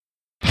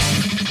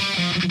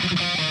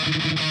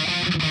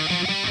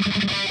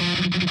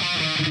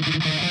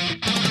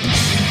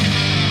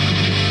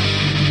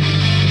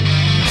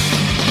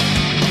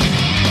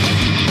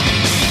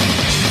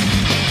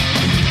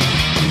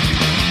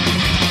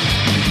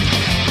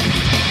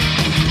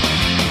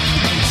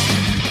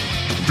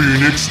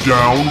Phoenix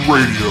Down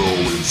Radio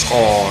is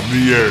on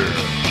the air.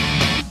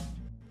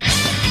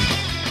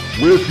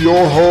 With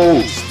your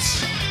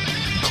hosts,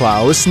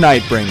 Klaus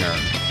Nightbringer,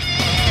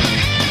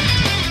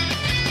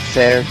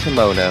 Sarah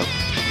Kimono,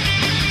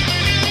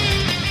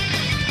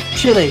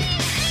 Chili,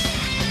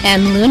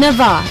 and Luna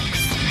Vox.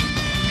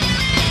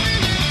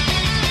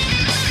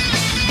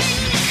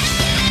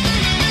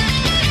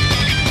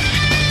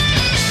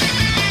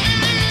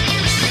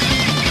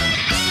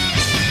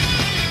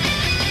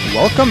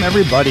 Welcome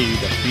everybody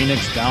to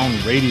Phoenix Down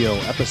Radio,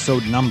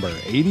 episode number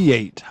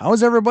 88.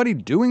 How's everybody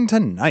doing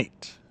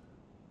tonight?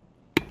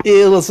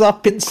 eels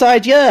up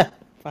inside you.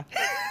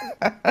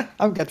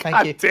 I'm good,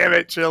 thank you. God damn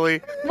it,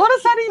 Chili. What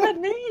does that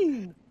even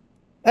mean?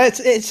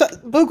 It's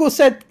Google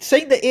said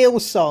sing the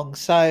eels song,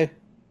 so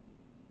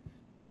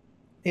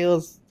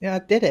eels. Yeah, I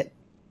did it.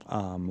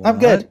 I'm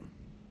good.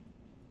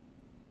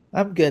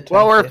 I'm good.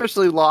 Well, we're thank you.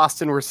 officially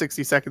lost and we're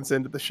 60 seconds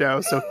into the show,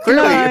 so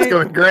clearly it's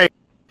going great.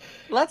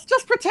 Let's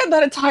just pretend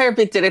that entire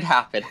bit didn't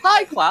happen.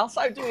 Hi, Klaus.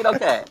 I'm doing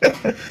okay.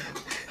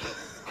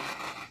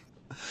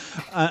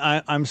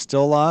 I'm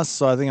still lost,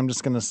 so I think I'm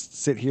just going to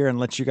sit here and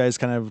let you guys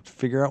kind of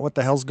figure out what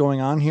the hell's going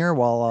on here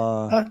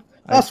while...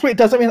 Sweet.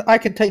 Doesn't mean I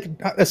can take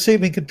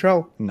assuming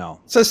control.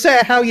 No. So,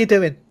 Sarah, how are you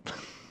doing?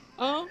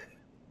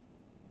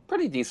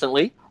 Pretty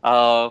decently.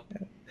 I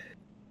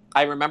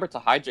remembered to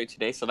hydrate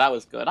today, so that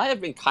was good. I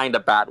have been kind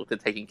of bad with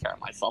taking care of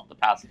myself the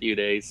past few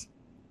days.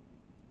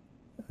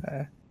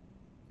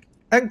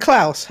 And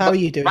Klaus, how are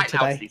you doing right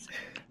now it's today?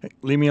 decent.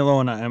 Leave me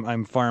alone.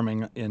 I'm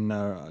farming in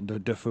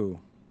Defu.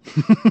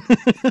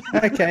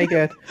 Okay,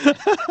 good.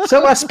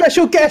 So, our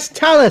special guest,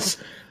 Talus,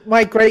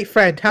 my great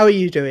friend, how are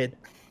you doing?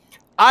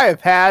 I have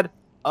had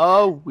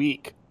a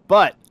week,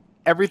 but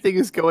everything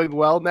is going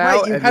well now.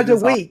 Wait, you and had it a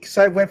is week,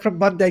 so it went from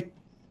Monday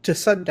to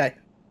Sunday.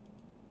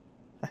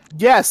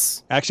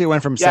 Yes. Actually, it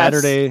went from Yes.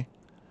 Saturday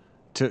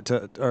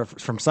or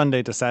from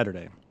Sunday to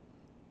Saturday.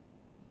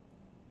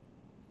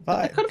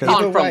 Right. It could have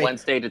Either gone from way.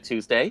 Wednesday to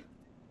Tuesday.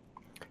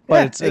 But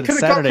Yeah, it's it could have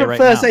Saturday gone from right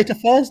Thursday now. to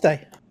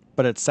Thursday,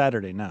 But it's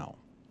Saturday now.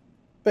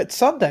 but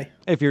Sunday.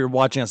 If you're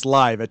watching us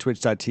live at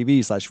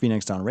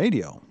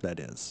twitch.tv/PhoenixDownRadio, that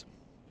is.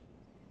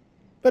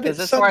 But Is it's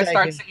this Sunday. where I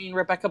start singing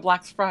Rebecca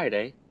Black's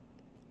Friday?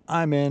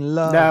 I'm in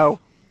love. No.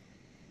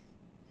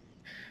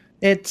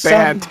 It's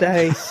Banned.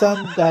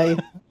 Sunday.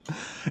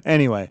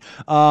 Anyway,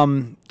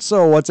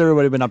 so what's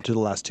everybody been up to the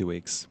last 2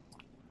 weeks?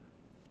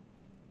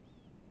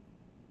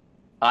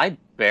 I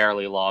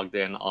barely logged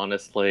in,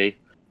 honestly.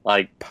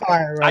 Like,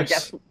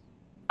 Pyros.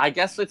 I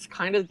guess it's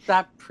kind of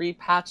that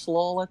pre-patch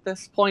lull at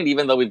this point,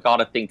 even though we've got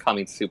a thing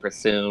coming super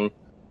soon.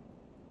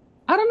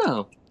 I don't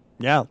know.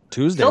 Yeah,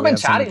 Tuesday. Still we been have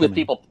something chatting with coming.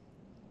 people.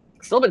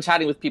 Still been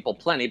chatting with people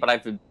plenty, but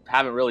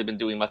haven't really been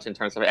doing much in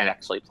terms of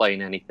actually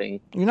playing anything.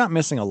 You're not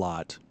missing a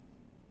lot.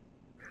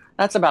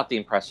 That's about the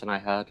impression I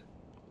had.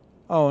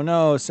 Oh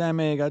no,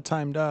 Sammy got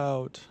timed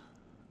out.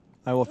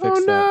 I will fix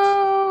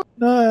Oh, that.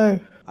 No.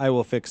 I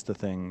will fix the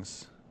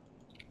things.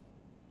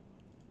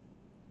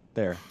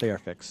 There, they are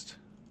fixed.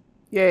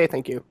 Yay,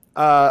 thank you.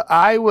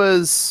 I've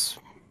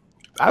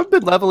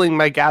been leveling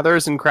my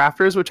gatherers and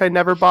crafters, which I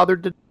never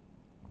bothered to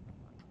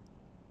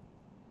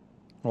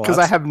Well, because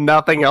I that's- have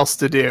nothing else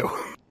to do.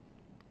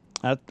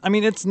 I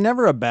mean, it's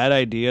never a bad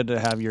idea to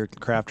have your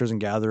crafters and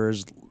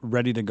gatherers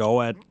ready to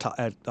go at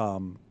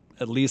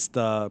least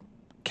the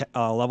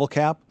level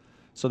cap,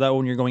 so that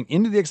when you're going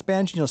into the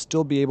expansion, you'll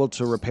still be able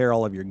to repair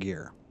all of your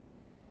gear.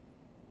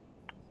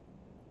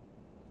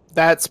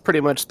 That's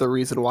pretty much the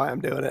reason why I'm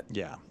doing it.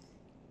 Yeah.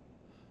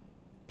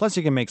 Plus,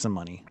 you can make some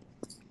money.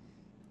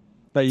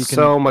 That you can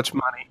So much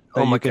money.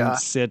 that Oh my you can god.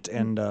 sit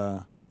and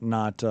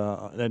not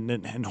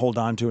and hold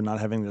on to and not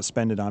having to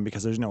spend it on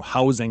because there's no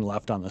housing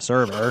left on the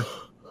server.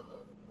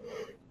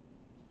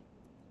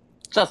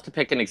 Just to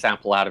pick an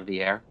example out of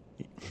the air.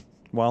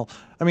 Well,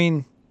 I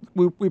mean,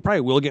 we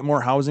probably will get more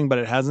housing, but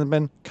it hasn't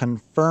been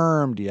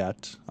confirmed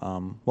yet.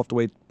 We'll have to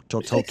wait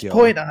till Tokyo.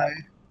 6.0.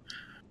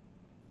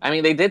 I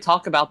mean, they did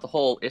talk about the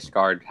whole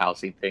Ishgard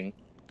housing thing.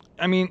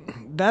 I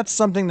mean, that's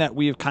something that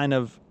we've kind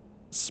of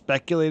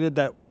speculated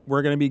that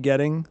we're going to be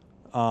getting.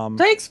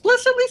 They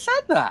explicitly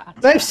said that.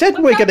 They've said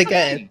What we're about going to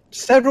get today? it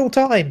several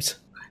times.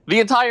 The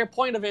entire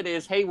point of it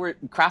is, hey, we're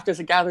crafters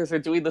and gatherers are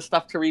doing the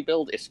stuff to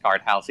rebuild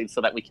Ishgard housing so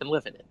that we can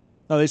live in it.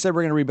 No, they said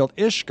we're going to rebuild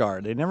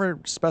Ishgard. They never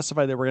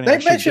specified that we're going to They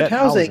actually mentioned get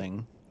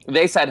housing.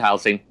 They said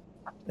housing.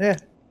 Yeah,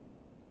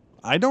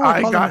 I don't I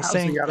recall them got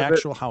saying housing out of it.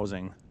 actual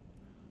housing.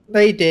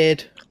 they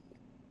did.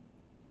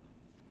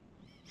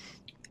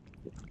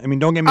 I mean,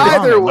 don't get me wrong.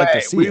 Either I'd like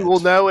way, to see we it. will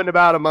know in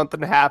about a month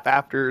and a half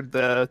after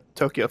the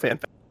Tokyo Fan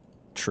Fest.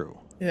 True.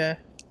 Yeah.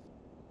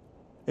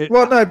 It-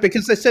 Well, no,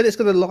 because they said it's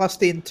going to last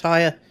the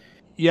entire.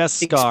 Yes,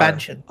 Scar.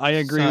 Expansion. I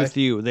agree So- with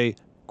you. They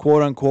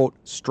quote unquote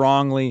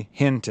strongly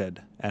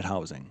hinted at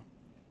housing.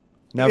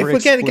 Never If we're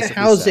going to get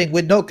explicitly housing, said.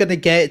 we're not going to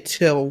get it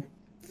till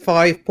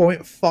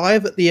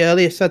 5.5 at the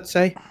earliest, I'd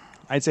say.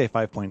 I'd say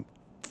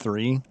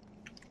 5.3.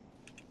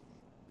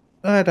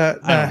 I don't know.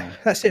 I don't know.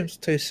 That seems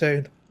too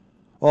soon.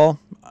 Well,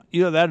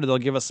 either that or they'll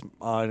give us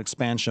an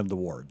expansion of the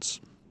wards.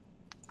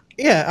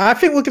 Yeah, I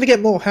think we're going to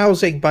get more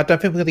housing, but I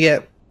don't think we're going to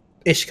get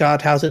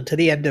Ishgard housing to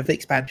the end of the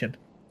expansion.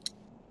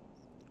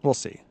 We'll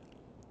see.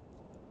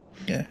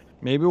 Yeah.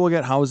 Maybe we'll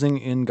get housing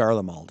in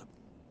Garlemald.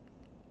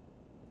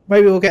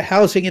 Maybe we'll get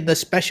housing in the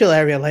special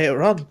area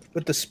later on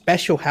with the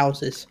special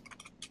houses.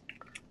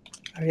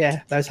 Oh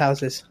yeah, those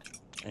houses.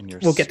 And your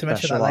We'll get to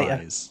mention that later.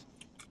 eyes.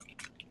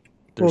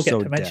 They're We'll get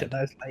so to mention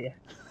dead. those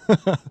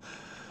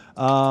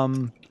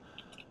later.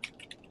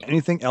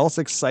 Anything else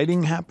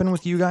exciting happen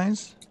with you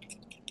guys?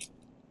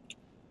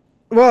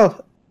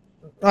 Well,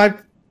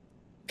 I've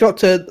got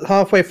to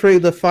halfway through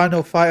the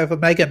final fight of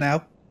Omega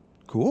now.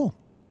 Cool.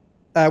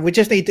 We've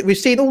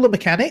seen all the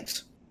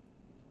mechanics.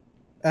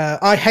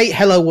 I hate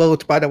Hello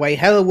World, by the way.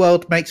 Hello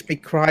World makes me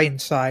cry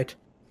inside.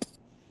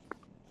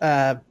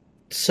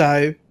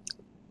 So,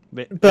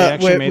 They But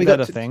actually we made got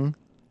that a to- thing?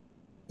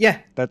 yeah.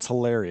 That's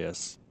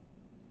hilarious.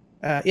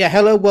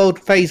 Hello World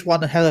Phase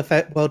 1 and Hello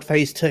World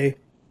Phase 2.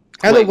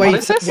 Wait, what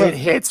is this? It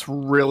hits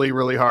really,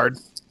 really hard.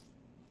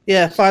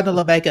 Yeah, Final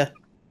Omega.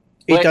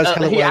 He Wait, does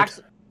Hello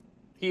World.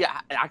 He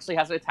actually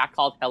has an attack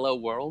called Hello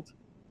World.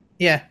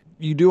 Yeah.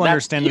 You do That's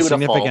understand the beautiful.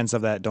 significance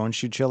of that,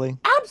 don't you, Chili?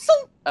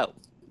 Absolutely. Oh,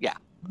 yeah.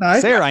 No?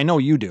 Sarah, I know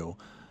you do.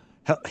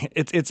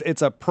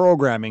 It's a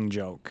programming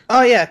joke.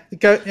 Oh, yeah.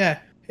 Yeah.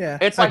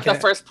 It's like the Okay.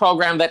 first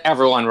program that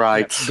everyone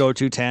writes. Go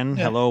to 10,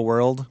 Yeah. Hello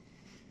World.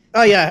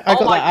 Oh, yeah. I Oh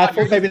got my that. I God, thought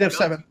you're maybe using there's those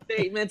 7.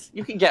 statements.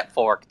 You can get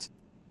forked.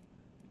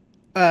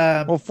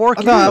 Well,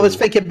 fork No, I you. was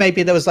thinking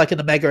maybe there was like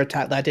an Omega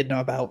attack that I didn't know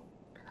about.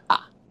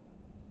 Ah.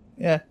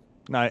 Yeah.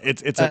 No,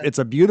 it's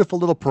a beautiful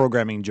little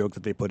programming joke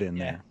that they put in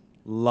there.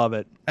 Love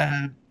it.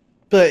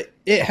 But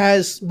it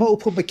has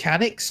multiple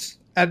mechanics,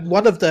 and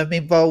one of them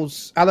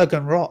involves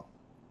Allagan Rot.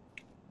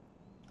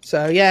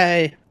 So,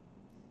 yay.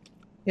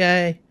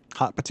 Yay.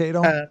 Hot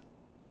potato.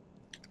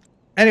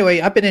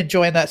 Anyway, I've been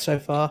enjoying that so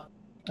far.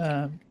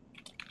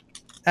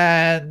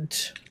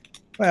 And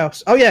what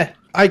else? Oh, yeah.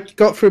 I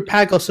got through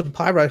Pagos and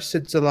Pyros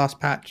since the last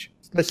patch.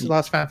 This is the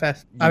last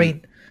FanFest. I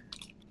mean,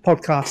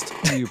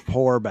 podcast. You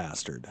poor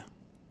bastard.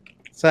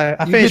 So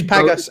I You finished did both?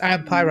 Pagos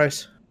and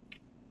Pyros.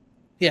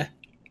 Yeah.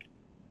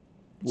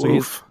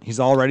 So he's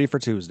all ready for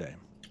Tuesday.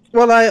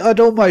 Well, I'd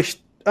almost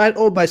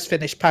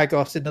finished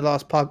Pagos in the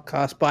last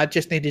podcast, but I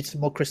just needed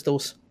some more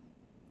crystals.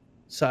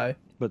 So,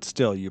 But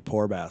still, you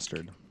poor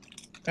bastard.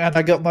 and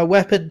I got my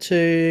weapon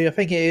to, I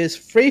think it is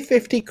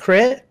 350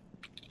 crit,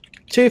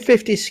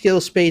 250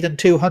 skill speed, and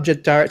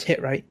 200 direct hit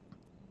rate.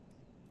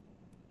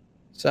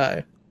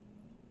 So,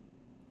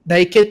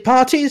 naked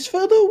parties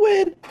for the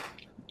win.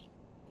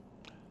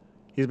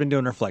 He's been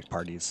doing reflect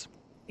parties.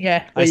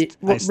 Yeah.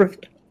 What's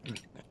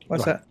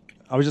What's that?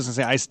 I was just gonna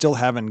say I still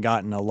haven't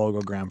gotten a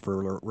logogram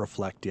for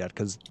reflect yet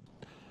because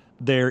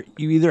you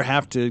either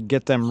have to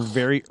get them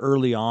very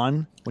early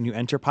on when you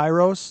enter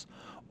Pyros,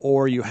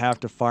 or you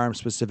have to farm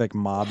specific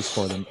mobs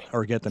for them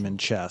or get them in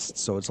chests.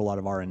 So it's a lot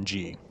of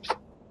RNG.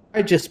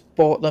 I just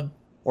bought them.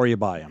 Or you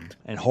buy them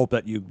and hope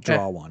that you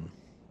draw one.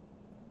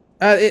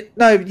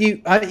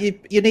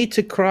 You need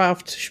to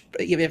craft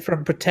it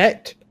from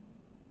Protect,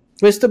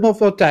 Wisdom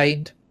of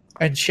Ordained,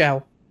 and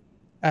Shell.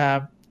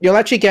 You'll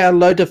actually get a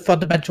load of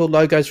fundamental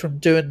logos from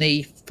doing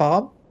the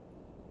farm.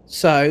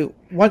 So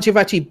once you've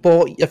actually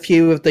bought a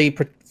few of the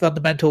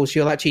fundamentals,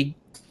 you'll actually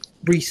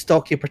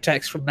restock your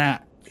Protects from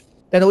that.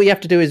 Then all you have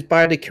to do is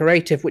buy the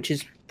Curative, which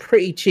is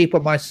pretty cheap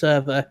on my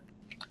server.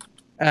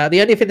 The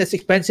only thing that's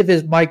expensive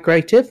is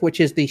Migrative, which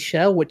is the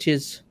Shell, which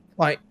is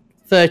like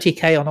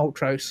 30k on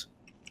Ultros.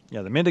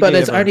 Yeah, the mitigator. But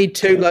there's only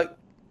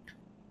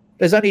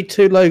there's only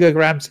 2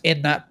 logograms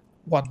in that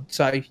one,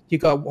 so you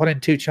got 1 in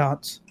 2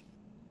 chance.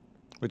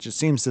 Which it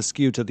seems to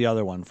skew to the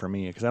other one for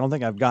me because I don't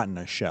think I've gotten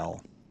a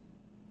shell.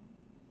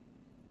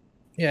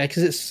 Yeah,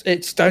 because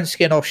it's stone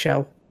skin or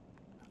shell.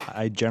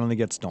 I generally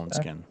get stone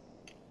skin.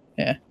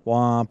 Yeah.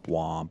 Womp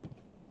womp.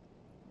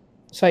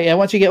 So yeah,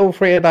 once you get all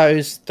 3 of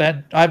those,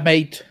 then I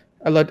made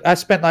a lot. I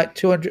spent like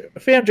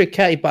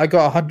 300k, but I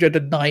got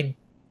 109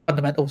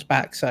 fundamentals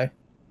back. So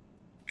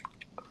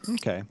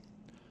Okay.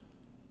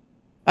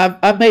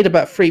 I've made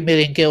about 3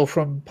 million gil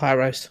from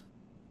Pyros.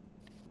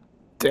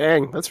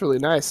 Dang, that's really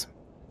nice.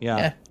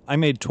 Yeah. I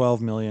made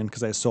 12 million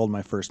because I sold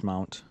my first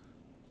mount.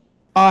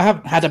 I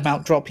haven't had a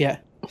mount drop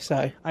yet,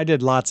 so I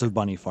did lots of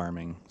bunny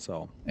farming,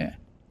 so yeah.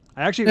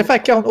 I actually. If I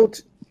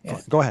count,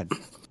 Go ahead.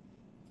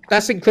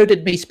 that's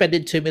included me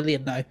spending 2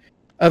 million though.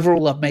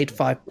 Overall, I've made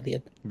 5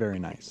 million. Very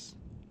nice.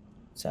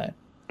 So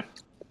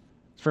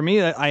For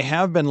me, I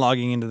have been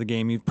logging into the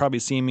game. You've probably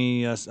seen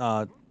me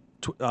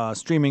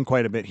streaming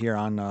quite a bit here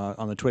on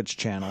the Twitch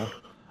channel.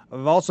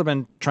 I've also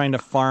been trying to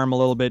farm a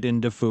little bit in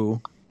Defu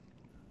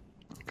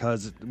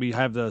because we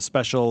have the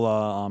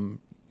special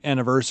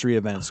anniversary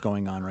events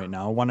going on right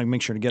now. I want to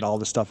make sure to get all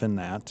the stuff in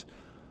that.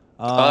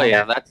 Oh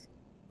yeah,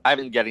 I've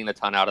been getting a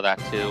ton out of that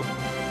too.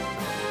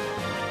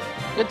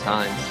 Good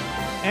times.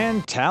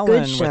 And Talon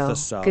Good with show. the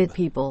sub. Good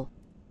people.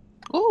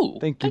 Ooh,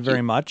 Thank you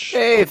very much.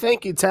 Hey,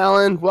 thank you,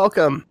 Talon.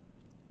 Welcome.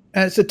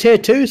 and it's a tier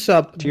 2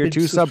 sub. Tier Been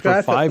 2 sub for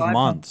subscribed 5 months.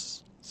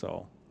 months.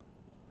 So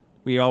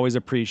we always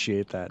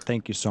appreciate that.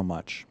 Thank you so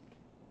much.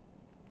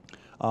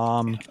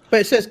 But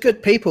it says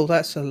good people.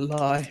 That's a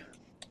lie.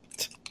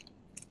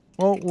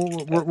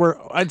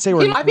 Well, I'd say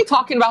We we're might be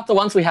talking about the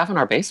ones we have in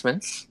our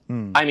basements.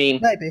 Hmm. I mean,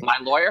 Maybe. my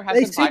lawyer They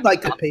hasn't seem advised like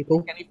me good not to people.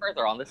 look any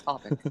further on this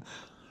topic.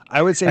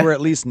 I would say we're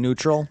at least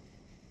neutral.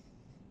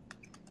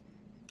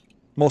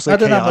 Mostly I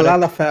don't know,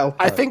 chaotic. Lalafell.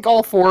 I think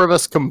all four of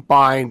us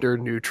combined are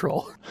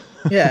neutral.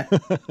 Yeah.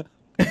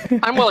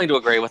 I'm willing to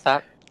agree with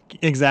that.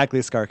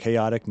 Exactly, Scar.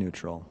 Chaotic,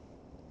 neutral.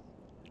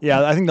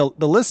 Yeah, I think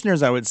the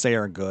listeners, I would say,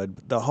 are good.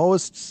 The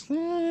hosts,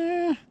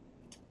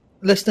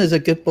 Listeners are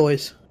good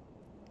boys.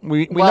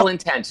 we Well know,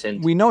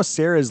 intentioned. we know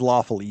Sarah is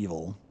lawful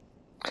evil.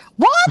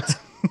 What?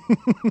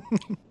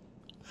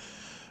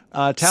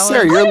 Talon,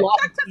 Sarah, you're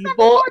lawful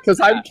evil because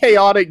I'm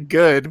chaotic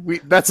good.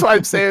 That's why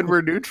I'm saying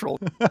we're neutral.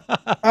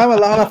 I'm a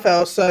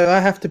Lalafell, so I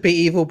have to be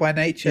evil by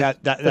nature. yeah,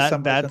 for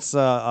some reason. that's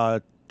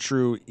a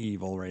true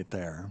evil right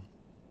there.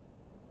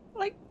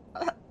 Like,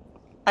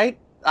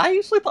 I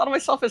usually thought of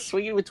myself as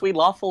swinging between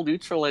lawful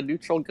neutral and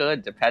neutral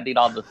good, depending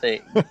on the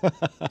thing.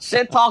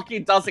 Shit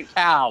talking doesn't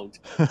count.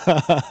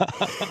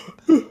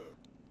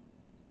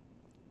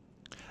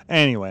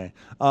 Anyway,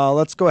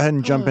 let's go ahead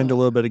and jump into a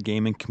little bit of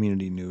gaming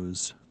community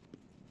news.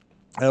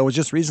 It was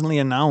just recently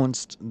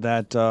announced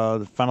that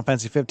the Final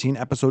Fantasy 15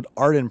 episode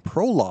art and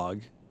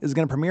prologue is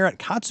going to premiere at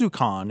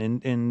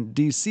KatsuCon in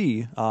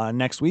DC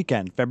next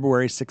weekend,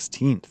 February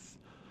 16th.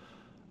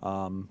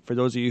 For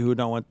those of you who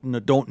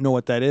don't know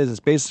what that is, it's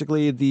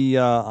basically the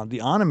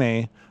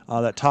anime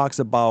that talks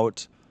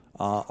about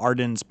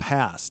Arden's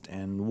past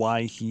and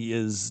why he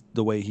is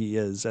the way he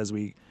is. As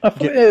we I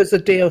thought it was a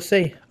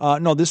DLC.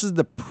 no, this is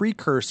the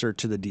precursor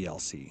to the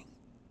DLC.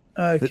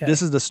 Okay.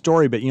 This is the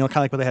story, but kind of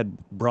like when they had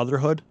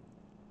Brotherhood.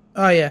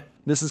 Oh, yeah.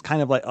 This is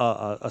kind of like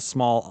a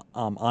small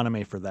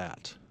anime for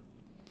that.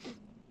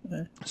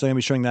 Okay. So I'm going to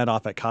be showing that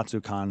off at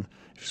KatsuCon.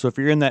 So if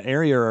you're in that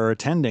area or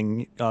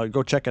attending,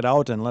 go check it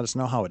out and let us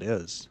know how it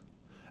is.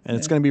 And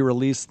it's going to be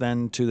released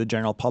then to the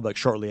general public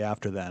shortly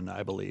after then,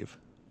 I believe.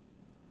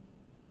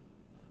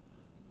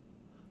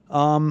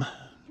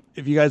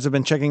 If you guys have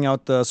been checking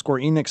out the Square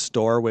Enix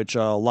store, which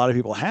a lot of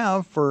people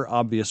have for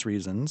obvious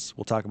reasons,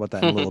 we'll talk about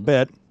that in a little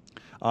bit.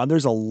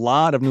 There's a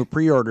lot of new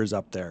pre-orders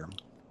up there.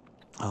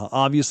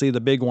 Obviously,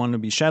 the big one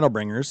would be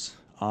Shadowbringers.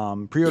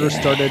 Pre-orders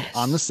started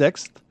on the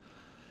 6th,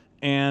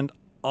 and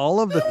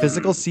all of the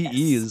physical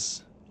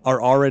CEs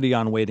are already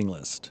on waiting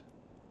list.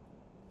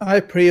 I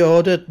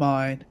pre-ordered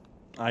mine.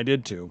 I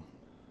did too.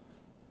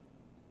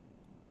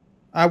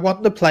 I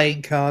want the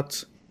playing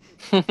cards.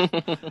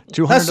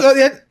 $200 That's all,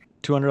 yeah,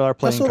 playing all I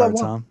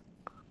cards, huh? want.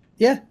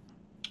 Yeah.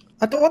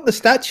 I don't want the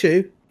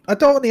statue. I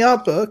don't want the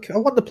art book. I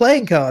want the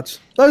playing cards.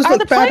 Those Are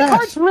look the playing badass.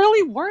 cards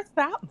really worth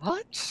that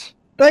much?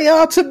 They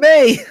are to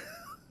me.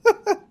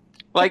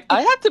 Like,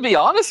 I had to be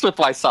honest with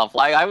myself.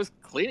 Like, I was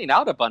cleaning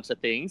out a bunch of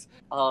things.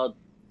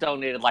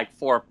 Donated like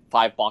 4 or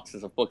 5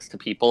 boxes of books to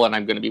people, and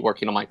I'm going to be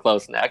working on my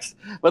clothes next.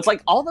 But it's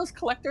like all those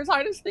collector's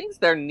items things,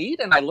 they're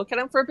neat, and I look at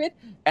them for a bit,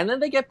 and then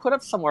they get put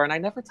up somewhere, and I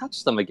never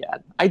touch them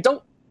again. I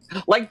don't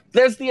like.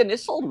 There's the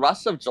initial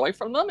rush of joy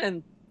from them,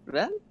 and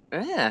then,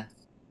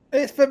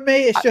 For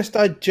me, it's just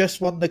I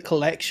just want the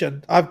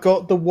collection. I've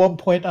got the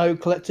 1.0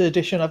 collector's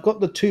edition. I've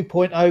got the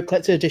 2.0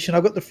 collector's edition.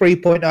 I've got the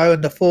 3.0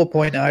 and the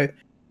 4.0.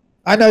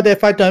 I know that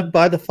if I don't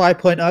buy the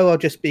 5.0, I'll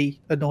just be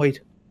annoyed.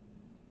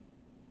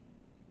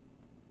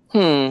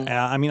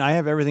 I mean, I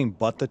have everything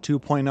but the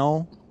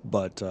 2.0,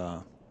 but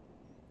because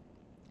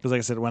like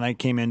I said, when I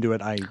came into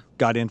it, I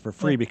got in for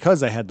free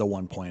because I had the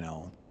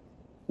 1.0.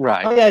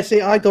 Right. Oh yeah,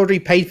 see, I'd already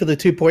paid for the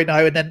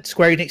 2.0, and then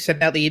Square Enix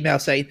sent out the email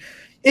saying,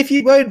 if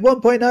you own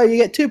 1.0, you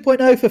get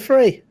 2.0 for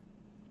free.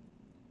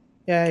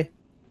 Yay.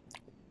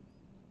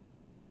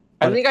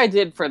 I think I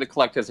did for the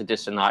collector's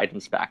edition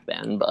items back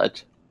then,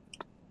 but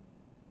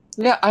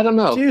yeah, I don't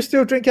know. Do you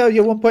still drink out of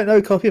your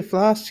 1.0 coffee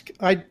flask?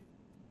 I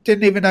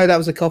didn't even know that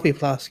was a coffee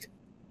flask.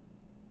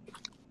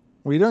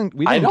 We didn't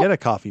don't- get a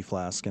coffee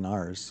flask in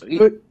ours.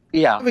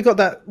 Yeah. We got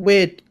that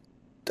weird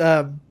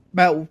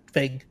metal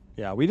thing.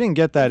 Yeah, we didn't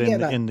get that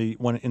Yeah, in the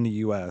one in the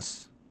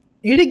US.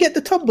 You didn't get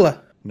the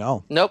tumbler.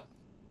 No, Nope.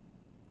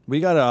 we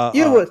got a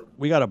You would.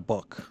 we got a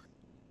book.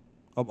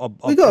 We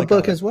got a like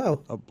book as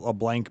well. a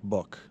blank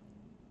book.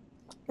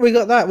 We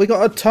got that. We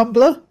got a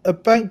tumbler, a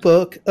bank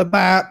book, a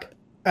map,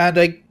 and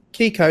a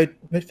key code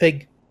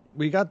thing.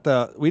 We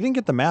didn't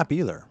get the map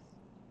either.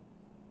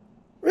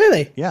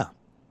 Really? Yeah.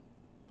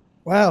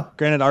 Wow.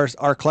 Granted,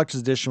 our collector's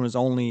edition was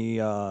only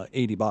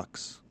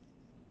 $80.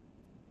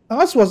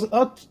 Ours wasn't.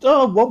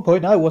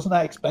 1.0 wasn't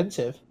that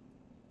expensive.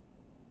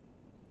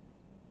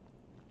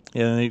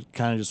 Yeah, and they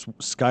kind of just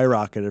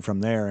skyrocketed from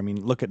there. I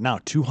mean, look at now,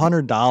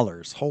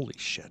 $200. Holy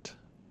shit!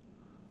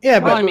 Yeah,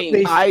 Well, but I mean,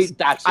 these-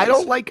 I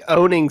don't like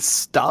owning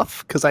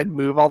stuff because I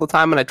move all the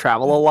time and I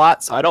travel a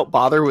lot, so I don't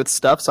bother with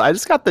stuff. So I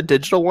just got the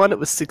digital one. It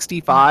was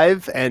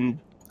 $65, and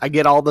I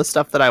get all the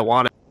stuff that I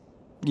wanted.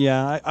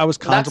 Yeah, I was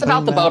That's contemplating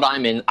about the that. boat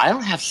I'm in. I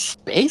don't have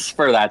space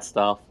for that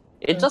stuff.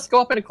 It just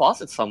go up in a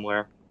closet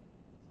somewhere.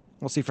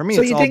 Well, see, for me,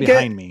 So it's you all didn't get-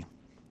 behind me.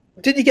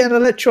 didn't you get an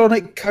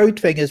electronic code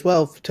thing as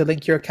well to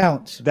link your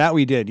accounts? That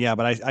we did, yeah.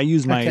 But I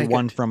used my Okay,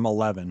 one good. from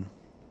 11.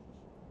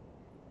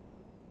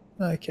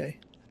 Okay.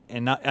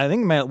 And I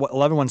think my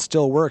 11 one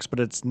still works, but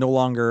it's no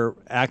longer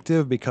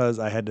active because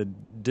I had to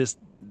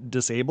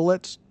disable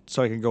it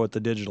so I could go with the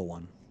digital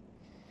one.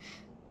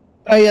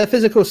 Oh yeah, the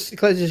physical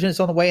collection is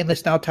on the waiting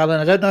list now, Talon.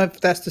 I don't know if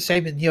that's the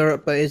same in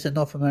Europe, but it is in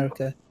North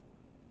America.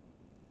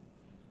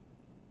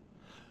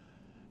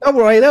 Don't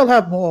worry, they'll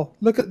have more.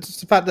 Look at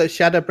the fact that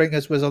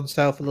Shadowbringers was on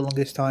sale for the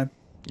longest time.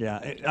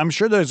 Yeah, I'm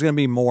sure there's going to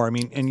be more. I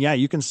mean, and yeah,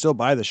 you can still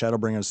buy the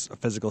Shadowbringers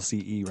physical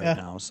CE right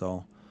now.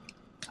 So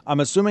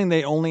I'm assuming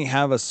they only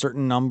have a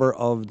certain number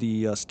of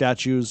the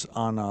statues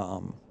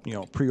on,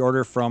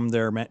 pre-order from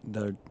their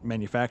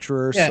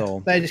manufacturers. Yeah,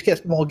 so they just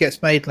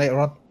gets made later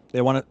on.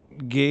 they want to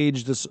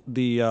gauge the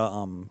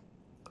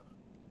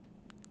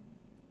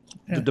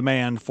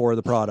demand for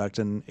the product,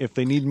 and if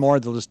they need more,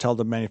 they'll just tell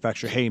the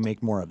manufacturer, "Hey,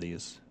 make more of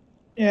these."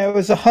 Yeah, it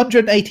was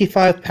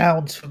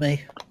 £185 for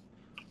me.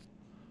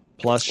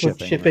 Plus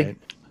shipping. Right?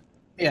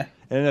 Yeah.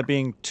 It ended up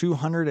being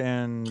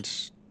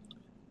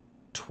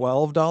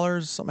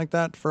 $212, something like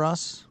that for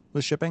us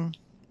with shipping.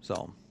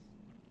 So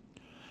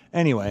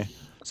anyway,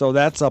 so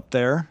that's up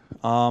there.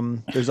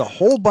 There's a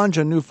whole bunch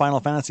of new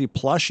Final Fantasy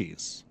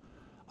plushies.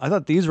 I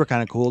thought these were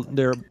kind of cool.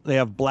 They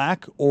have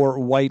black or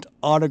white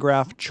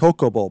autographed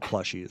chocobo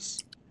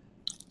plushies.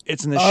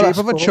 It's in the shape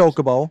of a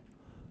chocobo,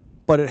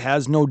 but it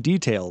has no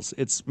details.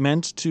 It's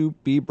meant to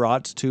be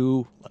brought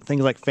to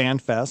things like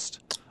FanFest,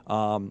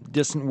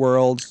 Distant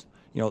Worlds,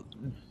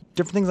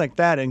 different things like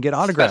that, and get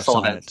autographs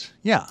on it.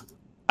 Yeah,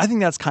 I think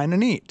that's kind of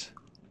neat.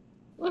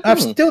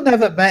 I've still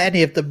never met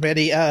any of them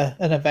really at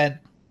an event.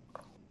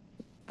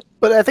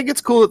 But I think it's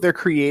cool that they're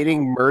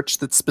creating merch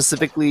that's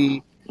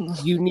specifically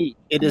unique.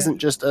 It isn't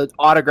just an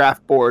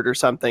autograph board or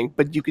something,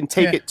 but you can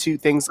take it to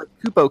things like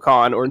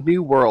KupoCon or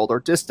New World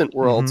or Distant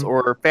Worlds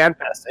or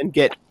FanFest and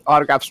get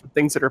autographs from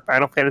things that are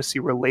Final Fantasy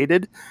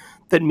related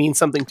that mean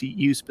something to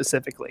you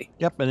specifically.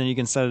 Yep, and then you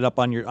can set it up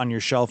on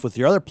your shelf with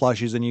your other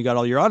plushies, and you got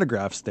all your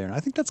autographs there. And I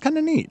think that's kind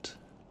of neat.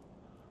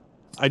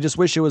 I just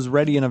wish it was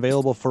ready and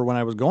available for when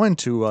I was going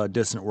to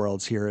Distant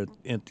Worlds here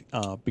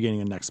at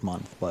beginning of next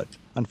month, but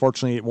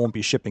unfortunately it won't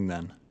be shipping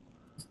then.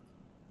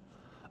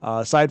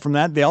 Aside from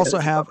that, they also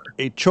have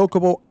a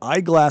Chocobo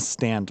eyeglass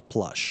stand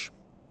plush.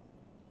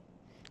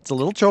 It's a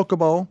little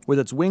Chocobo with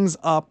its wings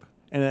up,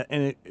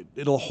 and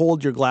it'll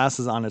hold your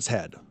glasses on its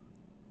head.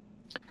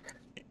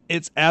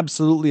 It's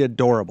absolutely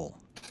adorable.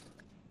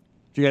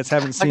 If you guys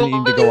haven't seen it, you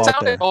need to go out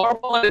there.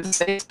 Adorable, and at the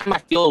same time, I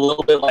feel a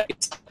little bit like,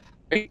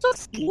 are you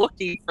just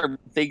looking for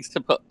things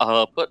to put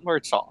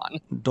merch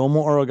on?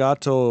 Domo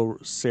Arigato,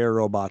 Ser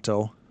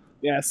Roboto.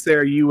 Yeah,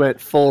 Sarah, you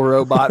went full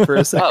robot for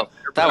a second. Oh,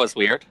 that was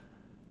weird.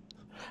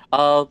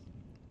 I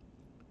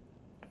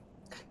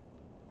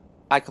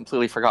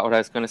completely forgot what I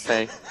was going to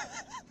say.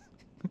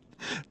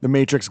 The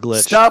Matrix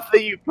glitch. Stuff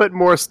that you put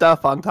more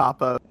stuff on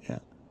top of. Yeah.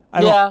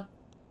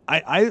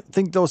 I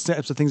think those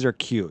types of things are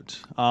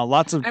cute.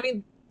 Lots of. I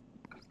mean,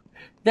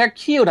 they're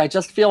cute. I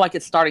just feel like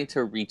it's starting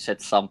to reach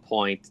at some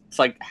point. It's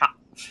like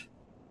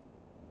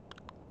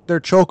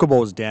they're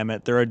chocobos. Damn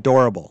it, they're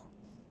adorable.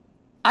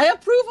 I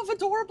approve of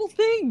adorable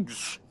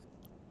things.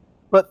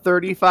 But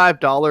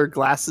 $35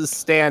 glasses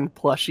stand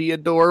plushie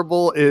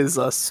adorable is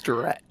a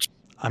stretch.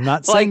 I'm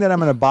not saying that I'm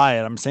going to buy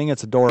it. I'm saying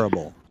it's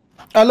adorable.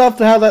 I love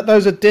how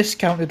those are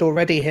discounted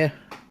already here.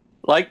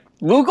 Like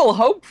Google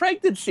Home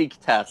pregnancy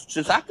tests.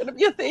 Is that going to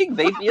be a thing?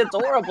 They'd be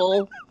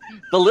adorable.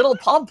 The little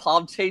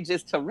pom-pom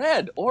changes to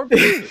red or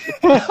blue.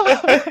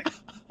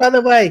 By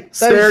the way,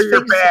 Sarah,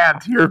 you're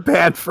banned. You're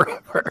banned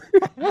forever.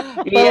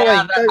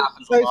 Yeah, that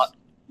happens a lot.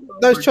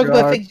 Those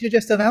chocolate things you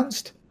just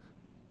announced,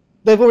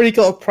 they've already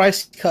got a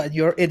price cut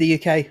in the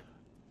UK.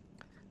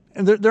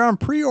 And they're on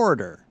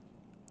pre-order.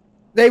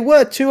 They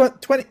were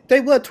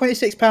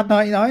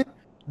 £26.99.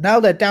 Now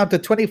they're down to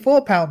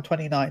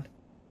 £24.29.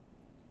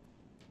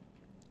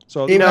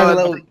 So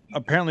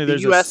apparently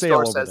there's the US a sale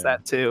store over says there.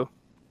 that too.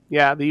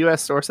 Yeah, the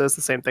US store says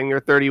the same thing.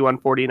 They're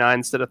 $31.49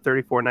 instead of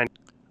 $34.99.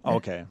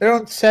 Okay. They're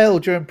on sale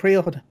during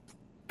pre-order.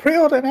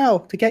 Pre-order now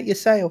to get your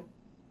sale.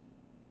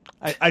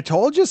 I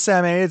told you,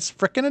 Sammy, it's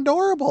freaking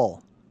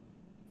adorable.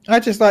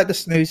 I just like the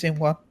snoozing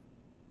one.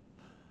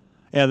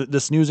 Yeah, the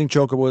snoozing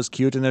chocobo is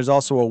cute, and there's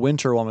also a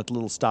winter one with a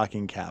little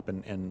stocking cap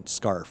and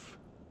scarf.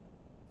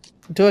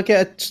 Do I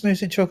get a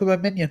snoozing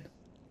chocobo minion?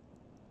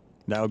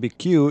 That would be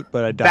cute,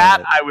 but I doubt That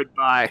it. I would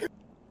buy.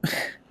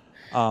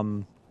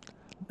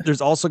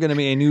 There's also going to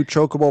be a new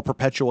Chocobo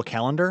perpetual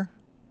calendar,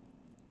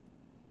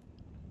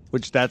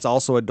 which that's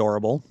also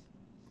adorable.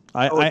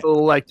 With the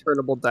little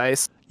turnable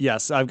dice.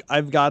 Yes,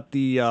 I've got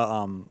the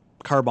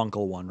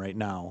Carbuncle one right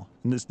now.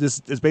 And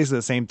this is basically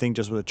the same thing,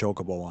 just with a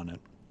Chocobo on it.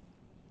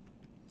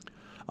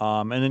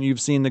 And then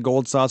you've seen the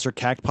Gold Saucer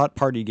Cactpot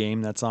Party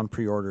game that's on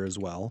pre-order as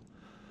well.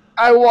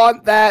 I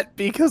want that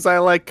because I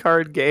like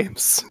card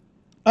games.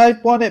 I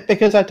want it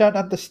because I don't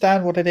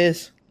understand what it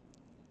is.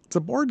 It's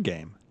a board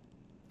game.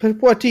 But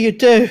what do you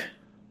do?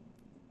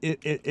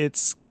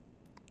 It's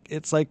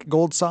like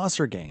Gold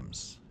Saucer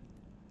games.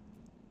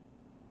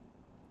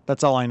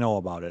 That's all I know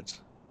about it.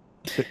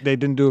 They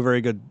didn't do a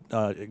very good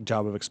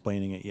job of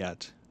explaining it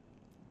yet.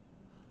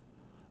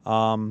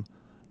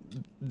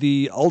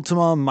 the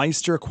Ultima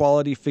Meister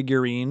quality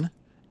figurine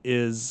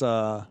is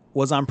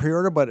was on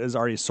pre-order, but is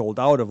already sold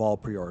out of all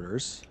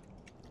pre-orders.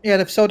 Yeah,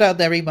 they've sold out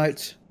their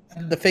emotes,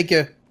 and the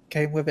figure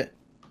came with it.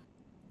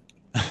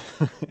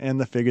 And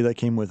the figure that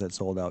came with it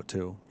sold out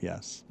too.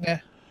 Yes. Yeah.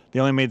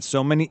 They only made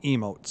so many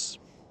emotes.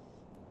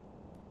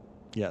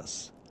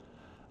 Yes.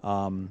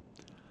 I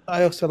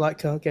also like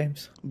card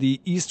games. The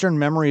Eastern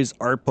Memories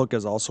art book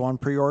is also on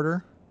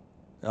pre-order.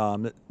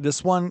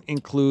 This one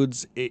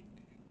includes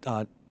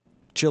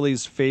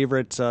Chili's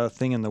favorite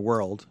thing in the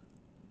world,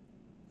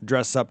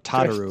 Dress Up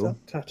Tataru.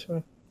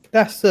 Tataru.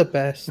 That's the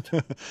best.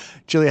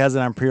 Chili has it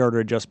on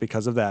pre-order just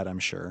because of that, I'm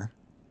sure.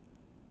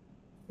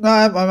 No,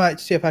 I might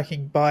see if I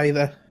can buy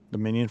the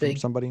minion thing from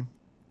somebody.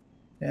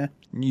 Yeah.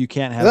 You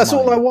can't have That's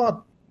mine. all I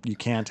want. You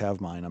can't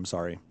have mine. I'm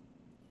sorry.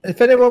 If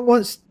anyone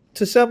wants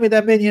to sell me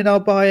their minion, I'll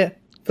buy it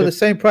for the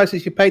same price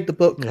as you paid the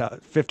book. Yeah,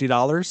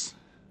 $50.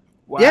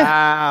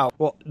 Wow.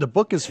 Well, the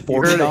book is You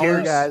 $40. heard it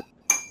here, guys.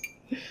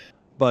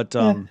 But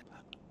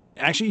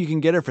actually, you can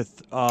get it for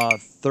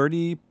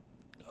 $30.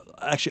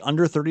 Actually,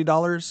 under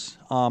 $30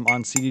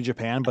 on CD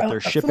Japan, but their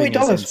shipping is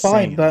 $40 insane.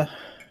 fine, but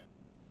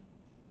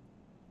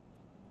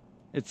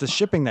It's the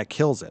shipping that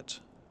kills it.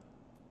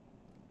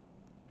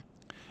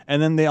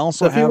 And then they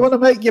also if you have... want to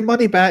make your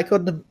money back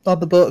on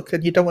the book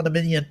and you don't want a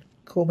minion,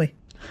 call me.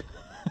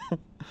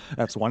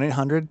 That's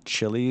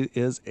 1-800-Chili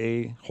is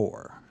a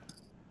whore.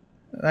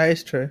 That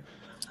is true.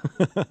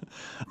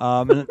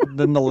 And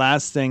then the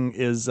last thing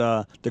is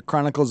the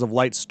Chronicles of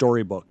Light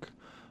storybook.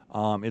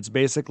 It's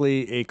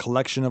basically a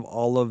collection of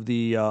all of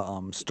the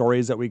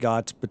stories that we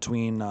got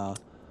between A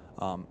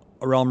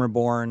Realm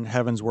Reborn,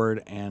 Heaven's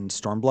Word, and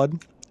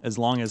Stormblood. As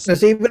long as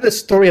There's even a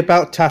story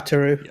about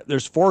Tataru.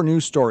 there's 4 new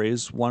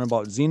stories, one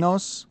about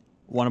Xenos,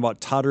 one about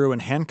Tataru and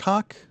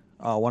Hancock,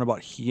 one about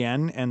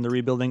Hien and the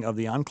rebuilding of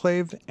the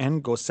Enclave,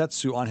 and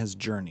Gosetsu on his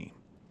journey.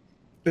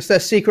 It's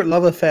their secret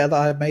love affair that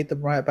I made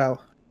them write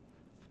about.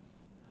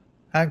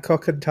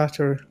 Hancock and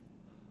Tataru.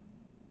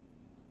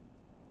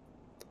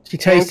 She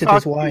tasted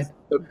Hancock his wine. is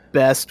the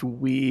best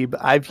weeb.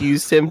 I've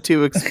used him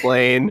to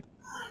explain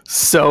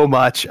so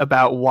much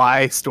about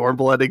why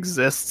Stormblood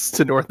exists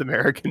to North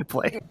American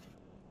players.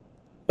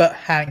 But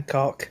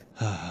Hancock.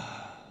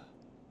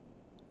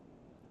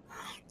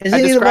 Is I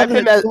he the describe one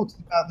him that as- talks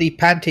about the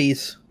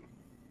panties?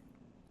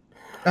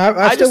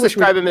 I still just wish we-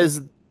 describe him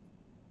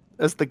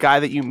as the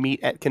guy that you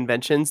meet at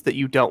conventions that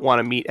you don't want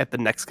to meet at the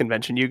next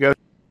convention you go.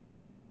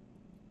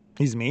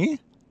 He's me?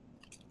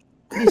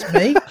 He's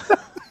me.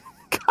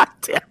 God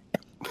damn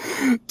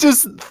it.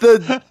 Just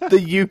the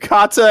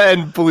yukata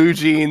and blue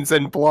jeans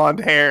and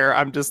blonde hair.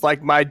 I'm just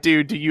like, my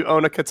dude, do you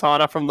own a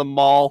katana from the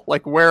mall?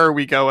 Like, where are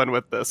we going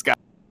with this guy?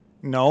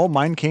 No,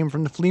 mine came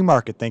from the flea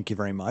market. Thank you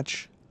very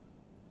much.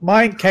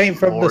 Mine came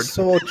from Lord. the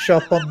sword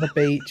shop on the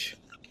beach.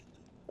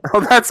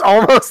 Oh, that's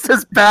almost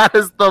as bad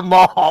as the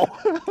mall.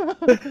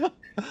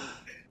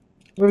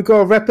 We've got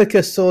a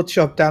replica sword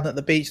shop down at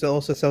the beach that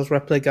also sells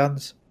replica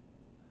guns.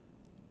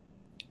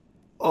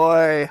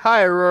 Oi,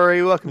 hi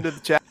Rory, welcome to the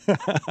chat.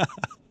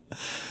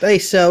 They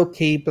sell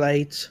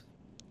keyblades.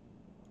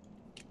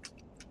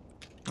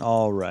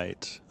 All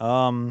right.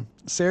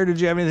 Sarah, did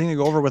you have anything to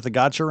go over with the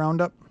Gacha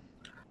roundup?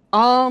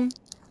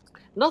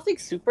 Nothing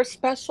super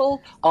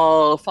special.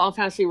 Final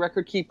Fantasy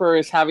Record Keeper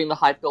is having the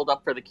hype build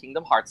up for the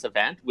Kingdom Hearts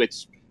event,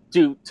 which,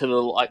 due to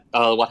the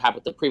what happened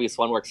with the previous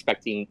one, we're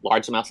expecting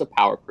large amounts of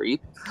power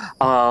creep.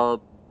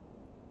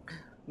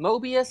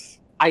 Mobius,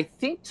 I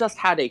think, just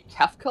had a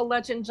Kefka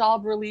Legend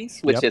job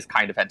release, which Yep. is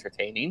kind of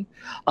entertaining.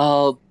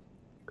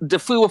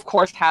 Defu, of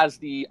course, has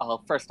the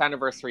first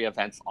anniversary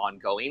events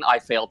ongoing. I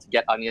failed to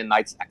get Onion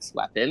Knight's X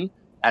weapon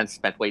and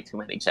spent way too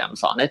many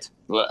gems on it.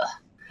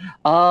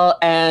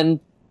 And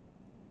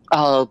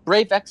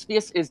Brave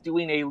Exvius is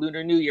doing a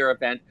Lunar New Year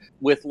event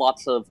with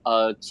lots of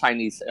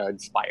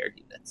Chinese-inspired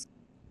units.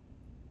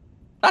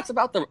 That's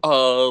about the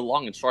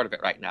long and short of it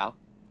right now.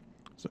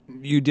 So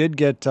you did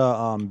get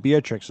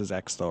Beatrix's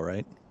X, though,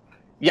 right?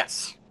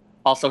 Yes.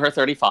 Also her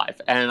 35,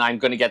 and I'm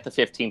going to get the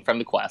 15 from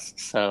the quest,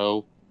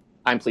 so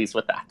I'm pleased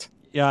with that.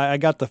 Yeah, I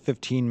got the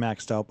 15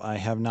 maxed out. I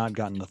have not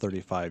gotten the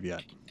 35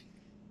 yet.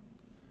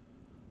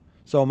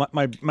 So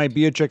my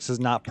Beatrix is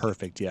not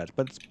perfect yet,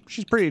 but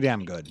she's pretty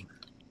damn good.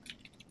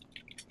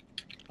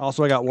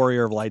 Also, I got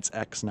Warrior of Light's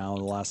X now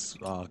the last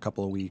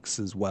couple of weeks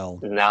as well.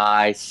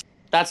 Nice.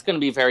 That's going to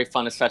be very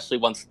fun, especially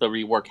once the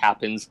rework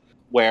happens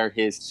where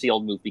his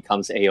shield move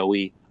becomes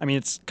AoE. I mean,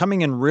 it's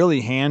coming in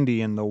really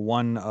handy in the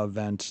one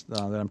event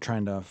that I'm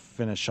trying to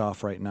finish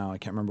off right now. I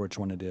can't remember which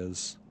one it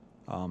is.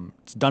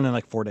 It's done in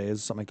like 4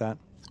 days, something like that.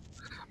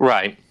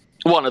 Right.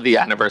 One of the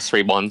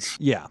anniversary ones.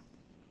 Yeah.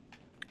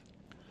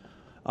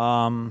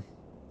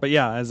 But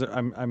yeah, as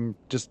I'm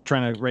just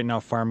trying to right now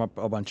farm up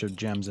a bunch of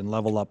gems and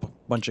level up a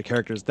bunch of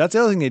characters. That's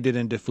the other thing they did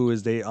in Defu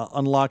is they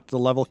unlocked the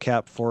level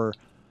cap for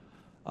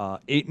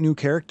 8 new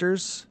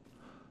characters.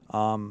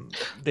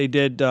 They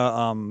did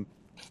who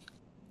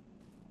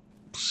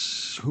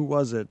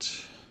was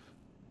it?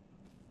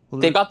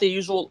 They got the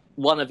usual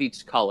one of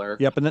each color.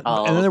 Yep, and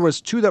then there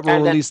was 2 that were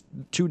and then- released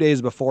 2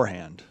 days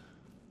beforehand.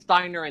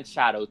 Steiner and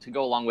Shadow to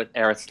go along with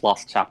Aerith's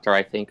Lost Chapter,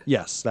 I think.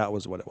 Yes, that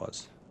was what it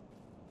was.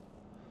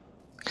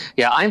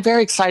 Yeah, I'm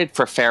very excited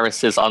for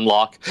Ferris's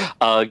unlock,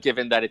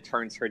 given that it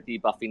turns her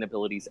debuffing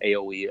abilities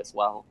AoE as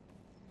well.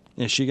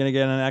 Is she going to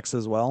get an X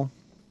as well?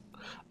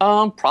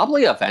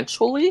 Probably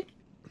eventually.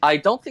 I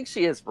don't think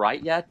she is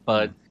right yet,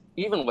 but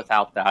even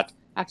without that,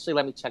 actually,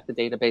 let me check the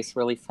database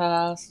really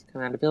fast.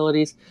 Command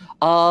abilities.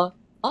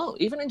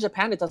 Even in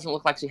Japan, it doesn't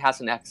look like she has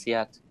an X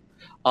yet.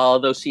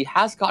 Though she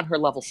has gotten her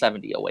level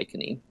 70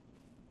 awakening.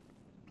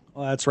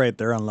 Well, that's right.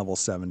 They're on level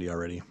 70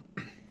 already.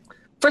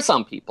 For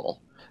some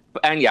people.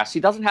 And yeah, she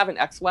doesn't have an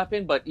X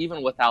weapon, but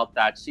even without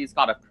that, she's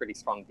got a pretty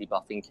strong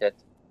debuffing kit.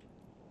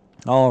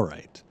 All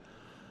right.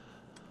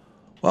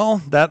 Well,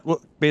 that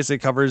basically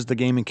covers the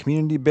gaming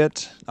community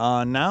bit.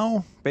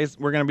 Now,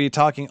 we're going to be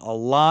talking a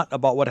lot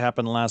about what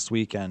happened last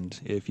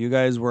weekend. If you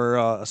guys were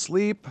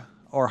asleep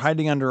or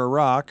hiding under a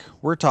rock,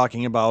 we're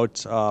talking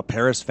about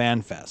Paris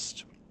Fan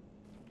Fest.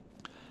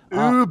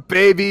 Ooh,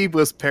 baby,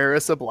 was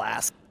Paris a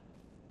blast.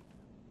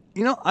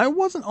 You know, I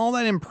wasn't all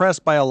that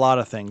impressed by a lot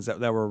of things that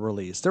were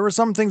released. There were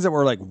some things that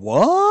were like,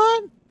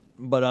 what?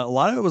 But a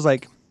lot of it was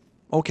like,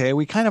 okay,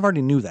 we kind of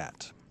already knew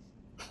that.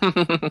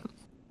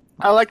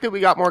 I like that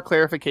we got more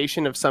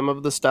clarification of some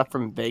of the stuff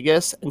from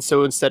Vegas. And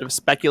so instead of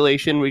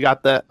speculation, we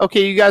got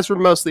okay, you guys were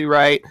mostly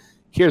right.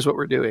 Here's what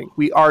we're doing.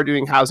 We are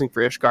doing housing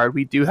for Ishgard.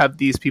 We do have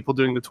these people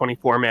doing the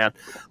 24-man.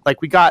 Like,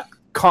 we got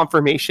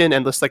confirmation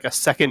and just like a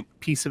second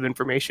piece of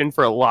information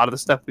for a lot of the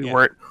stuff we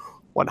weren't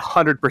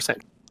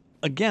 100%.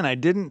 Again, I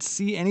didn't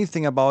see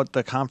anything about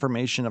the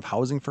confirmation of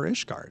housing for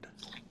Ishgard,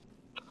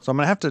 so I'm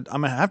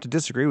gonna have to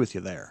disagree with you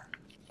there.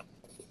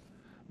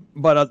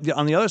 But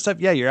on the other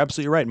stuff, yeah, you're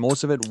absolutely right.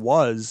 Most of it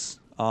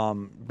was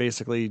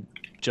basically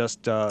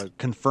just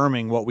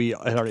confirming what we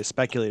had already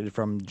speculated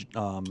from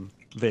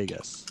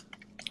Vegas.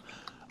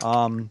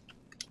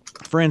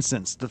 For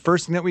instance, the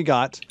first thing that we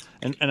got,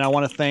 and I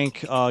want to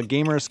thank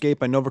Gamer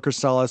Escape and Nova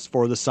Chrysalis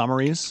for the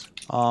summaries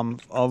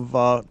of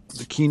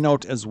the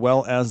keynote as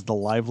well as the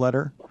live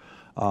letter.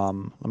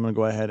 I'm going to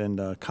go ahead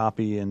and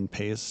copy and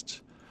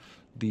paste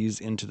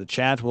these into the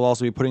chat. We'll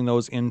also be putting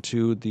those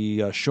into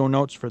the show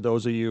notes for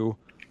those of you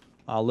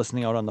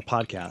listening out on the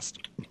podcast,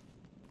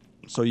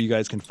 so you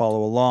guys can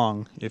follow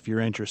along if you're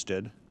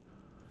interested.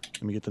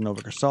 Let me get the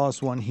Nova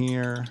Chrysalis one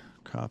here.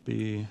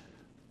 Copy.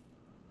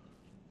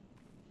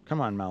 Come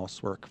on,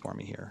 mouse, work for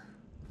me here.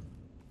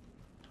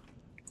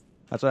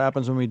 That's what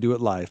happens when we do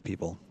it live,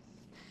 people.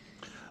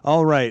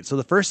 All right, so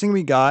the first thing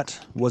we got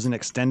was an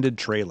extended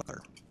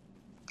trailer.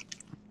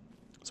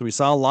 So we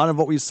saw a lot of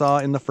what we saw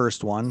in the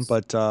first one,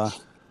 but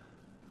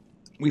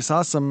we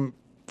saw some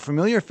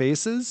familiar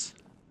faces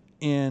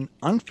in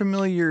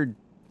unfamiliar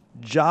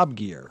job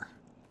gear.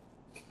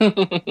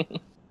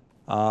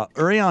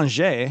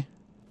 Urianger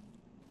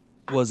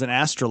was an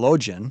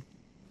astrologian,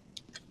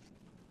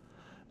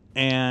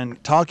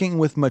 and talking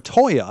with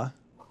Matoya,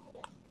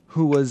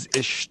 who was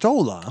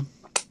Ishtola.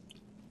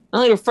 I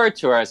only refer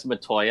to her as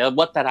Matoya.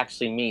 What that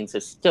actually means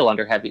is still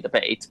under heavy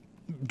debate.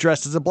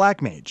 Dressed as a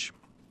black mage.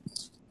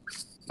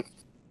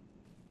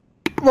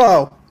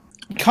 Well,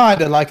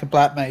 kind of like a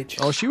black mage.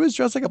 Oh, she was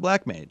dressed like a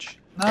black mage.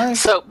 No.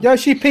 So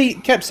Yoshi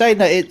Pete kept saying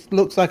that it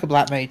looks like a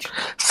black mage.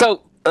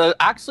 So,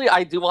 actually,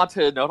 I do want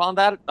to note on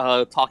that,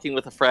 talking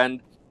with a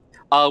friend,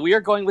 we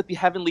are going with the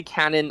Heavenly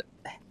Canon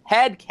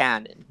head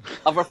canon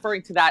of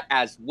referring to that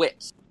as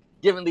witch,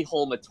 given the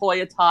whole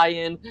Matoya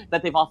tie-in,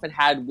 that they've often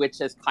had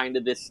witch as kind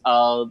of this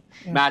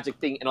magic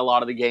thing in a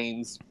lot of the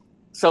games.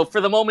 So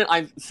for the moment,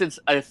 since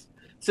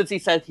he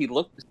said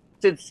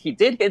since he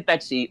did hint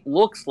that she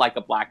looks like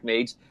a black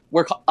mage,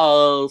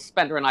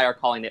 Spender and I are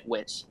calling it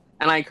witch.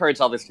 And I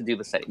encourage others to do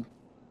the same.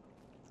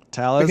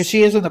 Talus? Because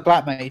she isn't a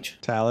black mage.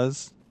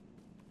 Talus?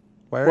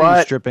 Why are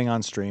you stripping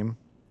on stream?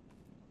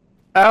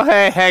 Oh,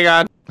 hey, hang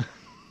on.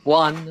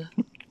 One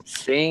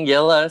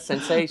singular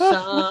sensation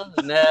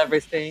in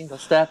every single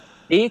step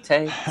he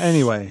takes.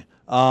 Anyway,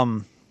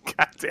 God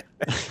damn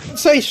it.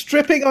 Say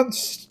stripping on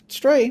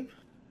stream.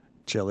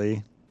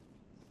 Chili.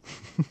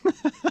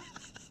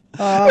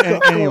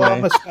 Anyway,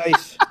 on my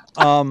face.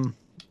 I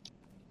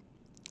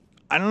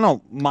don't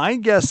know. My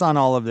guess on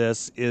all of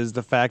this is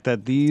the fact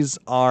that these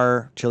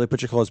are... Chili,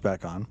 put your clothes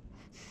back on.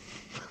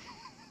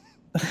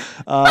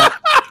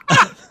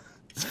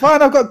 It's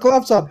fine, I've got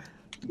gloves on.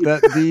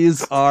 That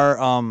these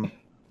are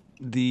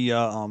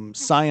the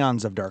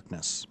Scions of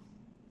Darkness.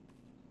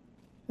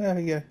 There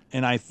we go.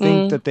 And I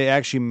think that they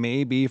actually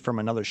may be from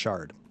another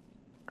shard.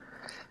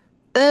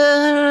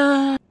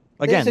 Again,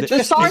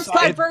 The stars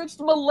diverged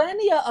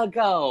millennia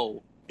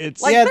ago.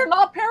 It's They're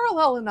not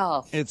parallel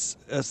enough. It's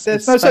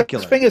There's no such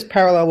specular. thing as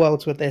parallel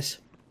worlds with this.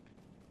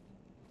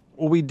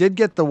 Well, we did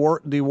get the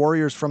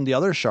warriors from the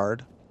other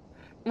shard.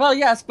 Well,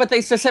 yes, but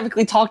they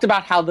specifically talked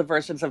about how the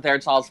versions of their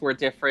dolls were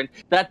different,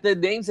 that the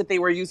names that they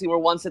were using were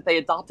ones that they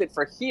adopted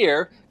for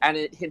here, and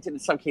it hinted in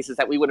some cases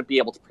that we wouldn't be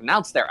able to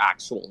pronounce their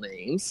actual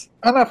names.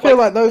 And I feel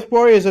like those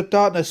warriors of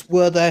darkness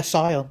were their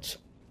scions.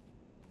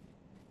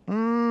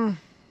 Well,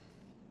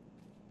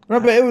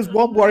 Remember, it was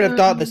one Warrior of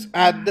Darkness,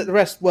 and the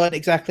rest weren't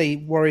exactly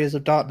Warriors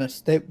of Darkness.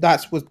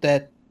 That was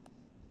their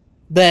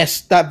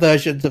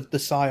versions of the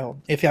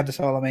Scion, if you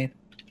understand what I mean.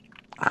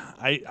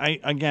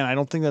 I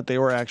don't think that they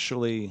were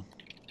actually.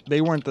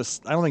 They weren't the.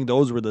 I don't think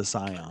those were the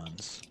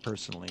Scions,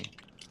 personally.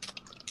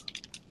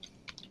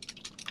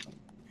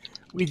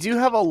 We do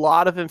have a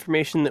lot of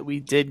information that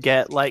we did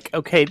get, like,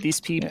 okay, these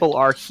people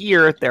are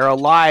here, they're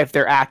alive,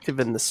 they're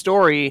active in the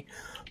story,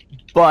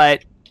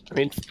 but, I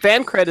mean,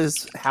 Thancred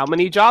is how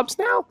many jobs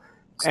now?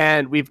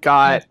 And we've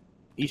got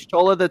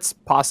Y'shtola that's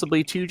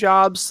possibly 2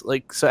 jobs,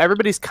 like, so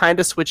everybody's kind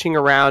of switching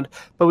around,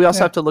 but we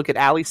also have to look at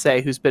Alice,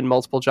 who's been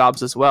multiple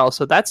jobs as well,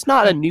 so that's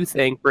not a new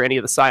thing for any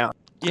of the Scions.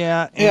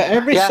 Yeah,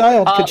 Every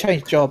Scion could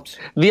change jobs.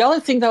 The other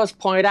thing that was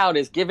pointed out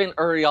is, given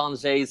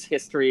Urianger's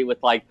history with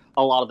like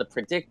a lot of the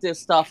predictive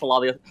stuff, a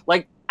lot of the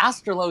like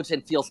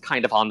Astrologian feels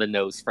kind of on the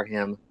nose for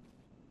him.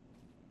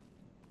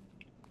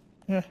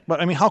 But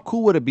I mean, how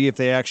cool would it be if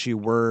they actually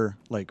were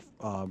like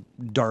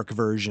dark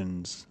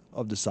versions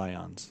of the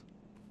Scions?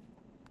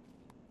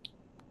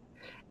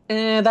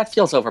 That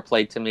feels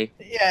overplayed to me.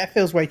 Yeah, it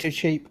feels way too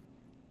cheap.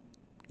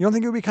 You don't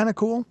think it would be kind of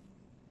cool?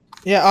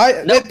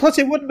 Yeah, Nope. plus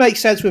it wouldn't make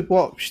sense with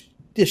what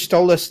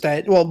Y'shtola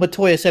said. Well,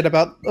 Matoya said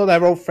about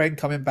their old friend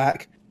coming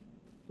back.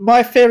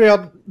 My theory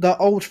on the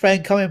old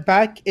friend coming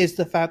back is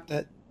the fact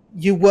that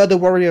you were the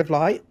Warrior of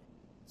Light,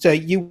 so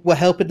you were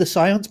helping the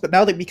Scions, but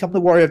now they become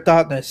the Warrior of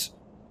Darkness.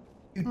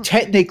 You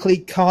technically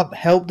can't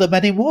help them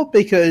anymore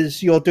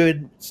because you're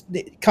doing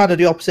kind of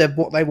the opposite of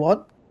what they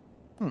want.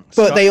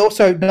 But they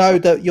also know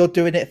that you're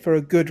doing it for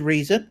a good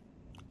reason.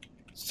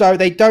 So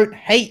they don't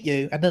hate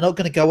you, and they're not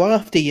going to go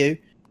after you,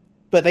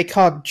 but they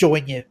can't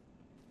join you.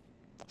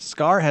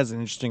 Scar has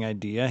an interesting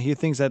idea. He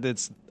thinks that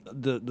it's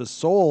the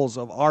souls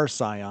of our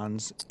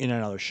Scions in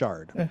another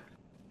shard.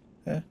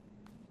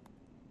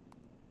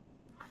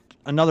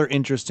 Another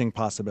interesting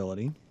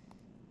possibility.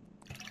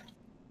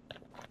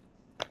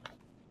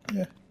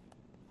 I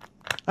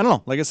don't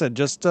know. Like I said,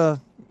 just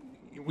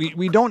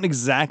we don't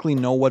exactly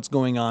know what's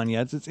going on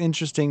yet. It's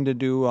interesting to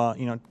do,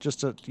 just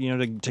to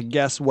to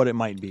guess what it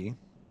might be,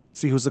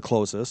 see who's the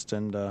closest,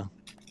 and I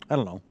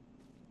don't know.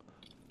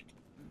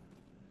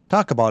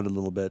 Talk about it a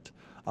little bit.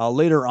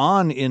 Later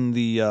on in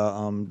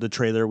the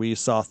trailer, we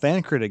saw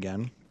Thancred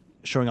again,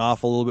 showing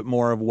off a little bit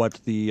more of what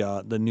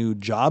the new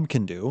job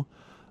can do.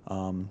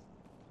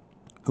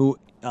 Who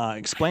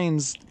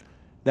explains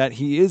that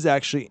he is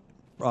actually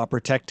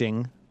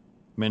protecting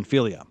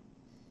Minfilia.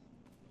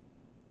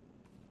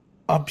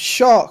 I'm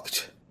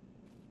shocked.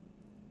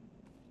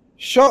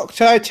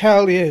 Shocked, I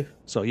tell you.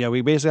 So yeah,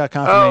 we basically got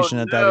confirmation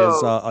Oh, that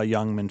is no. a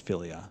young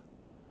Minfilia.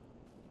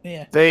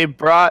 Yeah. They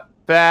brought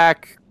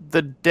back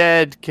the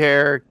dead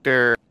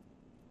character.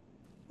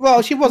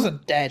 Well, she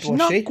wasn't dead, She's was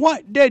not she?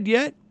 quite dead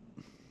yet.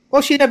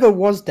 Well, she never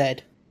was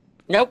dead.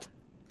 Nope,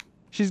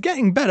 She's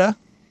getting better.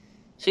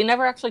 she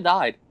never actually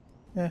died.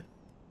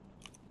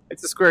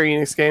 It's a Square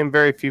Enix game.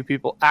 Very few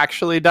people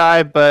actually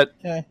die, but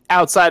Yeah.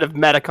 outside of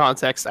meta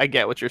context, I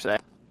get what you're saying.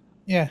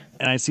 Yeah.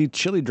 And I see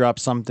Chili drop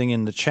something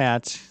in the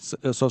chat. So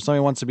if somebody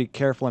wants to be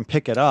careful and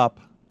pick it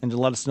up, and to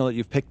let us know that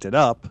you've picked it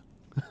up,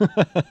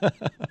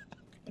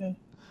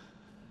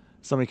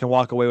 somebody can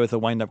walk away with a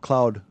Wind Up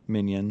Cloud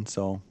minion.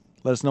 So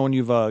let us know when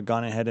you've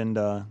gone ahead and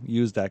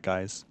used that,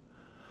 guys.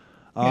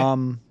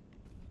 So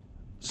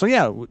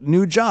yeah,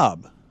 new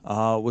job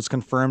was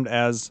confirmed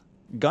as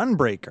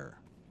Gunbreaker,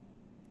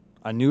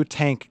 a new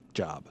tank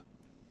job.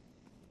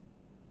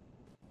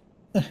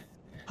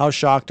 How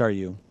shocked are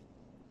you?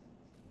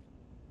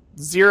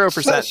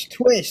 0%. Such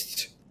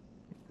twists.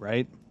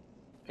 Right?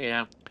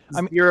 Yeah.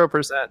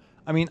 0%.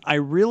 I mean, I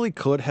really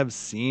could have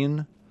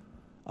seen,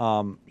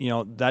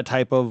 that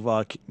type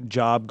of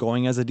job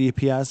going as a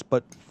DPS,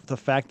 but the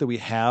fact that we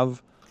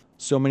have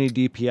so many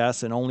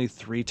DPS and only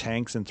 3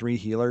 tanks and 3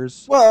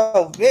 healers.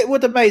 Well, it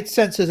would have made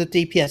sense as a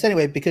DPS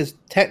anyway, because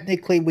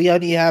technically we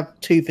only have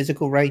 2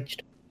 physical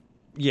ranged.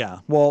 Yeah,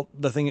 well,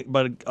 but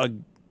a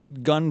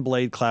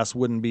gunblade class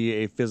wouldn't be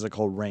a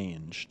physical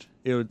ranged.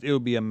 It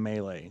would be a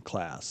melee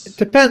class. It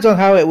depends on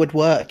how it would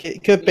work.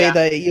 It could be Yeah.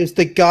 that it use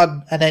the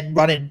gun and then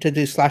run in to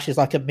do slashes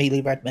like a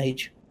melee red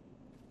mage.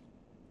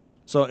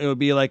 So it would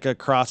be like a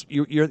cross.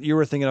 You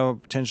were thinking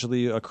of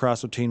potentially a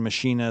cross between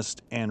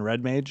machinist and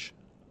red mage.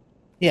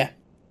 Yeah.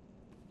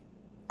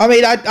 I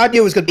mean, I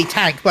knew it was going to be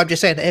tank, but I'm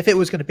just saying that if it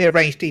was going to be a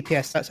ranged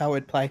DPS, that's how it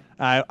would play.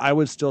 I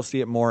would still see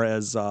it more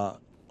as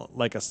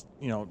like a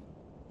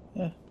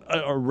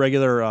a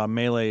regular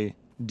melee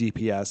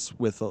DPS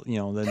with the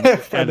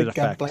Throw added the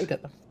effect. gunblade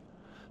at them.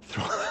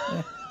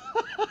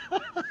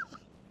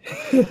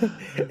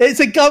 It's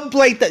a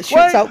gunblade that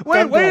shoots out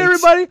Wait, gunblades.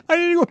 everybody! I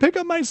need to go pick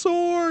up my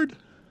sword.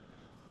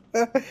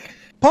 No,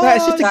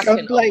 it's just a That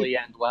can gunblade. only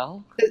end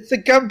well. It's a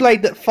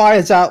gunblade that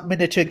fires out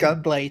miniature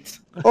gunblades,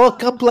 or a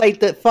gunblade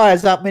that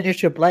fires out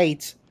miniature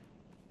blades.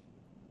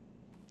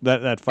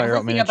 That fire out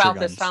Everything miniature about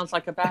guns. this sounds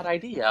like a bad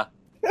idea.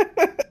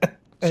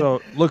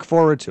 So look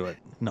forward to it.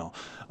 No,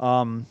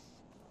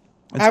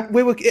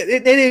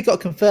 It nearly got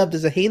confirmed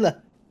as a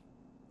healer.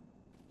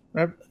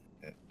 Remember?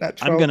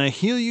 That I'm troll? gonna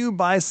heal you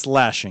by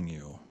slashing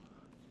you.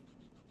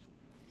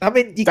 I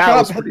mean, you That can't.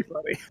 was pretty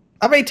funny.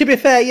 I mean, to be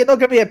fair, you're not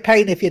going to be in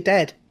pain if you're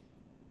dead.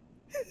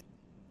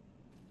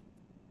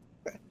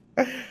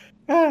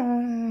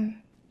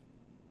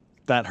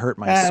 That hurt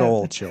my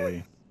soul,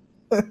 Chili.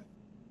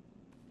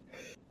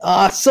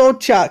 Sword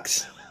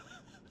chucks.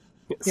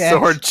 Yes.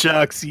 Sword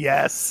chucks,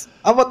 yes.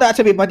 I want that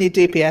to be my new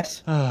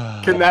DPS.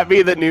 Can that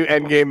be the new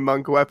endgame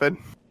monk weapon?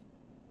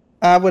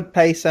 I would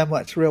pay so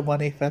much real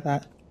money for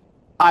that.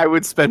 I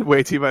would spend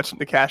way too much in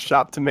the cash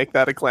shop to make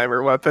that a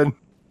glamour weapon.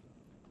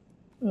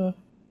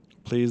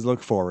 Please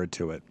look forward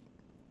to it.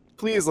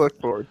 Please look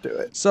forward to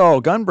it.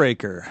 So,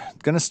 Gunbreaker,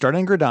 going to start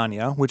in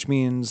Gridania, which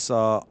means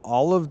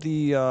all of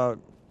the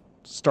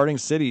starting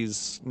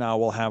cities now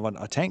will have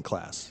a tank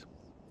class.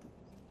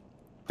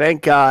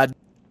 Thank God.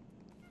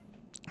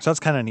 So that's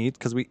kind of neat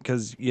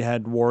because you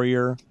had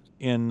Warrior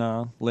in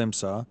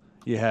Limsa,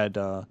 you had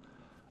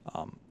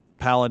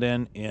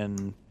Paladin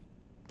in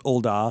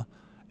Ul'dah,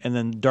 and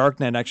then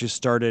Darknet actually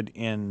started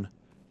in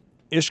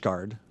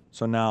Ishgard.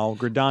 So now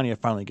Gridania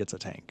finally gets a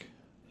tank.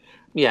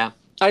 Yeah,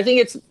 I think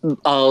it's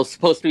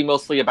supposed to be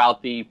mostly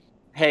about the,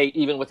 hey,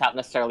 even without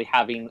necessarily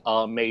having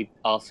made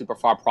super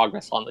far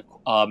progress on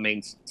the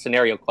main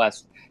scenario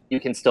quest, you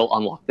can still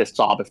unlock this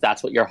job if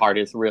that's what your heart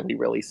is really,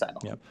 really set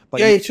on. Yeah, but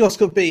Yeah, it's just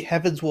going to be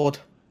Heaven's Ward,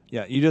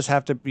 yeah, you just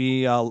have to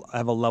be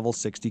have a level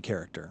 60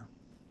 character.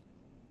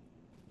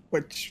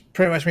 which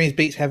pretty much means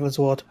beats Heaven's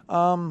Ward.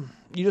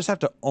 You just have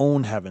to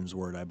own Heaven's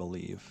Word, I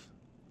believe.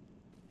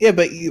 Yeah,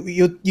 but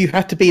you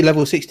have to be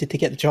level 60 to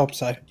get the job,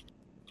 so.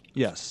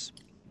 Yes.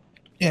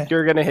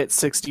 You're going to hit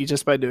 60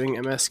 just by doing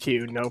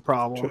MSQ, no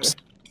problems.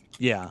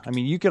 Yeah, I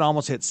mean, you can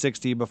almost hit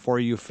 60 before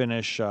you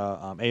finish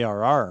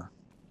ARR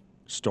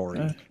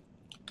story.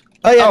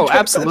 Oh,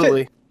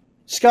 absolutely.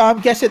 Scar,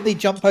 I'm guessing the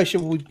jump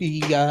potion would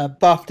be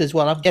buffed as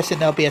well. I'm guessing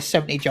there'll be a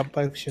 70 jump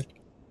potion.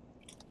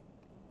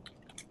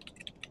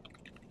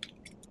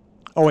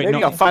 Oh wait, Maybe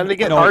no, I'll finally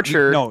get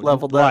Archer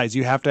leveled up. Lies,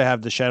 you have to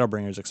have the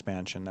Shadowbringers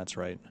expansion. That's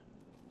right.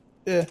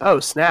 Yeah.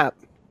 Oh, snap.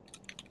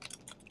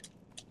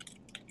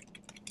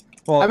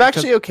 Well, I'm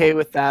actually okay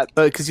with that,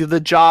 but because the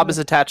job is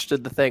attached to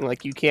the thing,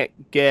 like you can't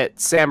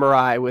get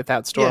Samurai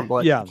without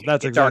Stormblood. Yeah, You can't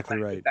that's get exactly Dark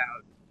Knight right.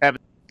 without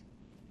Heaven.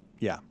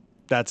 Yeah,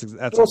 that's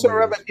Also, what it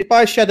remember, is. if you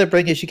buy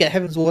Shadowbringers, you get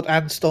Heaven's Ward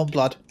and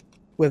Stormblood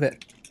with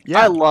it.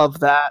 Yeah. I love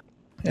that.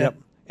 Yep.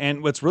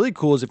 And what's really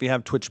cool is if you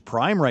have Twitch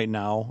Prime right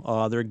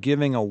now, they're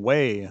giving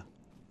away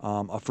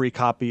a free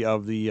copy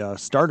of the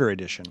Starter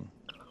Edition,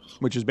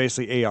 which is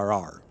basically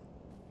ARR.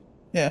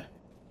 Yeah.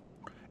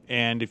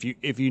 And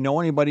if you know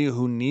anybody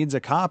who needs a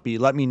copy,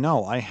 let me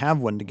know. I have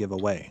one to give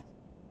away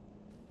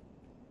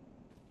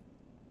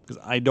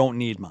because I don't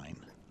need mine.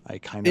 I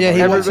kind of Yeah,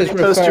 he wants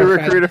Everybody his post your refer a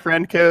friend. recruit a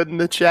friend code in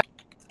the chat.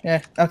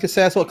 Yeah, I can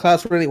say that's what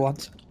Klaus really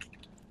wants.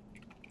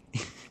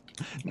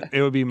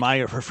 It would be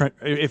my refer.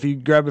 If you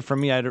grab it from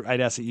me,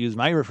 I'd ask you to use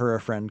my refer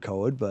a friend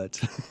code, but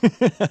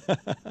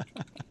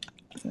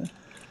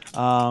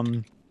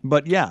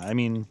but yeah, I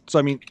mean,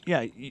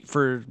 yeah,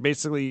 for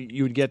basically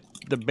you would get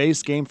the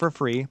base game for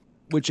free,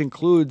 which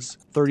includes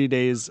 30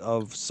 days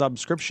of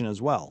subscription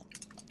as well,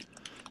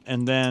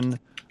 and then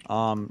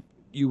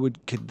you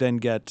could then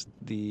get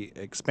the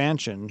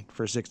expansion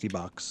for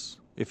 $60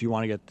 if you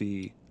want to get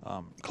the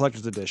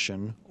collector's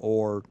edition,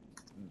 or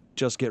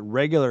just get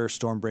regular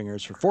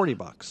Stormbringers for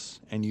 $40,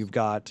 and you've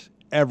got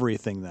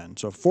everything then.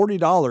 So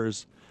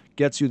 $40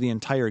 gets you the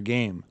entire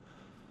game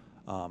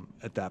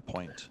at that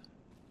point.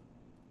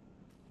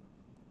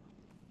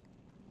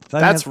 So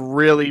That's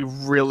really,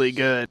 really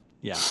good.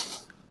 yeah.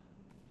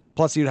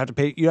 Plus, you'd have to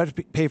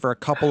pay for a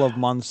couple of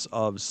months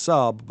of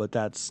sub, but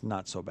that's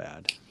not so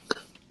bad.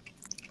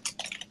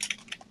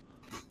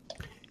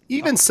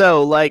 Even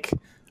so, like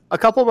a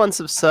couple months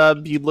of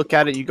sub, you look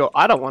at it, you go,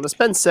 I don't want to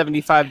spend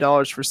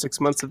 $75 for 6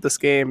 months of this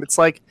game. It's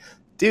like,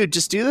 dude,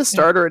 just do the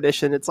starter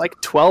edition. It's like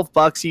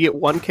 $12. You get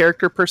one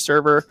character per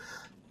server.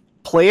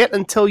 Play it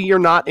until you're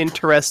not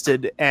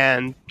interested,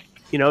 and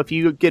if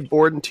you get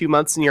bored in 2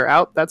 months and you're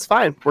out, that's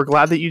fine. We're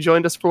glad that you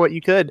joined us for what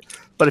you could.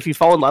 But if you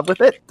fall in love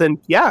with it, then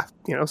yeah,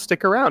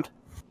 stick around.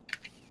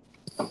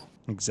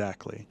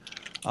 Exactly.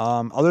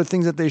 Other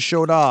things that they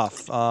showed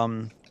off.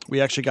 We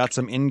actually got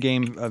some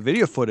in-game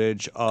video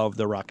footage of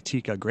the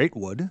Rak'tika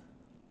Greatwood.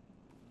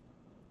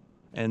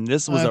 And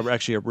this was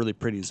actually a really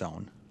pretty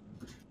zone.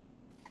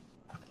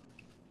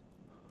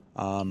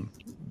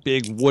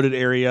 Big wooded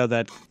area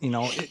that,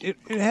 it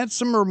had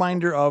some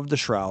reminder of the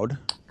Shroud,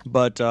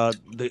 but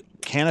the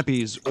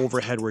canopies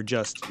overhead were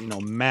just,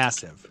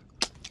 massive.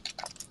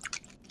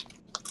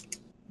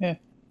 Yeah.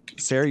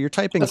 Sarah, you're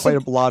typing quite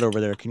a lot over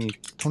there. Can you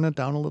tone it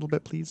down a little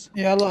bit, please?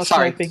 Yeah, a lot of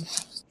Sorry. typing.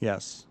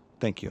 Yes.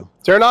 Thank you.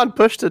 Turn on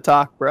push to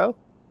talk, bro.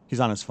 He's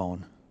on his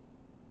phone.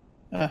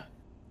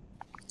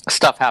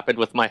 Stuff happened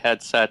with my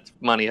headset.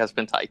 Money has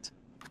been tight.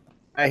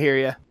 I hear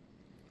you.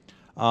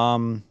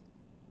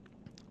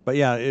 But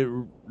yeah,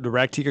 the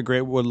Rak'tika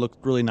Greatwood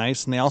looked really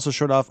nice, and they also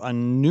showed off a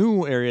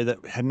new area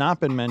that had not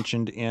been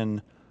mentioned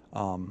in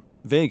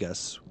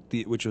Vegas,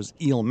 which was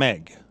Eel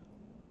Meg.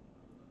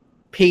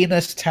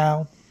 Penis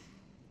Town.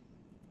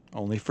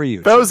 Only for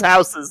you. Those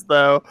houses,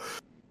 though.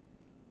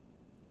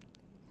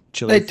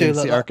 Chili They do thinks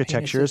look the like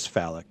architecture penises. is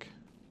phallic.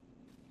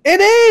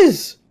 It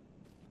is!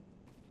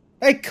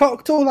 They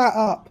cocked all that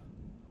up.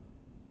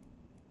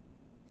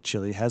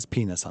 Chili has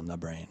penis on the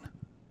brain.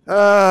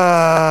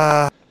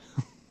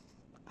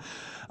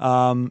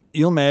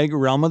 Ilmeg,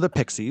 Realm of the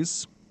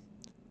Pixies.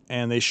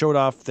 And they showed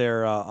off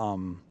their, I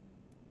don't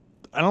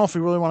know if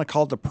we really want to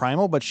call it the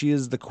primal, but she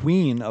is the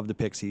queen of the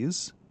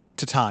Pixies,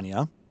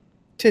 Titania.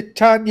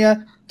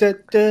 Titania. Da,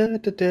 da,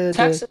 da, da,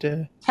 da,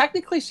 da.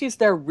 Technically, she's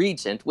their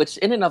regent, which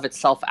in and of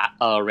itself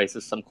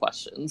raises some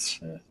questions.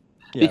 Yes.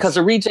 Because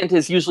a regent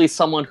is usually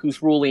someone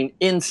who's ruling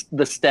in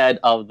the stead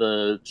of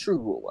the true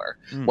ruler.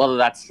 Whether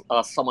that's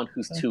someone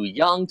who's too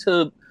young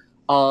to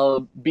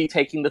be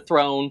taking the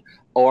throne,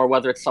 or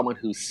whether it's someone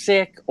who's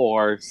sick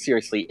or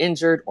seriously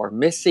injured or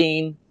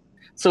missing.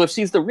 So if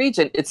she's the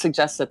regent, it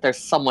suggests that there's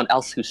someone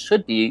else who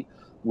should be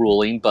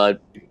ruling,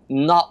 but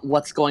not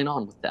what's going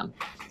on with them.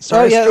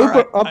 Sorry, yeah,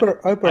 Star,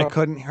 I Oberon.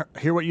 couldn't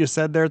hear what you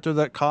said there through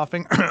that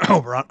coughing.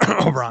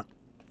 Oberon.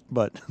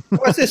 But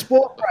What's this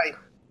Warframe?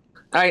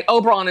 I mean,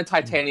 Oberon and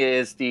Titania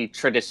is the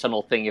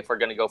traditional thing if we're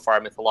going to go for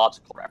our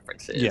mythological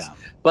references. Yeah.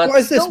 But What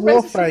is this still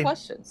raises some Warframe?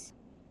 questions.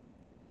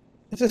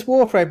 Is this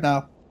Warframe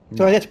now?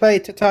 Do I get to play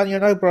Titania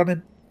and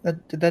Oberon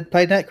and then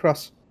play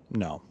Necros?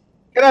 no.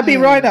 Can I be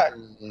Rhino?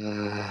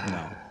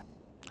 No.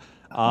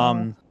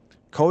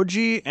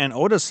 Koji and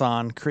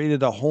Oda-san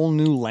created a whole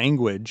new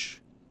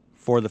language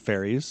for the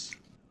fairies,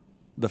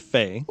 the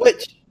Fae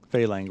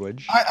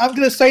language. I'm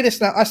going to say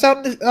this now. I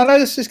know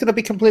this is going to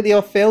be completely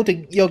off field,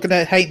 and you're going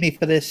to hate me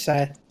for this.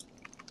 But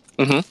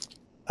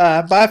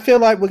I feel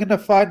like we're going to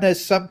find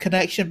there's some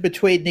connection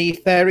between the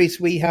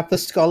fairies we have, the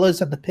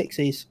scholars, and the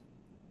pixies.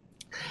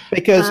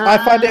 Because I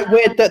find it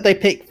weird that they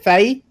pick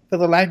Fae for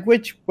the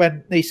language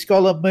when the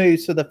scholar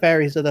moves, so the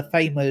fairies are the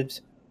Fae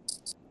moves.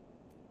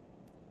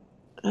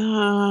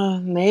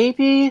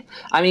 Maybe.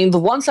 I mean, the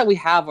ones that we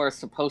have are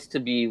supposed to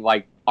be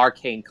like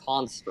arcane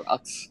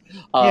constructs.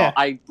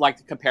 I like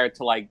to compare it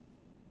to like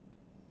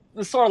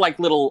sort of like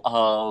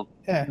little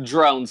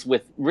drones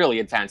with really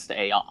advanced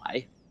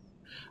AI.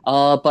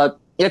 But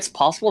it's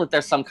possible that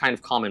there's some kind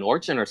of common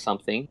origin or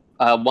something.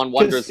 One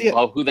wonders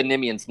who the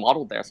Nimians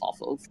modeled theirs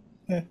off of.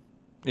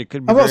 It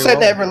could be. I'm not saying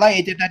they're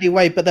related in any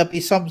way, but there'll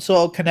be some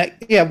sort of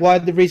connect. Yeah, why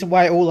the reason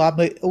why all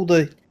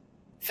the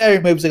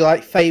fairy moves are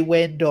like Fey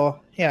Wind or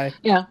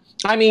Yeah,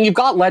 I mean, you've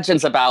got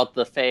legends about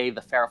the Fae,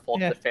 the Fair Folk,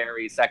 the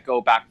fairies that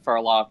go back for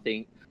a lot of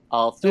things,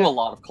 through a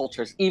lot of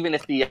cultures, even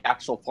if the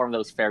actual form of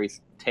those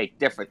fairies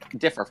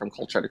differ from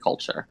culture to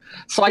culture.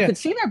 So I could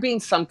see there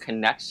being some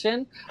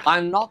connection.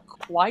 I'm not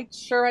quite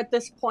sure at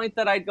this point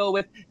that I'd go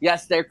with,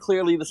 yes, they're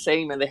clearly the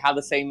same and they have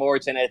the same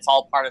origin and it's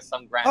all part of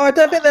some grand... Oh, I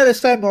don't think they're the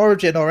same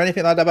origin or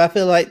anything like that, but I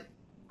feel like...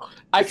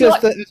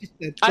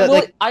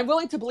 I'm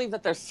willing to believe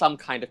that there's some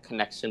kind of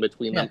connection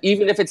between them,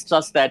 even if it's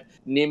just that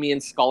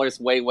Nimian scholars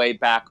way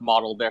back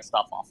modeled their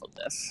stuff off of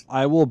this.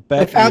 I will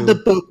bet they found the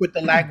book with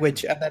the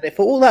language, and then if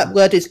all that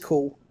word is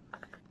cool...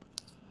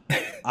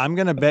 I'm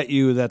going to bet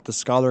you that the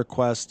Scholar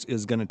Quest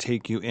is going to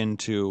take you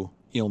into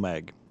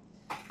Ilmeg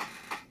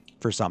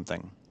for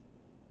something.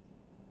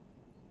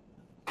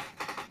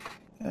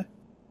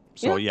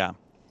 So, yeah.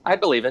 I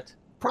believe it.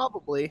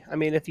 Probably. I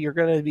mean, if you're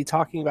going to be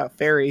talking about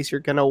fairies,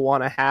 you're going to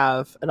want to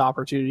have an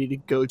opportunity to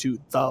go to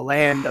the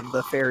land of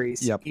the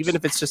fairies. Yep. Even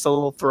if it's just a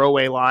little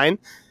throwaway line.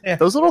 Yeah.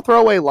 Those little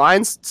throwaway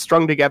lines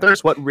strung together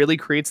is what really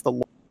creates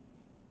the...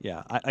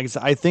 Yeah,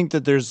 I think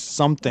that there's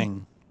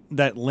something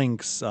that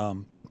links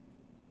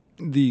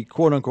the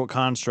quote-unquote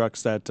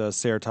constructs that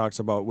Sarah talks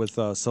about with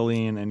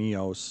Selene and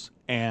Eos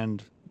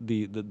and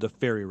the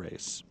fairy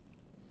race,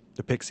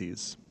 the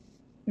pixies.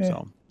 Yeah.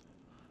 So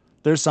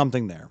there's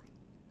something there.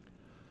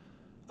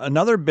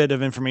 Another bit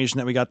of information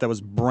that we got that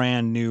was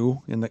brand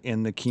new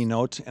in the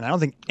keynote, and I don't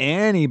think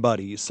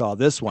anybody saw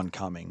this one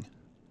coming.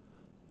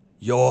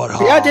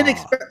 Yorha, I didn't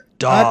expect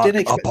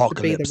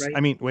Apocalypse.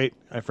 I mean, wait,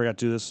 I forgot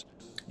to do this.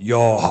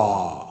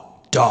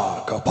 Yorha,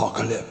 Dark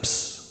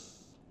Apocalypse.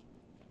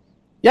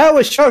 Yeah, I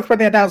was shocked when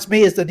they announced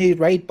me as the new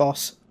raid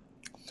boss.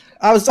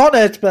 I was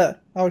honored,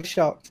 but I was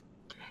shocked.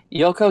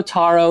 Yoko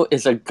Taro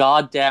is a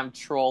goddamn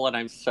troll, and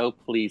I'm so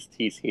pleased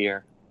he's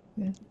here.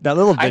 That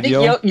little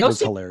video was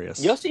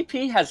hilarious. Yoshi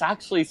P has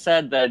actually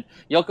said that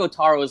Yoko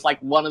Taro is like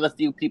one of the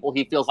few people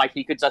he feels like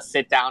he could just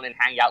sit down and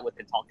hang out with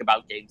and talk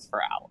about games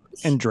for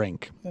hours. And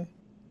drink.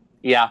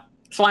 Yeah.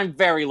 So I'm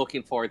very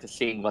looking forward to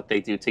seeing what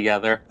they do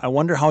together. I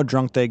wonder how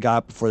drunk they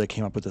got before they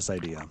came up with this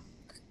idea.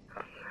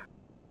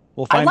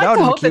 We'll find I'd like out to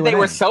in hope the that they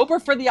Q&A. were sober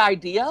for the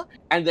idea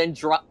and then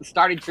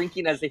started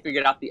drinking as they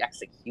figured out the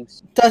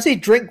execution. Does he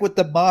drink with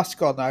the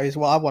mask on, though, is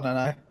what I want to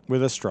know.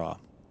 With a straw.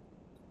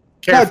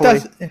 Carefully.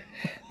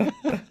 No,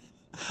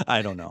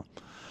 I don't know.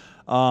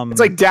 It's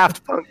like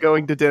Daft Punk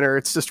going to dinner.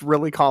 It's just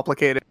really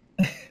complicated.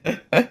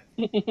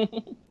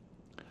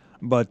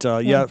 But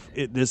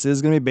this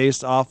is going to be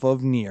based off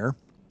of Nier.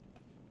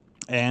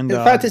 And in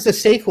fact, it's a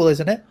sequel,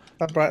 isn't it?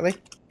 Brightly.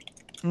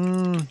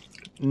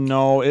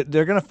 No,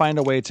 they're going to find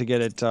a way to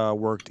get it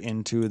worked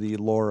into the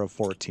lore of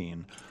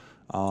 14.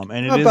 And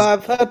it No, is. but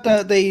I've heard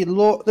that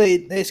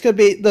it's going to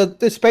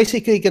be it's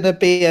basically going to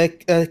be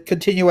a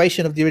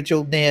continuation of the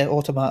original Nier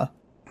Automata.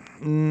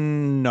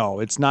 No,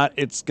 it's not.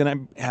 It's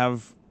going to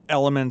have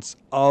elements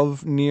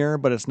of Nier,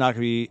 but it's not going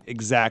to be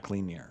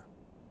exactly Nier.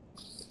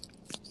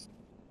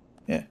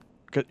 Yeah.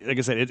 Like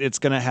I said, it's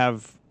going to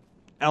have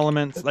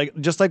elements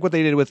just like what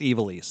they did with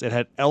Ivalice. It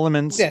had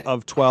elements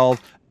of 12,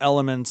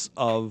 elements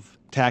of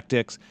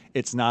tactics.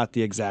 It's not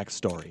the exact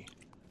story.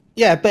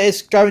 Yeah, but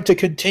it's going to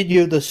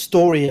continue the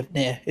story of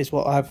Nier, is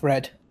what I've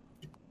read.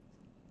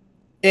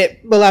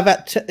 It will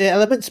have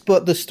elements,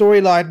 but the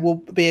storyline will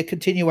be a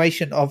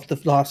continuation of the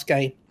last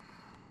game.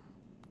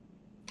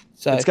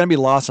 So It's going to be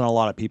lost on a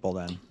lot of people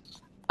then,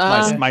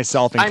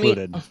 myself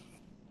included.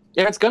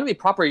 Yeah, it's going to be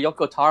proper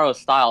Yoko Taro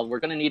style. We're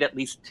going to need at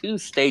least 2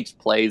 stage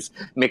plays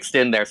mixed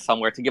in there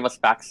somewhere to give us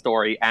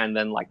backstory and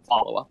then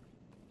follow up.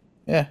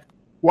 Yeah.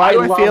 Why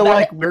do I love feel that.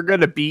 like we're going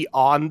to be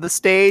on the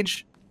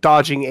stage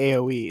dodging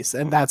AoEs,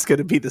 and that's going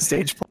to be the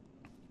stage play?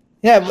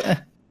 Yeah.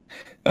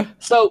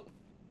 So,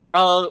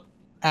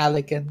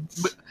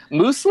 Elegance.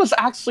 Moose was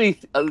actually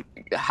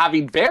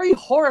having very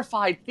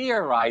horrified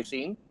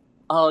theorizing,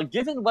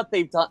 given what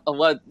they've done,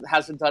 what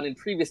has been done in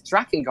previous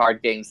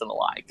Drakengard games and the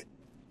like.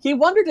 He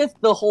wondered if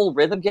the whole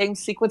rhythm game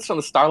sequence from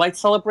the Starlight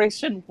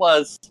Celebration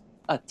was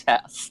a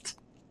test.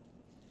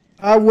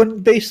 I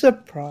wouldn't be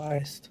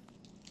surprised.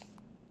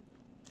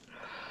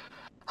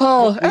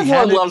 Oh, we everyone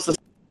had it- loves the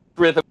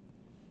rhythm,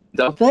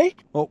 don't they?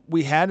 Well,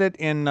 we had it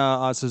in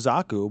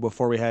Suzaku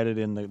before we had it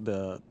in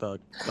the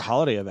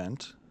holiday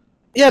event.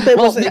 Yeah, but it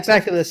Well, wasn't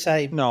exactly the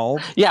same. No,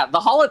 Yeah, the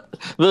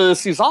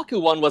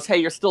Suzaku one was, hey,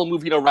 you're still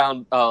moving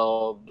around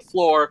the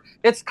floor.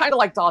 It's kind of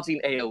like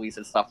dodging AoEs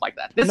and stuff like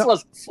that. This No.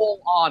 was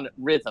full-on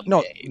rhythm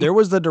no, game. there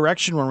was the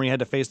direction when we had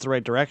to face the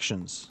right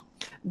directions.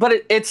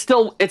 But it's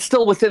still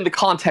within the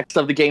context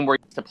of the game we're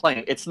used to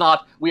playing. It's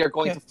not, we are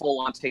going to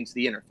full-on change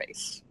the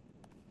interface.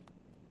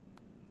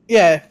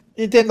 Yeah,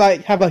 it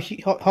didn't have a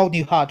whole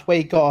new HUD where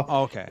you got to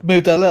Okay,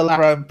 move the little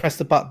arrow and press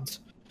the buttons.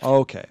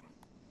 okay,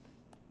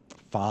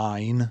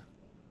 fine.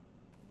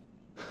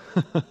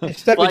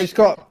 Instead, we just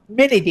got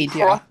mini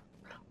DDR.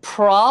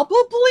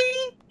 Probably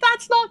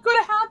that's not going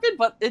to happen,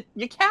 but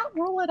you can't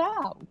rule it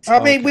out. I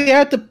mean, Okay. we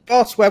had the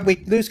boss where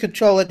we lose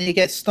control and you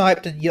get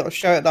sniped and you got to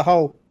show it the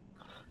hole.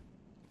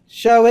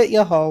 Show it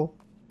your hole.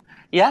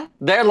 Yeah,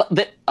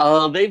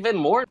 they've been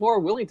more and more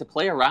willing to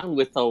play around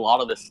with a lot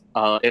of this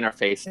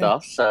interface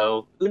stuff,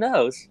 so who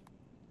knows?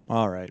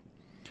 All right.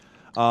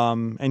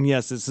 And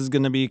yes, this is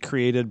going to be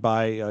created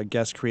by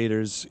guest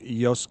creators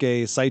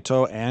Yosuke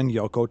Saito and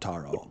Yoko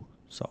Taro.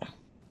 So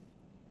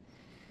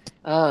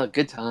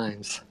Good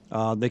times.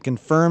 they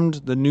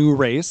confirmed the new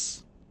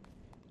race.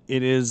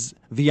 It is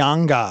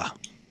Vianga.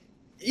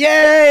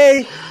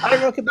 Yay! I'm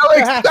So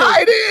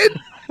excited!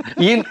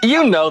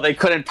 You know they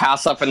couldn't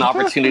pass up an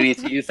opportunity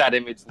to use that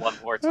image one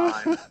more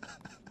time.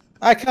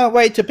 I can't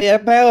wait to be a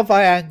male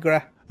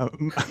Viagra.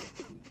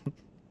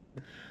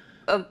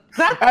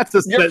 That's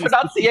a Your sentence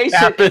pronunciation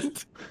happened.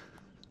 is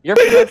your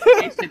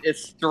pronunciation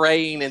is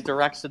straying in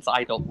directions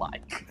I don't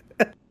like.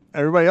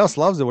 Everybody else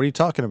loves it. What are you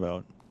talking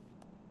about?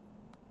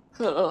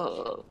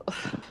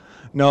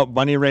 No,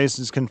 Bunny Race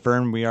is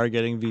confirmed. We are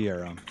getting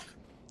Vieira.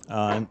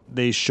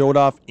 They showed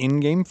off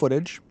in-game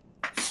footage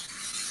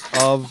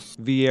of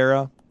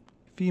Vieira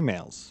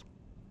females.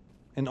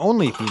 And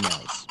only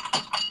females.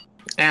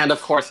 And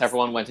of course,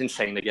 everyone went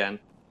insane again.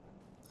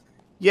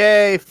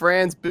 Yay,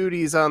 Fran's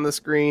booty's on the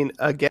screen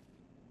again.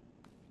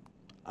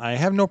 I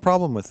have no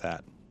problem with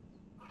that.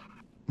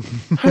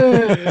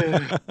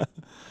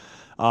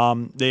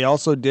 They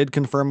also did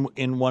confirm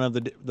in one of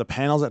the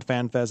panels at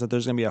FanFest that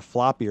there's going to be a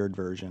flop-eared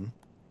version.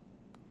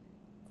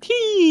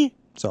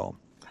 So,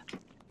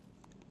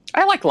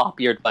 I like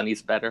lop-eared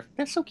bunnies better.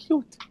 They're so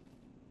cute.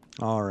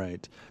 all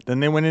right. Then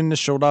they went in and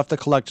showed off the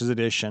collector's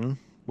edition,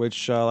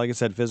 which, like I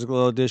said,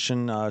 physical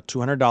edition,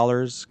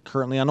 $200,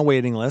 currently on a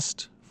waiting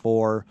list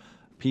for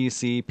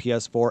PC,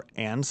 PS4,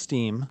 and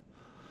Steam.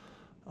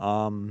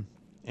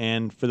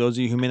 And for those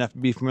of you who may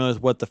not be familiar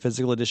with what the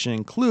physical edition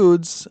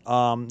includes,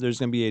 there's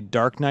going to be a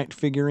Dark Knight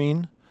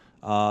figurine,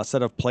 a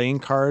set of playing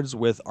cards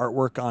with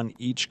artwork on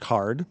each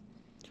card,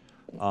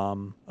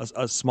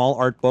 a small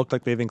art book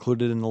like they've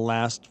included in the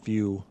last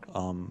few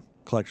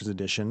collector's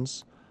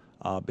editions,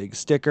 a big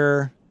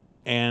sticker,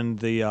 and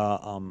the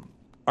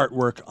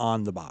artwork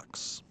on the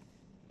box.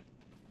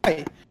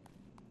 Hey,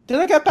 did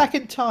I go back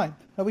in time?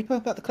 Are we talking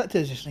about the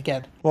collector's edition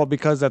again? Well,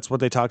 because that's what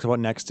they talked about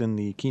next in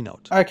the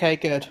keynote. Okay,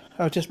 good.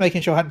 I was just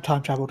making sure I hadn't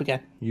time traveled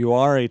again. You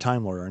are a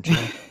Time Lord, aren't you?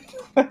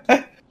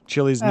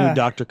 Chili's new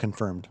doctor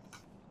confirmed.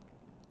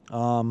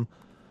 I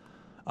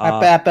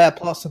better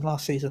plots than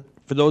last season.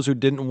 For those who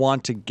didn't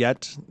want to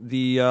get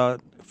the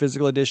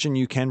physical edition,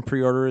 you can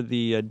pre-order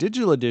the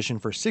digital edition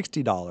for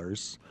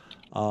 $60.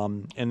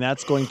 And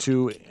that's going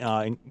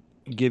to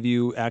give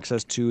you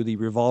access to the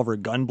Revolver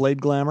Gunblade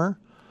Glamour,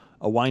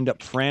 a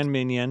wind-up Fran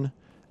minion,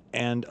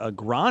 and a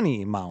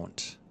Grani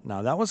mount.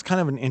 Now, that was kind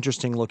of an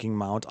interesting looking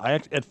mount. I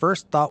at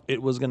first thought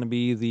it was going to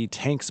be the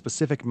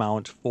tank-specific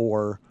mount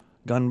for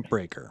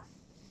Gunbreaker.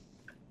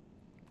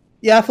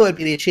 Yeah, I thought it'd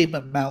be the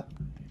achievement mount.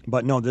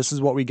 But no, this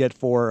is what we get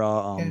for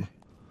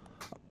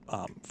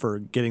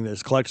getting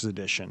this collector's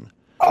edition.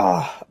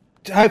 Oh,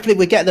 hopefully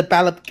we get the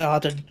Ballad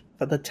Garden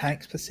for the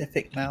tank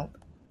specific mount.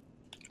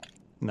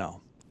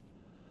 No.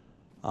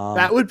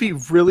 That would be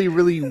really,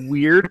 really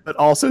weird, but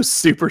also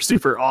super,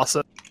 super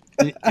awesome.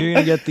 You're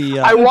gonna get the.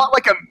 I want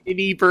like a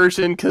mini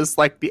version because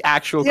like the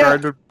actual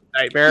card would be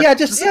a nightmare. Yeah,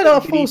 just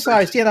a full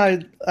size.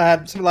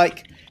 So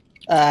like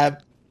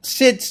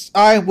Sid's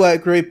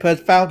Ironwork group had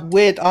found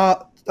weird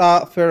art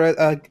for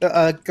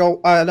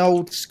an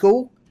old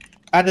school,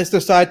 and has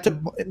decided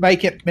to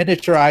make it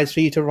miniaturized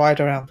for you to ride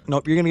around.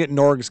 Nope, you're gonna get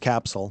Norg's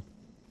capsule.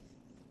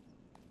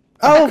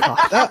 Oh,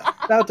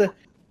 that'll do.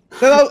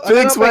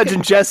 Phoenix Wedge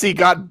and Jesse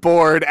got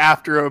bored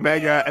after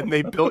Omega, and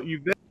they built you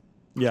this.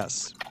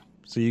 Yes.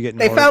 So you get.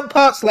 They found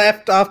parts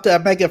left after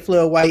Omega flew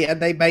away, and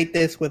they made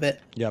this with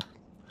it. Yep.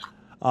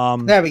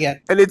 There we go.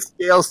 And it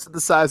scales to the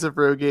size of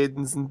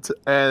Rogadens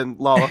and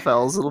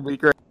Lalafels. It'll be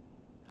great.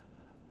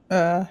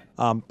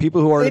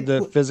 People who ordered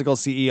the physical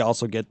CE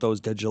also get those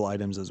digital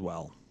items as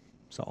well.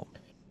 So.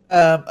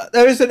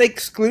 There is an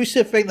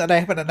exclusive thing that I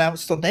haven't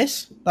announced on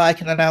this that I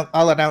can announce.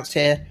 I'll announce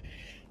here.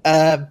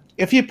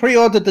 If you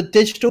pre-ordered the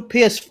digital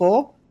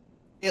PS4,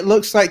 it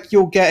looks like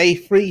you'll get a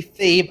free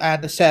theme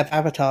and a set of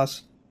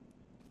avatars.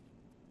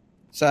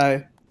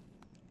 So,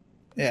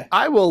 yeah.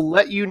 I will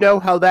let you know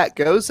how that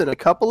goes in a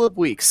couple of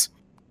weeks.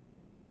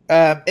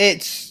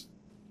 Basically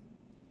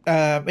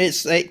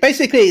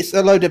it's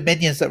a load of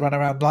minions that run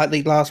around like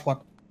the last one.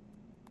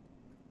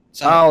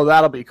 So, Oh,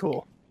 that'll be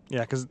cool.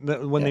 Yeah, because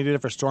when they did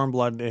it for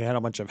Stormblood, they had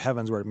a bunch of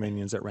Heavensward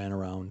minions that ran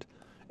around.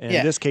 And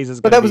Yeah. in this case,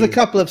 it's but going there to was a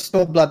couple of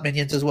Stormblood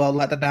minions as well,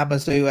 like the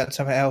Namazu and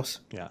something else.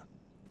 Yeah.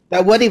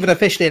 That weren't even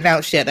officially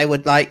announced yet. They were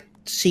like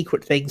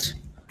secret things.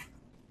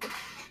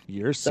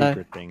 Your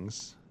secret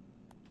things.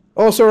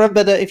 Also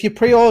remember that if you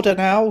pre-order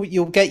now,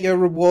 you'll get your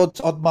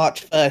rewards on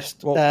March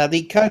 1st. Well-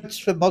 The codes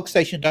for Mog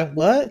Station don't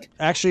work.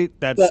 Actually,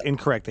 that's But-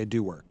 incorrect. They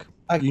do work.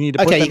 Okay, You need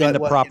to put you them got in it the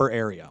working. proper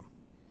area.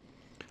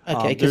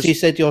 Okay, because there's- you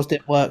said yours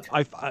didn't work.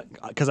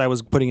 Because I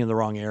was putting in the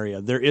wrong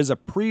area. There is a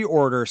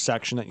pre-order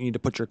section that you need to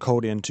put your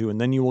code into, and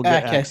then you will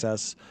get Okay.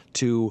 access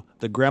to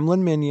the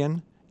Gremlin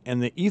minion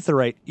and the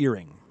Aetheryte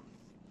earring.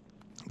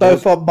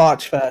 Both on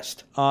March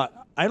 1st.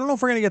 I don't know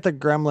if we're going to get the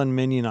Gremlin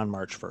minion on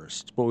March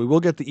 1st, but we will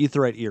get the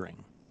Aetheryte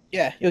earring.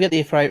 Yeah, you'll get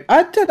the Aetheryte.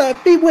 I don't know.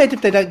 It'd be weird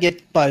if they don't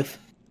get both.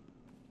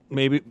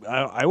 Maybe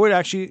I would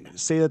actually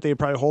say that they'd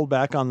probably hold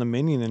back on the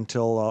minion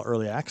until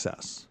early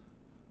access.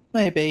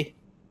 Maybe.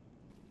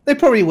 They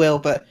probably will,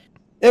 but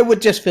it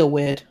would just feel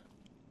weird.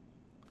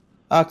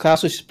 Our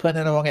class was just putting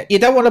in the wrong area. You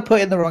don't want to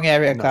put in the wrong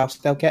area, class.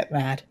 They'll get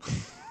mad.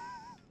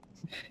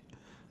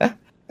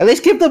 At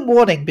least give them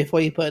warning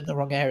before you put in the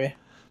wrong area.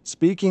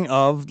 Speaking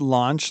of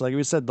launch, like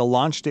we said, the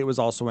launch date was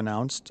also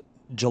announced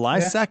July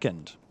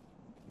 2nd.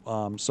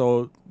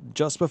 So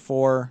just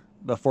before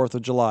the 4th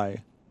of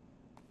July.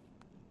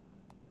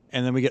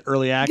 And then we get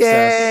early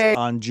access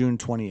on June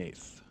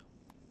 28th.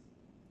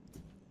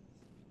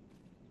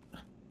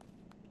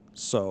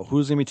 So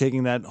who's going to be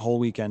taking that whole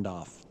weekend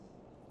off?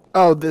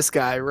 Oh, this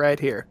guy right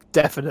here.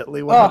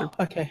 Definitely 100%.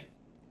 Oh, okay.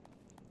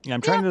 Yeah,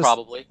 I'm trying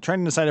probably. trying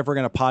to decide if we're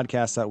going to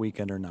podcast that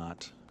weekend or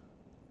not.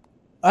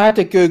 I had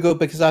to Google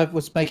because I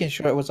was making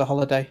sure it was a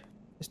holiday.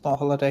 It's not a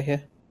holiday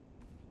here.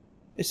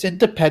 It's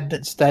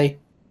Independence Day.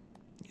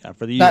 Yeah,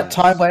 for the That US.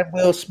 time when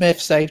Will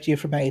Smith saved you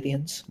from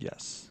aliens.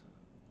 Yes.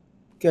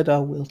 Good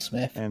old Will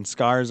Smith. And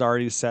Scar's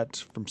already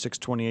set from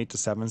 6/28 to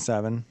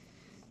 7/7.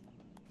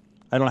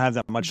 I don't have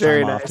that much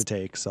Very time off nice. to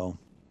take, so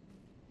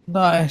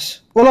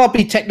Nice. Well, I'll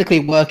be technically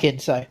working,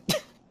 so.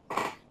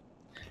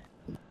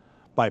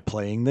 by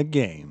playing the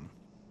game.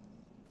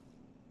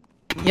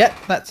 Yep,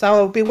 that's how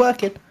I'll be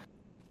working.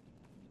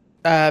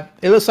 It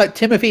looks like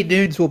Timothy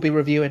Nunes will be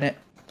reviewing it.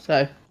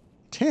 So,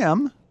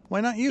 Tim,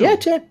 why not you? yeah,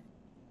 Tim.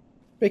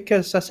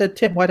 Because I said,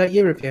 Tim, why don't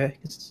you review it?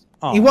 'Cause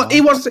Aw.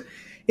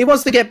 he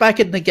wants to get back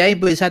in the game,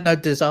 but he's had no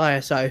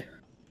desire. So,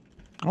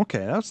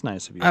 Okay, that's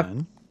nice of you, Uh,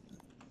 man.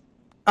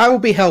 I will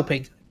be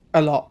helping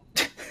a lot.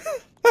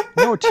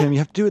 No, Tim, you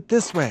have to do it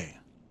this way.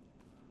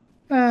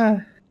 Uh,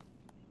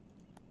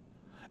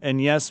 And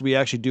yes, we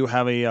actually do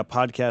have a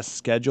podcast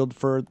scheduled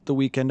for the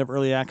weekend of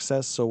early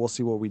access, so we'll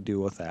see what we do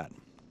with that.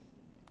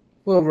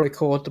 we'll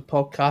record the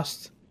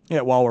podcast.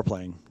 Yeah, while we're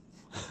playing.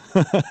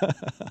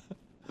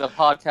 The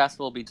podcast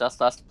will be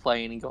just us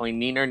playing and going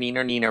neener,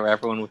 neener, neener,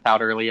 everyone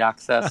without early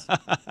access.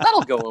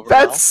 That'll go over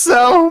That's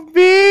so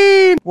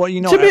mean. Well, you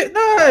know,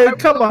 No,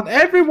 come on,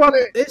 everyone.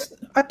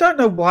 I don't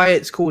know why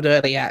it's called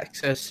early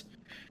access.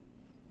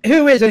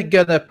 Who isn't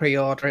gonna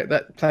pre-order it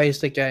that plays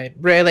the game?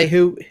 Really?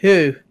 Who?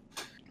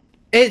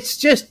 It's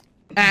just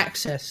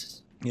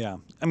access. yeah.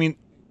 I mean,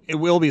 it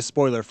will be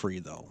spoiler free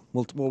though.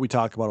 What we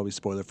talk about will be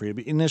spoiler free.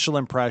 Initial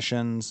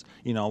impressions.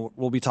 You know,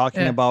 we'll be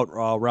talking Yeah. about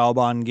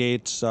Raubon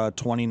Gates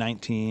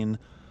 2019.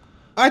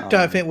 I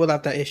don't think we'll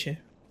have that issue.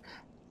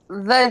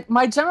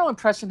 My general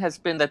impression has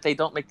been that they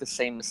don't make the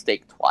same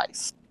mistake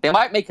twice. They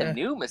might make a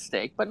new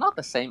mistake, but not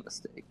the same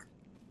mistake.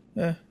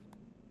 Yeah.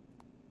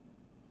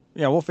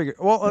 Yeah, we'll figure.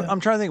 Well, I'm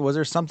trying to think. Was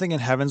there something in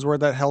Heavensward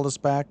that held us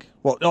back?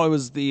 Well, no, it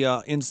was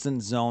the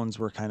instant zones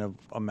were kind of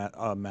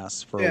a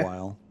mess for a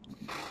while.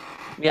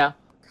 Yeah.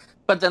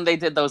 But then they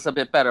did those a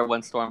bit better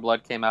when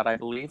Stormblood came out, I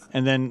believe.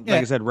 And then,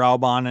 like I said,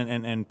 Raubon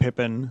and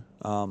Pippin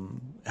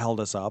held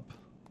us up.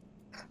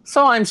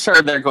 So I'm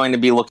sure they're going to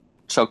be looking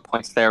at choke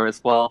points there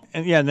as well.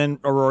 And yeah, and then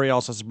Aurori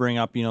also has to bring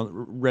up,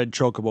 Red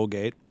Chocobo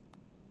Gate.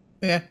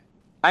 Yeah.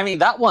 I mean,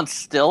 that one's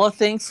still a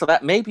thing, so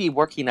that may be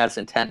working as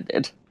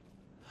intended.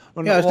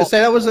 Well, I was going to say,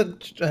 that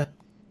wasn't...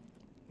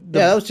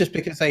 that was just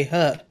because they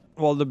hurt.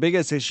 Well, the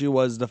biggest issue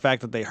was the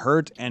fact that they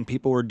hurt and